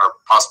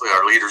possibly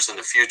our leaders in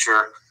the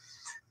future.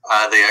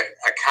 The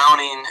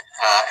accounting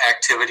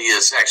activity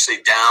is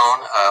actually down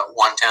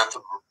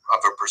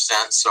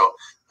 0.1%, so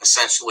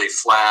essentially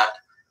flat,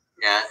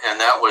 and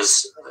that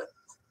was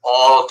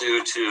all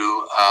due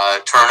to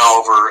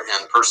turnover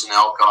and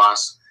personnel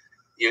costs.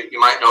 You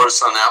might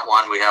notice on that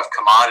one we have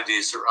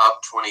commodities are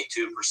up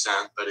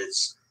 22%, but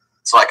it's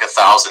like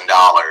 $1,000.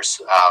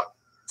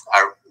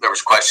 There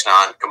was a question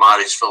on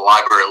commodities for the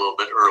library a little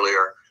bit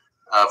earlier.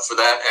 For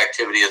that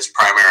activity, it's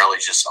primarily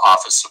just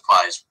office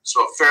supplies.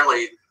 So a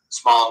fairly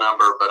small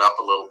number, but up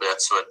a little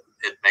bit, so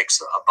it makes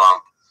a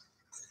bump.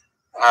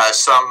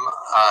 Some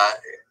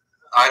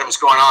items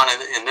going on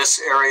in this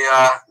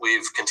area.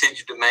 We've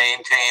continued to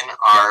maintain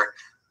our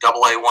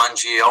AA1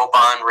 GO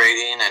bond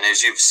rating, and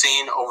as you've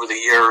seen over the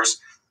years,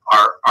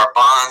 our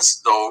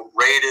bonds, though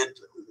rated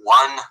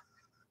one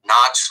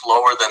notch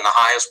lower than the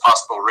highest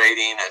possible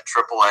rating at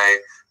AAA,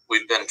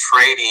 we've been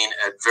trading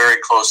at very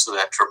close to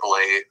that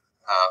AAA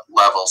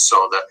level.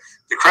 So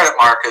the credit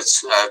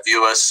markets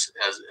view us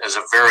as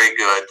a very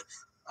good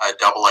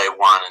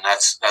AA1, and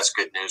that's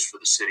good news for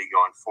the city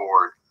going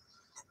forward.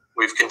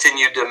 We've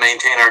continued to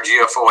maintain our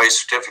GFOA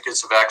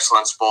certificates of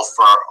excellence, both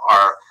for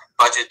our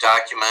budget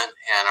document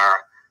and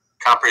our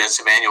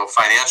comprehensive annual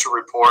financial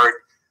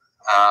report.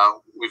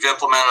 We've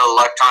implemented an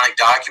electronic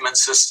document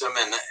system,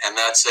 and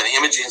that's an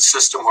imaging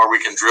system where we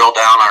can drill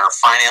down on our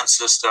finance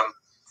system.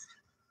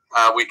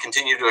 We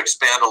continue to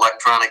expand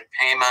electronic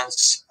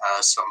payments.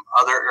 Some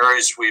other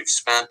areas we've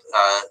spent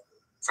a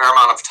fair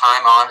amount of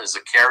time on is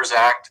the CARES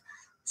Act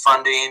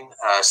funding.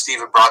 Steve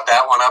had brought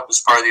that one up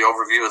as part of the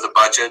overview of the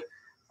budget.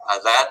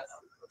 That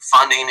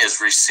funding is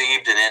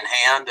received and in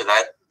hand.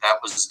 That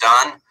was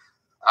done.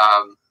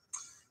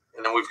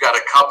 And then we've got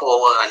a couple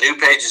new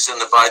pages in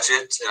the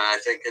budget, and I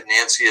think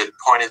Nancy had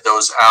pointed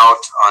those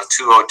out on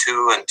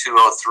 202 and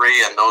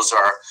 203, and those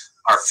are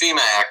our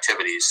FEMA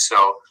activities.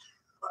 So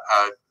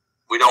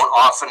we don't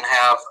often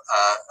have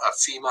a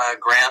FEMA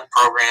grant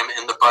program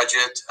in the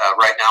budget.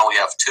 Right now we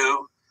have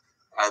two.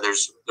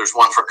 There's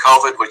one for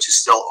COVID, which is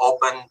still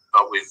open,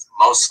 but we've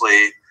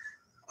mostly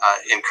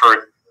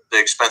incurred the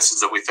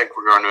expenses that we think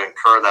we're going to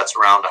incur. That's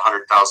around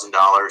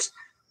 $100,000.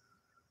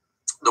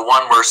 The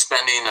one we're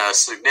spending a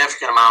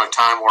significant amount of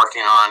time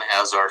working on,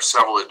 as are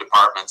several of the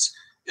departments,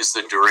 is the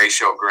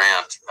Duratio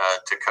grant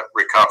to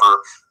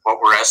recover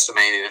what we're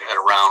estimating at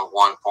around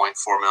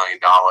 $1.4 million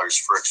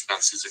for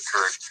expenses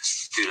incurred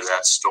due to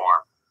that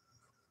storm.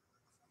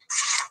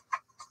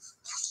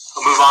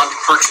 We'll move on to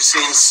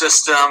purchasing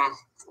system.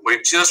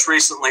 We've just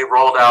recently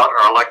rolled out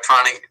our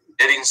electronic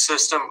bidding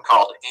system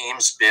called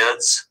Ames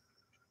Bids.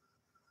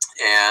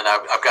 And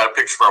I've got a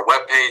picture of our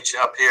webpage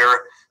up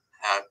here.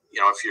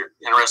 If you're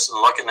interested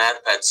in looking at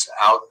it, that's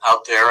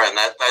out there, and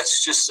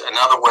that's just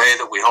another way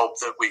that we hope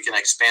that we can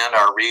expand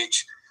our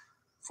reach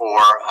for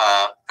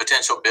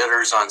potential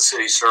bidders on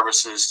city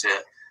services to,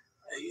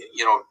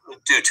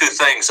 do two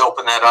things: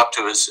 open that up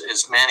to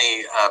as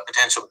many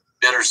potential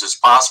bidders as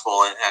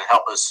possible, and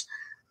help us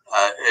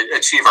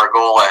achieve our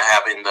goal of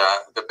having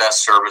the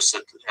best service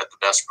at the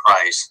best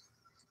price.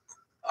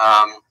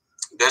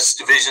 This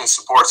division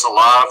supports a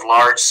lot of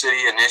large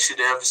city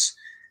initiatives.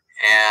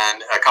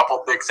 And a couple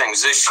of big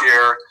things this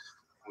year.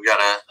 We got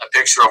a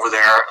picture over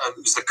there. It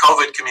was the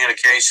COVID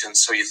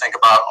communications. So you think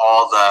about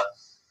all the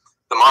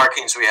the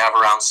markings we have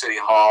around City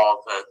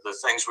Hall, the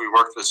things we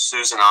worked with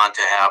Susan on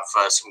to have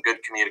some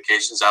good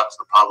communications out to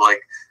the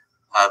public,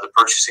 the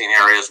purchasing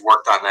areas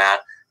worked on that,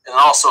 and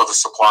also the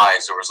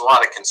supplies. There was a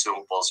lot of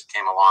consumables that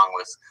came along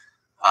with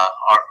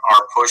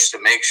our push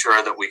to make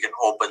sure that we can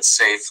open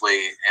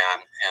safely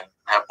and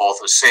have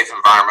both a safe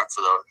environment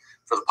for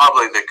the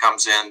public that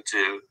comes in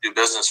to do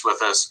business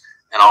with us,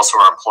 and also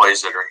our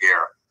employees that are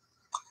here.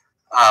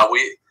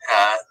 We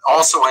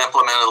also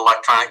implemented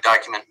electronic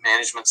document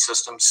management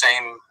system,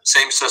 same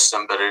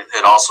system, but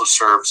it also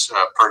serves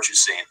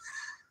purchasing.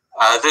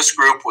 This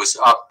group was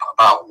up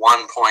about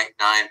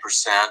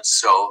 1.9%,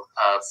 so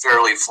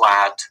fairly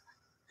flat.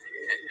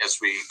 As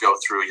we go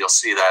through, you'll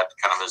see that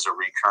kind of as a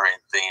recurring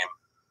theme.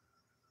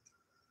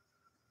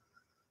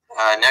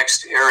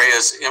 Next area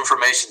is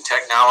information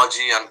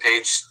technology on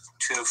page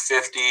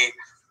 250.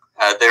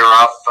 They're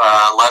up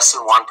less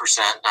than 1%,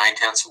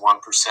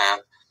 0.9%.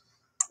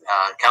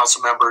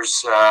 Council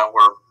members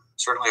were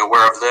certainly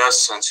aware of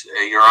this since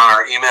you're on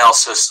our email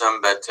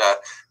system, but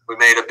we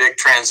made a big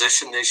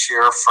transition this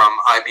year from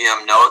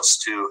IBM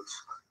Notes to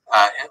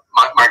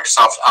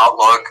Microsoft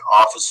Outlook,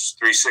 Office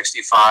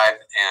 365,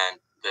 and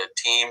the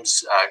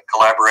Teams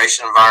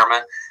collaboration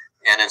environment.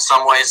 And in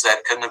some ways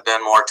that couldn't have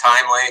been more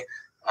timely.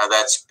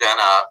 That's been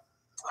a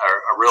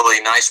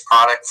really nice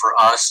product for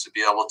us to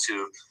be able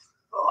to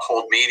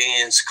hold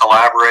meetings,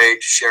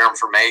 collaborate, share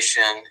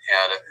information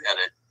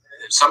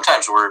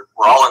sometimes we're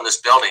all in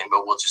this building,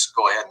 but we'll just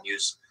go ahead and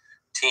use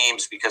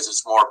Teams because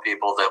it's more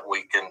people that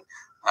we can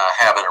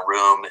have in a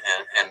room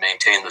and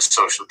maintain the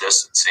social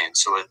distancing.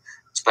 So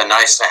it's been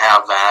nice to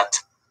have that.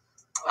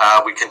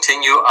 We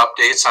continue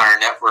updates on our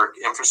network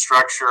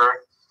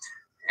infrastructure,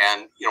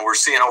 and we're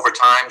seeing over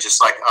time,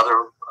 just like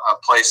other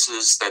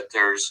places, that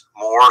there's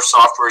more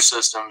software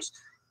systems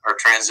are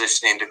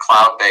transitioning to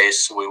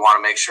cloud-based. So we want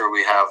to make sure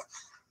we have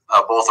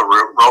both a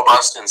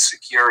robust and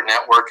secure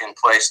network in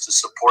place to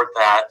support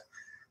that.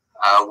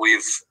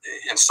 We've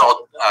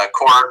installed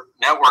core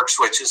network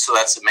switches, so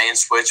that's the main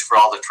switch for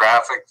all the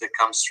traffic that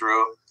comes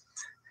through.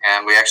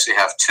 And we actually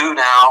have 2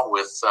 now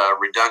with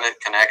redundant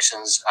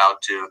connections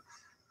out to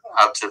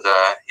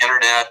the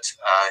internet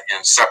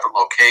in separate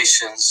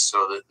locations.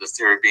 So the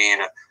theory being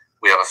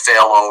we have a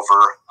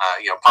failover.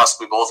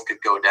 Possibly both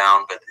could go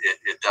down, but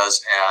it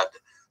does add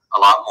a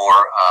lot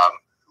more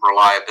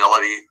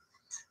reliability.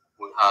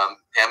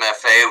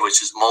 MFA,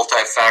 which is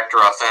multi-factor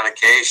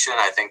authentication.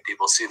 I think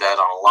people see that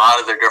on a lot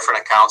of their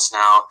different accounts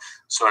now.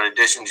 So in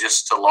addition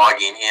just to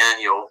logging in,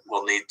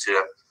 we'll need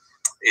to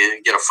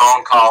get a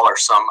phone call or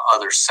some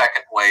other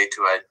second way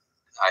to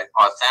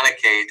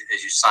authenticate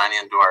as you sign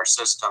into our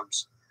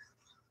systems.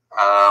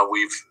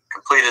 We've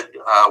completed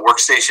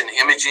workstation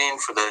imaging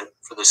for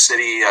the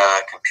city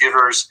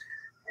computers,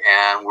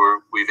 and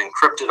we've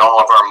encrypted all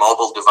of our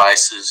mobile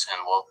devices,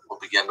 and we'll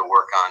begin to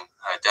work on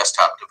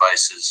desktop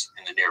devices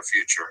in the near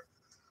future.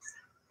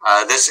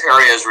 This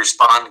area has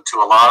responded to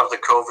a lot of the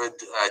COVID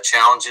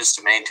challenges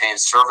to maintain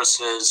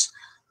services,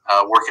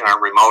 working on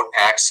remote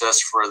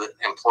access for the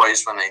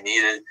employees when they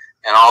need it,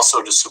 and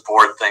also to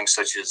support things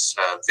such as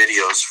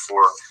videos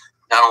for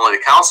not only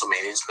the council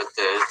meetings, but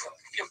the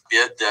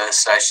bid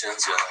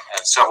sessions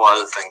and several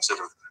other things that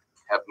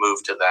have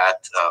moved to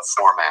that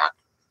format.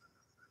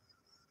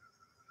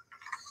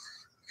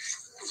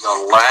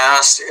 The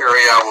last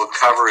area I will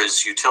cover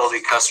is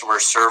utility customer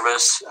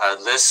service.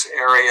 This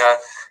area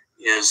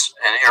is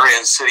an area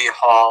in City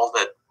Hall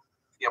that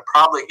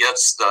probably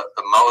gets the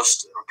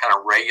most kind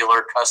of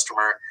regular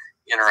customer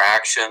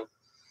interaction.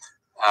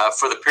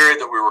 For the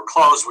period that we were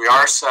closed, we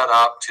are set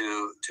up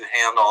to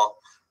handle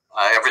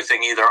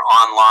everything either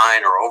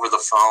online or over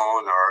the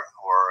phone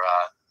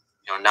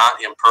or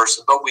not in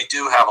person. But we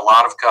do have a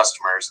lot of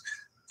customers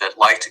that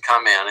like to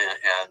come in,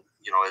 and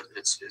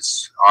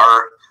it's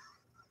our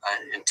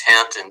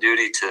intent and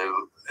duty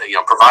to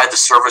provide the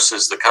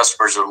services the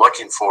customers are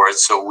looking for. It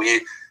so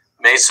we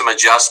made some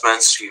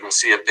adjustments. You can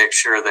see a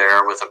picture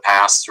there with a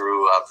pass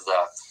through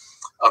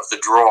of the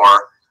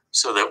drawer,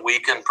 so that we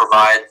can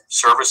provide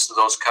service to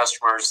those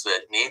customers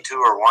that need to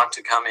or want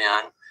to come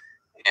in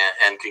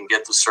and can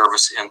get the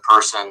service in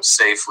person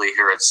safely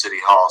here at City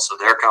Hall, so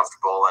they're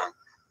comfortable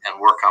and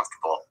we're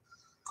comfortable.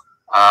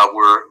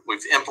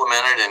 We've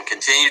implemented and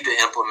continue to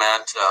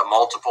implement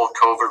multiple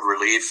COVID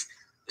relief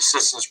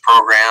assistance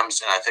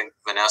programs, and I think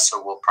Vanessa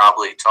will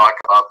probably talk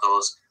about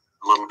those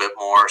a little bit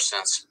more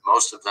since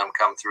most of them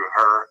come through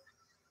her.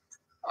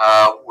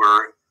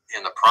 We're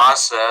in the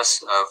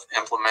process of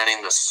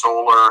implementing the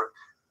solar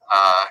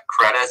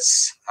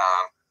credits.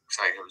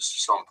 It was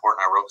so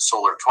important I wrote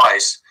solar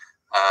twice.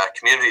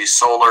 Community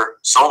solar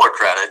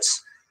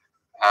credits.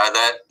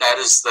 That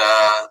is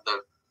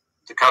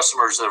the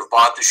customers that have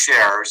bought the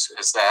shares.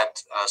 As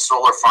that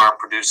solar farm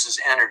produces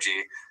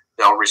energy,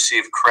 they'll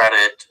receive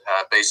credit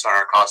based on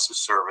our cost of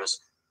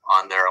service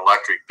on their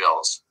electric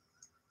bills.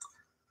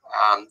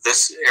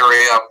 This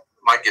area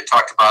might get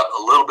talked about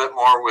a little bit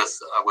more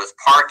with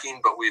parking,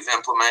 but we've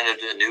implemented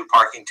a new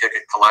parking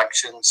ticket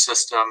collection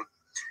system.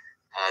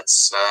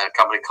 It's a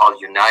company called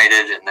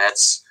United, and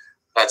that's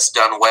That's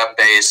done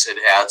web-based. It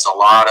adds a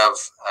lot of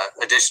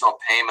additional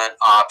payment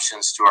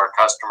options to our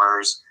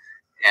customers,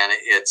 and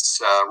it's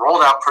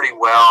rolled out pretty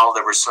well.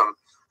 There were some,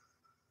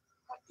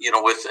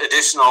 with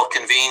additional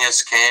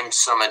convenience came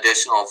some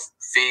additional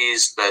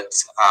fees, but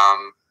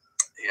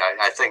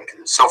I think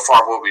so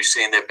far what we've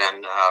seen, they've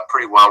been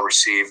pretty well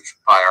received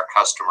by our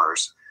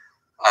customers.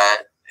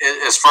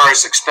 As far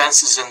as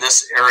expenses in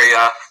this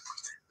area,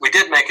 we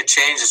did make a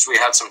change as we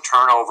had some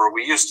turnover.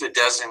 We used to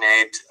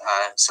designate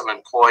some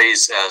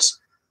employees as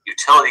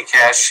utility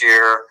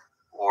cashier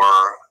or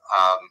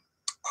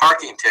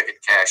parking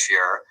ticket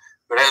cashier,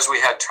 but as we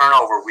had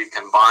turnover, we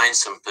combined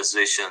some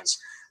positions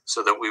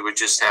so that we would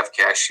just have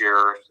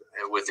cashier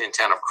with the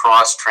intent of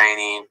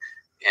cross-training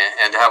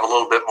and have a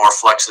little bit more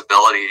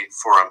flexibility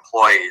for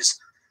employees.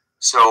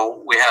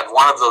 So we had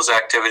one of those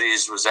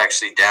activities was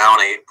actually down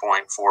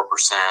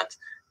 8.4%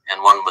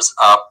 and one was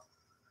up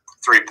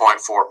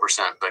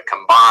 3.4%, but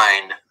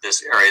combined,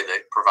 this area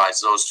that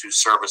provides those two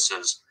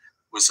services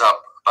was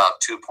up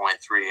about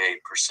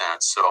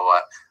 2.38%. So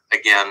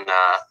again,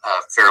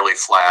 fairly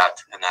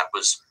flat, and that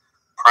was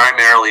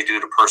primarily due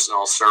to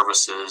personal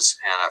services,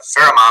 and a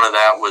fair amount of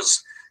that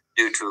was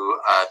due to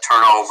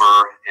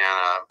turnover and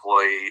an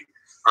employee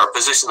or a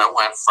position that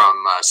went from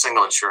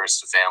single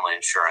insurance to family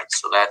insurance.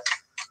 So that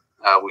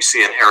we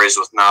see in areas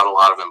with not a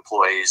lot of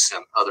employees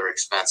and other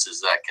expenses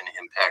that can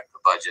impact the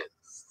budget.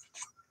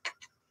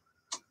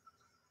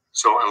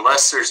 So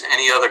unless there's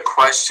any other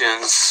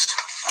questions,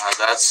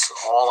 that's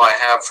all I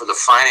have for the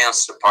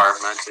finance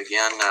department.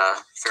 Again,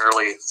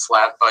 fairly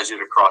flat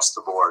budget across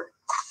the board.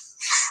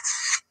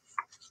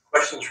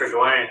 Questions for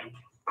Dwayne?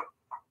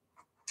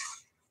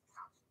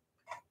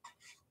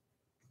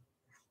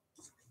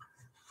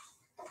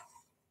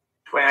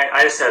 Dwayne,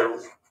 I just had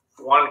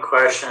one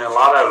question. A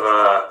lot of,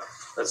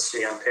 let's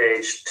see, on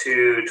page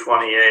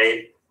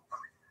 228,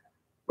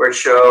 where it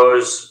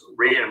shows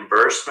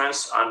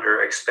reimbursements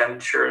under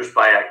expenditures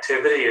by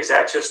activity. Is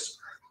that just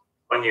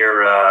when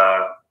you're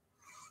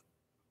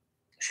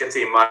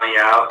shifting money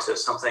out to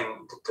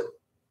something?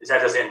 Is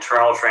that just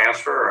internal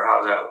transfer, or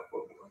how's that?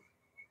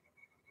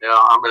 Yeah,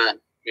 I'm going to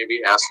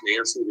maybe ask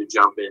Nancy to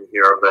jump in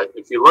here, but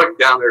if you look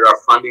down at our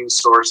funding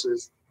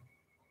sources,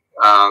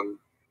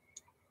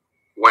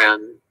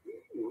 when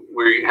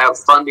we have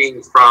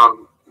funding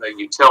from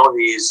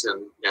utilities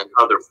and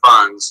other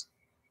funds,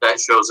 that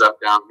shows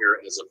up down here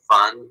as a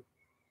fund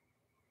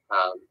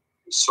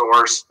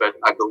source, but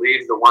I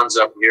believe the ones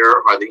up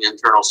here are the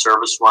internal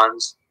service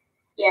ones.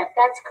 Yeah,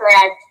 that's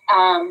correct.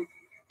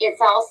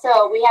 It's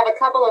also, we have a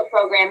couple of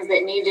programs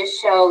that need to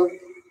show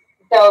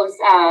those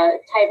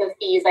type of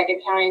fees, like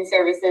accounting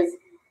services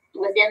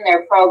within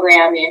their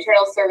program. The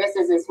internal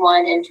services is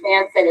one and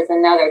transit is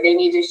another. They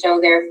need to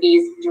show their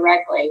fees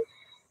directly.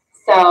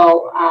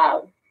 So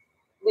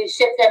we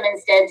shift them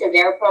instead to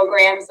their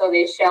program, so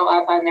they show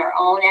up on their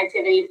own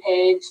activity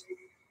page.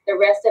 The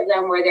rest of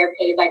them, where they're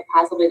paid, like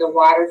possibly the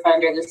water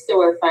fund or the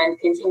sewer fund,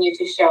 continue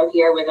to show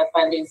here with a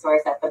funding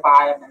source at the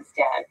bottom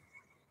instead.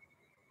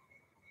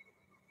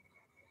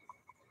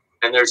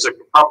 And there's a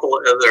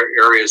couple other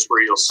areas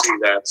where you'll see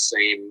that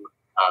same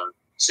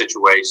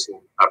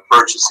situation,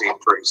 purchasing,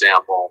 for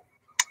example.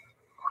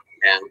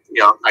 And,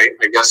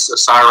 I guess the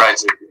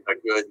SIRIDE's a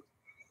good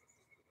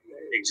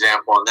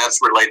example, and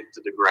that's related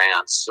to the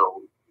grants.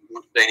 So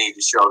they need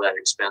to show that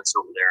expense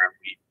over there, and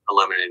we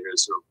eliminate it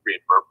as a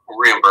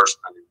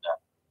reimbursement of the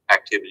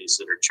activities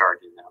that are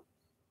charging them.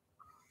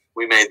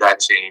 We made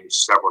that change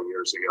several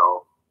years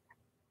ago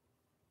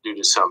due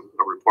to some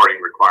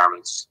reporting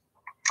requirements.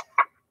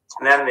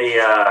 And then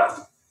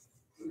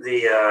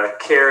the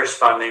CARES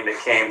funding that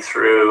came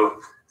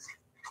through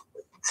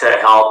to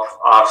help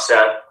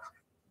offset,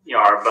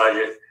 our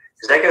budget,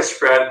 does that get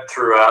spread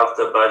throughout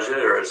the budget,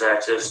 or is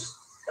that just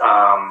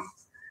are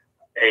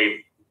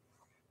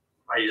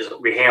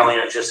we handling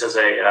it just as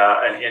a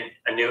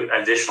new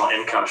additional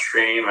income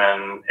stream,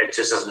 and it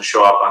just doesn't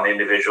show up on the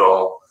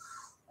individual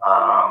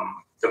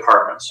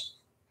departments?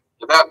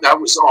 That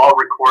was all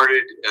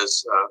recorded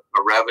as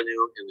a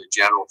revenue in the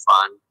general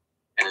fund,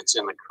 and it's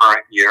in the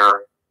current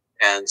year.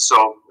 And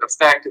so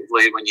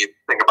effectively, when you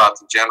think about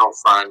the general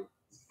fund,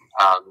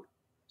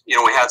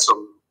 we had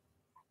some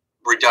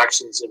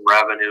reductions in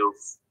revenue,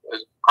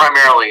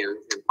 primarily in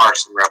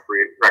parks and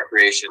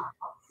recreation.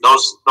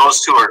 Those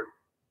two are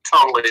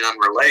totally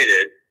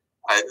unrelated.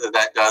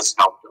 That does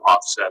help to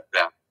offset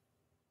that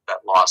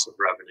loss of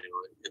revenue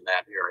in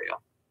that area.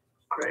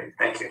 Great,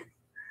 thank you.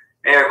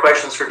 Any other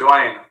questions for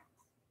Dwayne?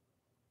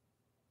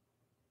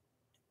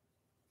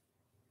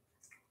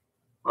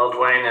 Well,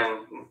 Dwayne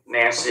and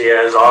Nancy,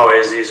 as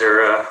always, these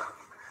are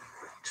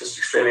just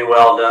extremely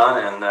well done,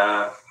 and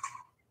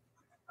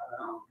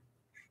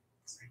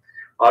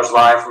there's a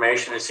lot of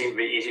information. It seemed to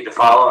be easy to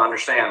follow and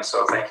understand,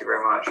 so thank you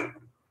very much.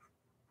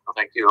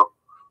 Thank you.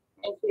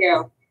 Thank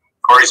you.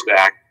 Corey's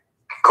back.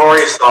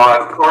 Corey's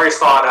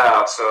thawed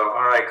out, so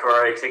all right,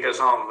 Corey, take us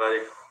home, buddy.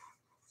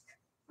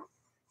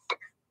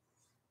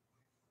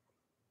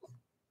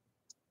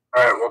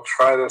 All right, we'll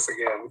try this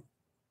again.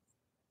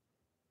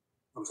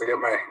 Once I get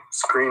my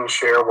screen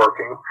share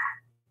working.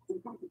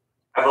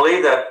 I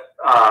believe that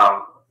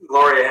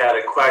Gloria had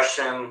a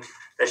question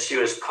that she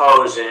was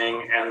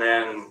posing, and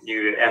then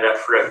you end up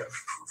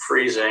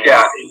freezing.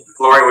 Yeah.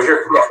 Gloria,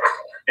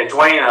 and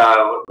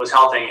Dwayne was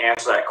helping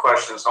answer that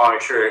question, so I'll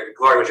make sure.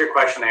 Gloria, was your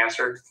question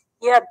answered?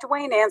 Yeah,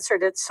 Dwayne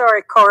answered it.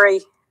 Sorry,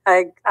 Corey.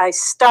 I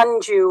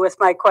stunned you with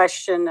my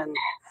question, and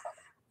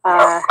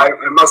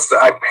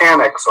I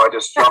panicked, so I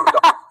just jumped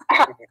off.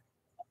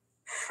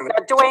 No,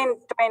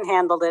 Dwayne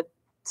handled it,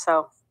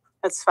 so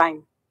that's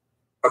fine.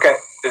 Okay,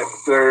 if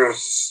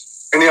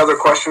there's any other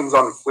questions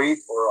on fleet,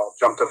 or I'll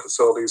jump to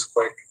facilities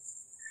quick.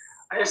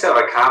 I just have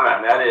a comment,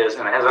 and that is,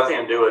 and it has nothing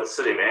to do with the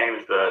City of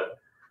Ames, but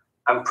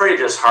I'm pretty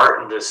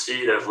disheartened to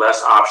see there's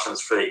less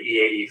options for the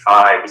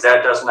E85, because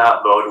that does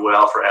not bode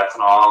well for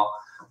ethanol,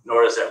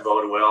 nor does that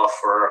bode well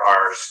for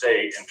our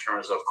state in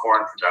terms of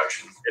corn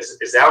production.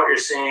 Is that what you're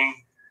seeing,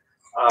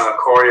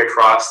 Corey,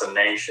 across the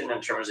nation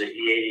in terms of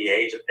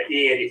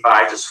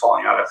E85 just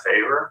falling out of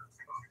favor?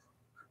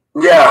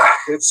 Yeah,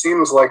 it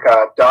seems like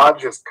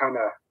Dodge has kind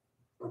of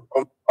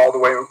all the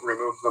way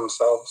removed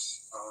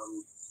themselves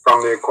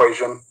from the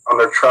equation on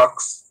their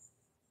trucks,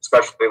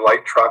 especially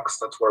light trucks.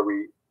 That's where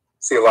we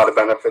see a lot of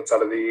benefits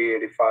out of the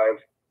E85.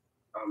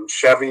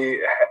 Chevy,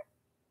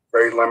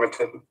 very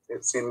limited,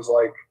 it seems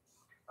like.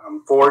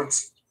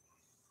 Ford's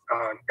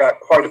got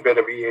quite a bit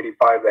of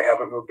E85. They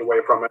haven't moved away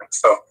from it.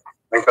 So I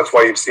think that's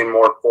why you've seen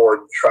more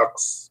Ford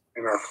trucks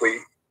in our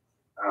fleet.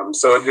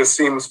 So it just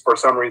seems for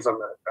some reason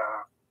that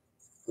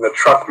in the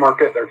truck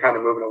market, they're kind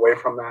of moving away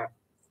from that.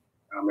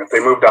 If they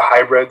move to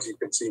hybrids, you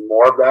could see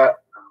more of that.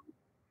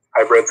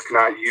 Hybrids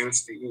cannot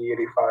use the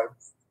E85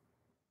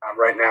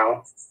 right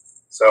now.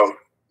 So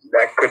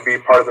that could be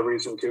part of the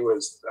reason too,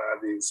 is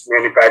these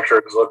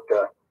manufacturers look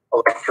to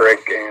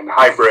electric and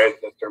hybrid,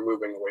 that they're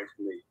moving away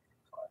from the E85.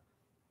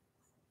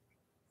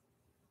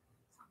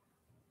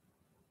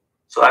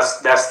 So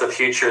that's the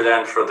future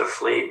then for the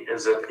fleet,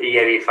 is that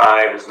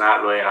E85 is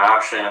not really an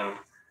option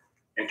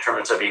in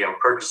terms of even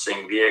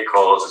purchasing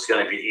vehicles. It's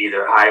going to be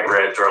either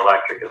hybrids or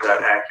electric. Is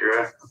that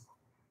accurate?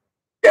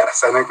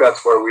 Yes, I think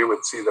that's where we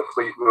would see the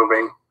fleet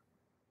moving.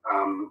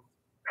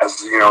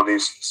 As you know,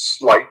 these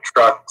light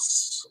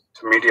trucks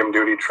to medium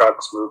duty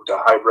trucks move to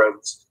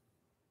hybrids.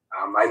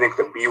 I think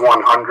the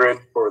B100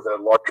 for the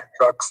larger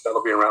trucks,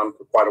 that'll be around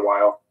for quite a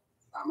while.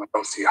 I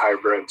don't see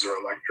hybrids or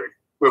electric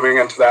moving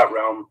into that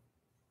realm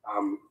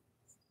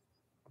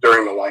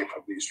during the life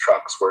of these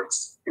trucks, where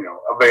it's, you know,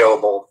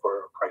 available for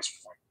a price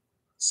point.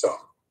 So,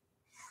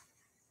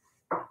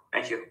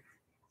 thank you.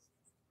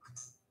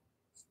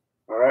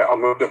 All right, I'll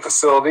move to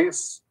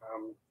facilities.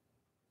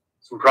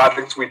 Some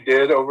projects we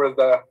did over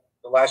the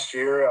last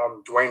year.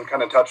 Dwayne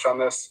kind of touched on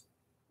this.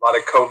 A lot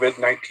of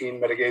COVID-19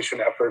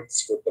 mitigation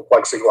efforts with the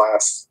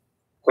plexiglass,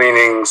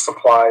 cleaning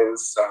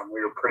supplies.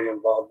 We were pretty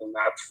involved in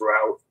that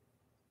throughout.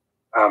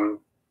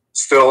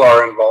 Still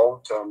are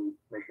involved,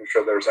 making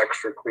sure there's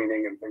extra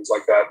cleaning and things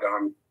like that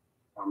done,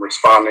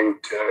 responding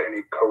to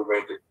any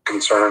COVID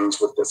concerns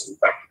with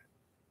disinfectant.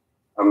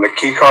 The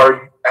key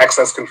card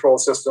access control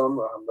system,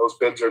 those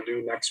bids are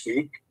due next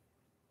week.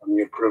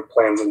 The approved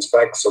plans and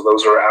specs, so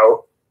those are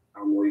out.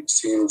 We've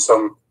seen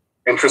some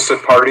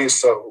interested parties,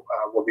 so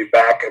we'll be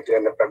back at the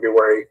end of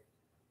February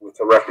with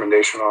a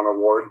recommendation on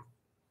award.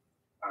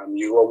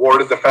 You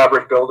awarded the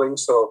fabric building,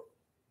 so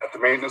at the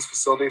maintenance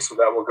facility, so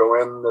that will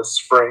go in this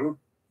spring.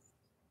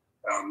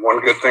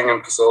 One good thing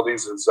in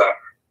facilities is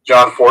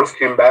John Forth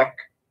came back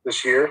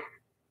this year.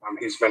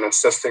 He's been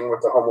assisting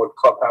with the Homewood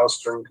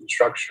Clubhouse during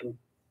construction.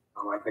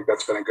 I think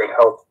that's been a good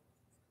help.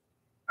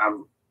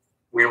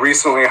 We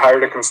recently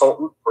hired a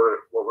consultant for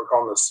what we're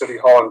calling the City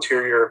Hall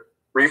interior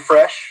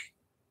refresh.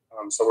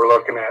 So we're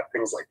looking at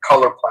things like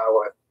color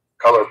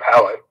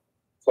palette,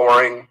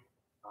 flooring,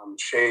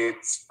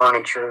 shades,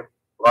 furniture.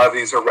 A lot of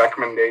these are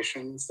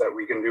recommendations that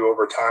we can do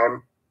over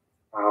time.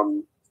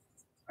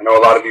 I know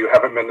a lot of you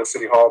haven't been to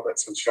City Hall, but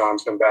since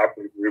John's been back,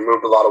 we've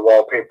removed a lot of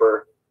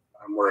wallpaper.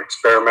 We're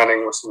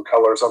experimenting with some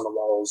colors on the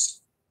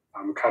walls,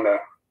 kind of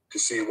to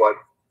see what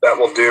that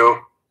will do.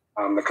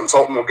 The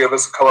consultant will give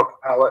us a color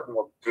palette, and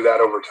we'll do that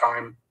over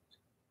time.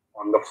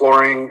 On the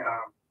flooring,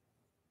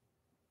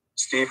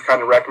 Steve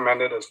kind of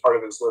recommended as part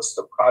of his list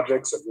of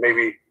projects of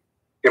maybe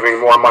giving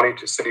more money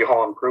to City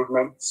Hall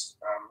improvements.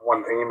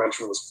 One thing he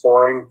mentioned was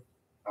flooring,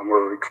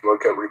 where we could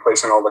look at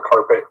replacing all the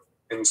carpet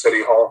in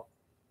City Hall.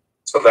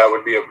 So that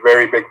would be a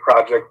very big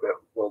project that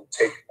will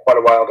take quite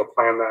a while to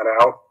plan that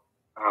out.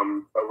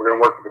 But we're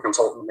going to work with the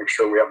consultant to make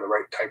sure we have the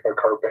right type of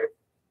carpet.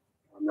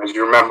 As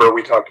you remember,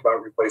 we talked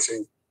about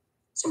replacing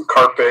some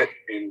carpet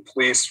in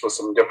police with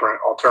some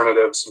different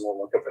alternatives, and we'll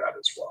look at that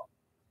as well.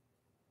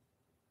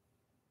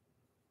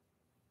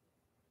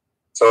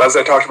 So as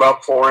I talked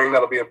about flooring,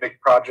 that'll be a big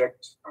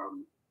project.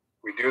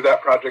 We do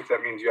that project,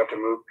 that means you have to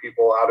move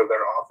people out of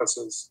their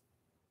offices.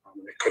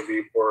 It could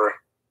be for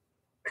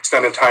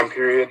extended time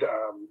period.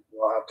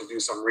 We'll have to do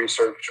some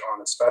research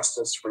on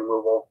asbestos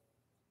removal.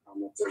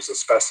 If there's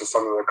asbestos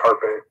under the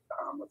carpet,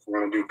 if we're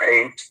going to do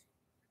paint,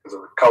 because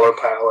of the color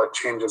palette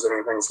changes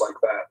and things like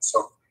that.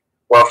 So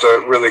we'll have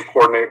to really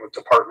coordinate with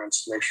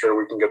departments to make sure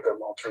we can get them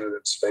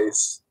alternative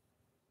space.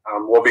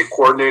 We'll be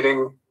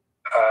coordinating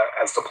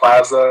as the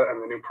plaza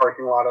and the new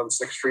parking lot on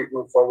 6th Street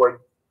move forward.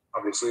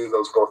 Obviously,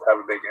 those both have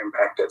a big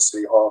impact at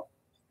City Hall.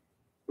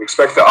 We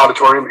expect the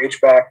auditorium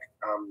HVAC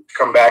to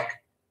come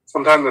back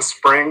sometime this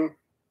spring.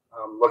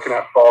 Looking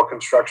at fall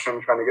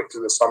construction, trying to get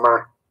through the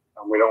summer.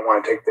 We don't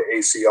want to take the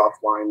AC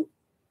offline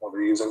while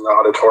we're using the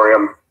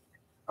auditorium.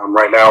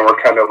 Right now,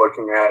 we're kind of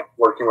looking at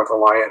working with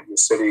Alliant in the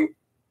city,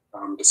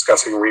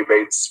 discussing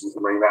rebates. We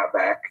can bring that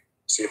back,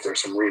 see if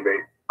there's some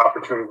rebate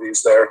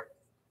opportunities there.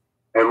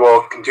 And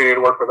we'll continue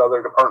to work with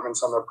other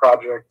departments on their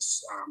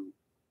projects.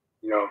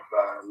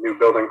 New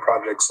building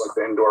projects like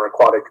the indoor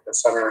aquatic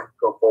center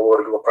go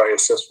forward. We'll probably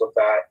assist with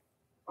that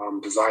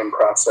design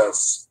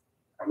process.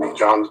 I think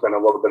John's been a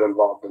little bit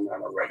involved in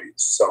that already.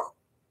 So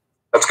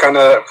that's kind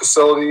of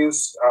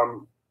facilities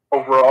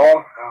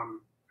overall.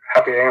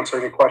 Happy to answer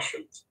any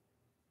questions.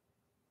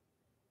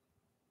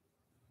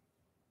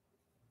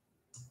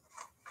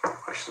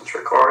 Questions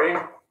for Corey?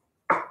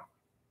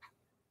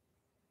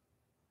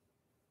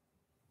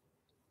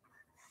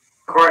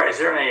 Corey, is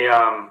there any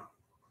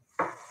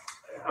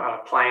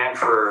plan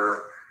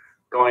for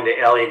going to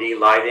LED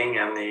lighting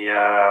in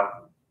the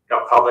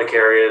public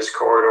areas,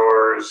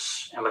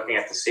 corridors, and looking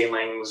at the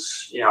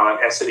ceilings,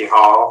 at City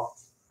Hall?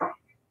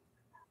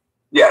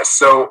 Yes,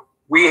 so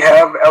we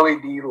have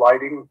LED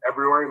lighting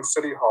everywhere in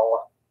City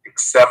Hall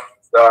except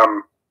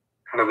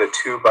kind of the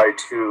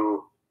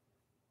 2x2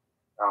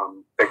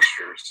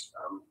 fixtures.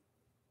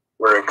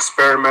 We're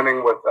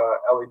experimenting with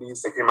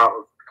LEDs that came out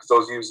with, because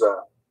those use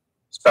a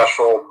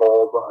special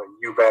bulb, a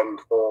U-bend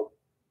bulb.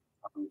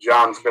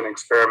 John's been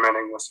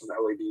experimenting with some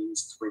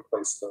LEDs to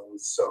replace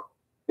those. So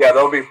yeah,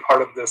 they'll be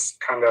part of this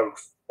kind of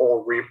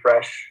whole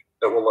refresh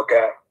that we'll look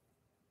at.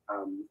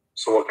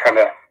 So we'll kind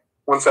of,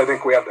 once I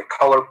think we have the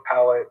color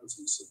palette and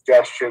some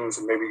suggestions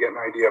and maybe get an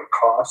idea of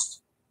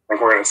cost, I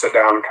think we're going to sit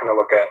down and kind of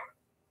look at,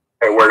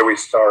 hey, where do we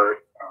start?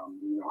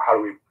 How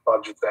do we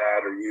budget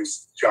that or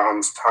use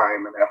John's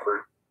time and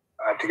effort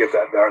to get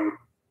that done?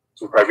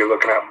 So we'll probably be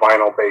looking at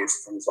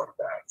vinyl-based, things like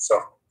that.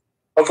 So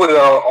hopefully they'll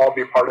all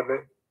be part of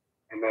it.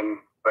 And then,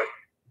 but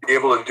be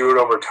able to do it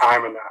over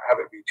time and not have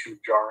it be too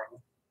jarring.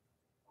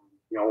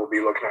 We'll be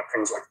looking at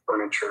things like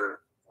furniture,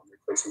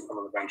 replacing some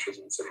of the benches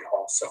in City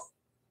Hall.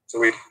 So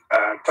we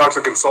talked to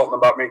a consultant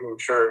about making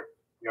sure,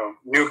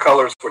 new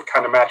colors would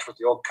kind of match with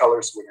the old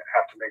colors. So we didn't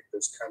have to make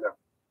this kind of,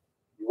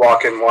 you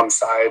walk in one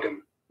side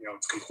and,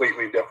 it's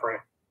completely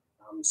different.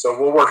 So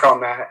we'll work on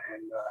that,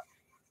 and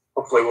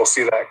hopefully we'll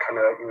see that kind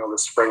of,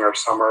 this spring or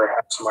summer,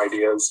 have some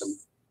ideas and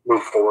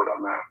move forward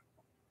on that.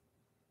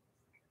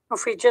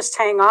 If we just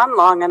hang on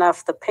long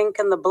enough, the pink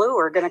and the blue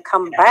are going to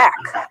come back.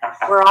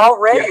 We're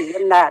already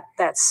in that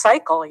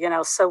cycle,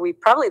 so we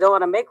probably don't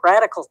want to make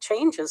radical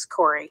changes,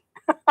 Corey.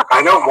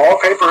 I know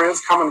wallpaper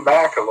is coming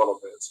back a little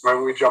bit, so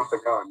maybe we jump the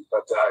gun,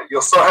 but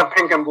you'll still have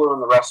pink and blue in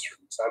the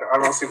restrooms. I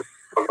don't see the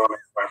people going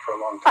anywhere for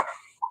a long time.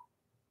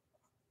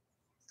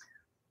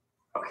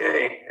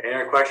 Okay, any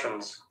other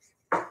questions?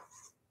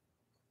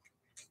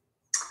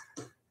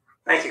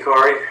 Thank you,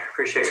 Corey.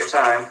 Appreciate your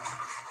time.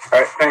 All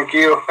right, thank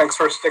you. Thanks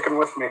for sticking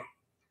with me.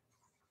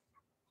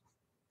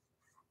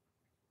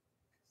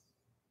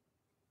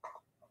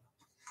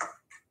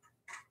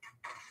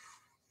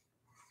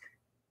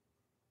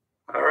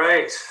 All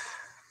right,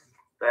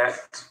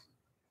 that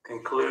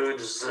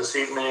concludes this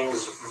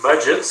evening's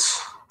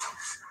budgets.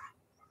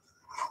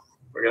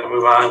 We're going to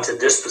move on to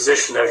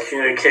disposition of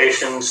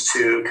communications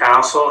to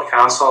council.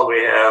 Council, we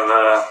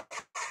have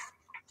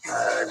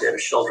Deb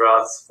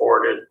Shildroth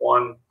forwarded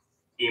one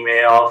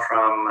email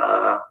from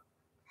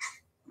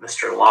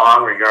Mr.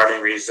 Long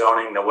regarding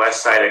rezoning the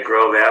west side of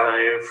Grove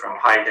Avenue from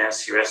high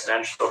density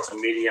residential to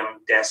medium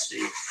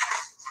density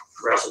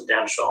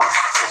residential.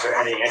 Is there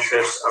any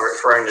interest of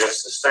referring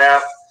this to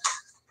staff?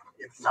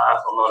 If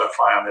not, we'll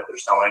notify them that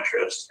there's no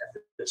interest at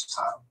this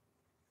time.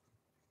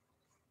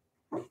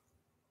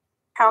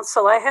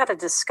 Council, I had a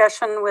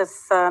discussion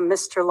with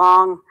Mr.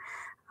 Long.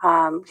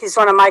 He's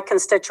one of my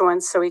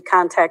constituents, so he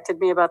contacted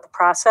me about the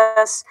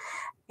process.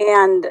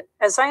 And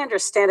as I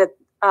understand it,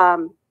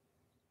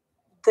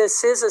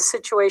 this is a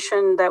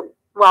situation that,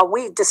 while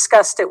we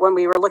discussed it when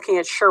we were looking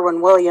at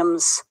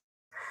Sherwin-Williams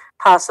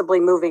possibly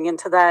moving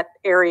into that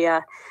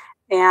area,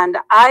 and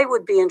I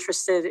would be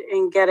interested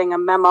in getting a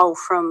memo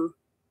from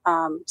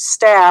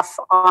staff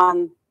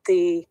on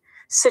the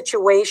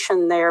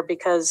situation there,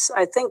 because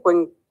I think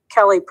when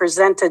Kelly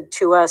presented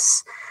to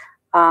us,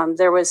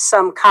 there was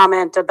some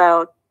comment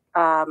about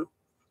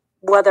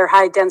whether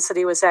high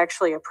density was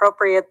actually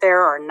appropriate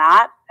there or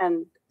not.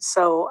 And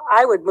so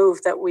I would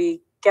move that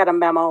we get a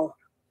memo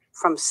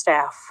from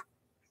staff.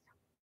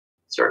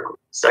 Sure.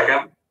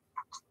 Second?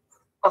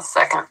 I'll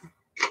second.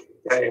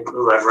 Okay,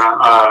 move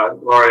that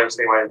Gloria,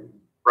 same way.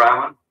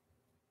 Brian?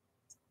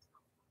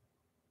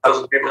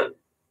 Go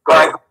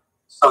ahead.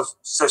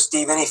 So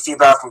Steve, any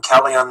feedback from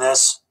Kelly on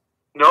this?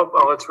 Nope.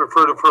 Let's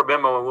refer to for a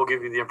memo and we'll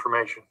give you the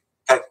information.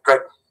 Okay,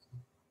 great.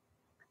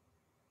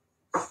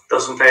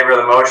 Those in favor of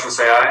the motion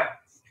say aye.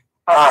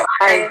 Aye.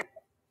 Aye.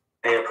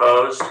 Any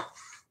opposed?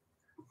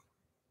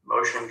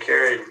 Motion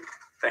carried.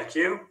 Thank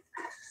you.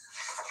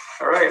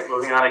 All right,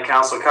 moving on to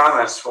council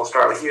comments. We'll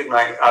start with you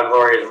tonight,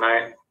 Gloria,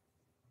 tonight.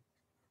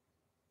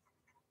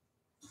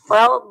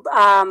 Well,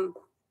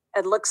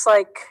 it looks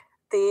like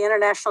the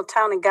International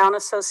Town and Gown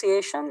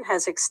Association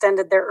has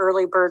extended their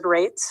early bird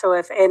rates. So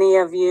if any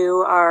of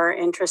you are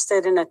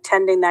interested in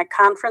attending that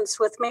conference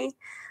with me,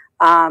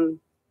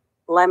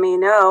 let me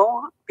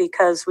know,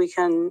 because we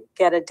can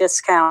get a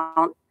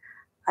discount,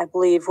 I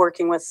believe,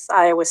 working with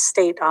Iowa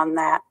State on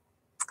that.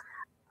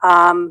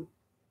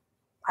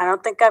 I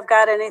don't think I've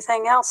got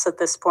anything else at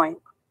this point.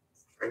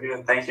 Very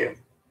good, thank you.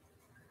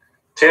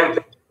 Tim?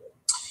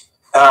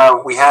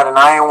 We had an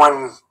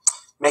Iowan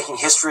making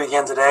history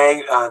again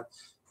today.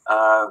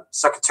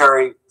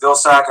 Secretary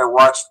Vilsack, I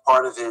watched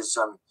part of his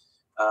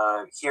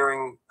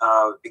hearing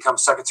become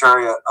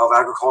Secretary of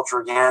Agriculture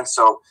again.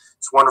 So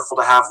it's wonderful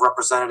to have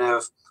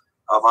representative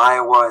of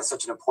Iowa in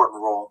such an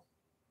important role.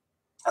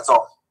 That's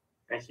all.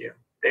 Thank you.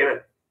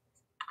 David?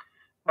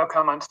 No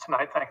comments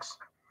tonight, thanks.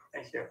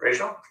 Thank you.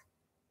 Rachel?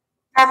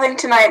 Nothing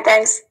tonight,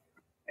 thanks.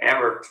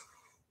 Amber?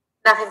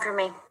 Nothing for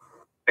me.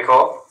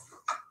 Nicole?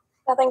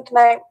 Nothing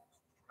tonight.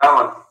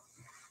 Ellen?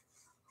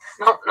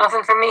 Nope,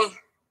 nothing for me.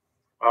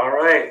 All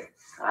right.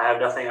 I have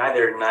nothing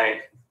either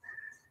tonight.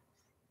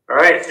 All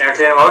right.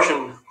 Entertain a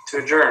motion to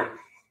adjourn.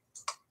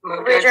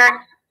 Move to adjourn.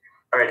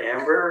 All right,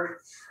 Amber.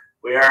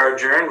 We are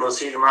adjourned. We'll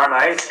see you tomorrow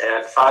night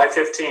at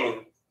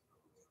 5:15.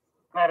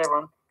 Night,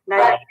 everyone.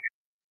 Night.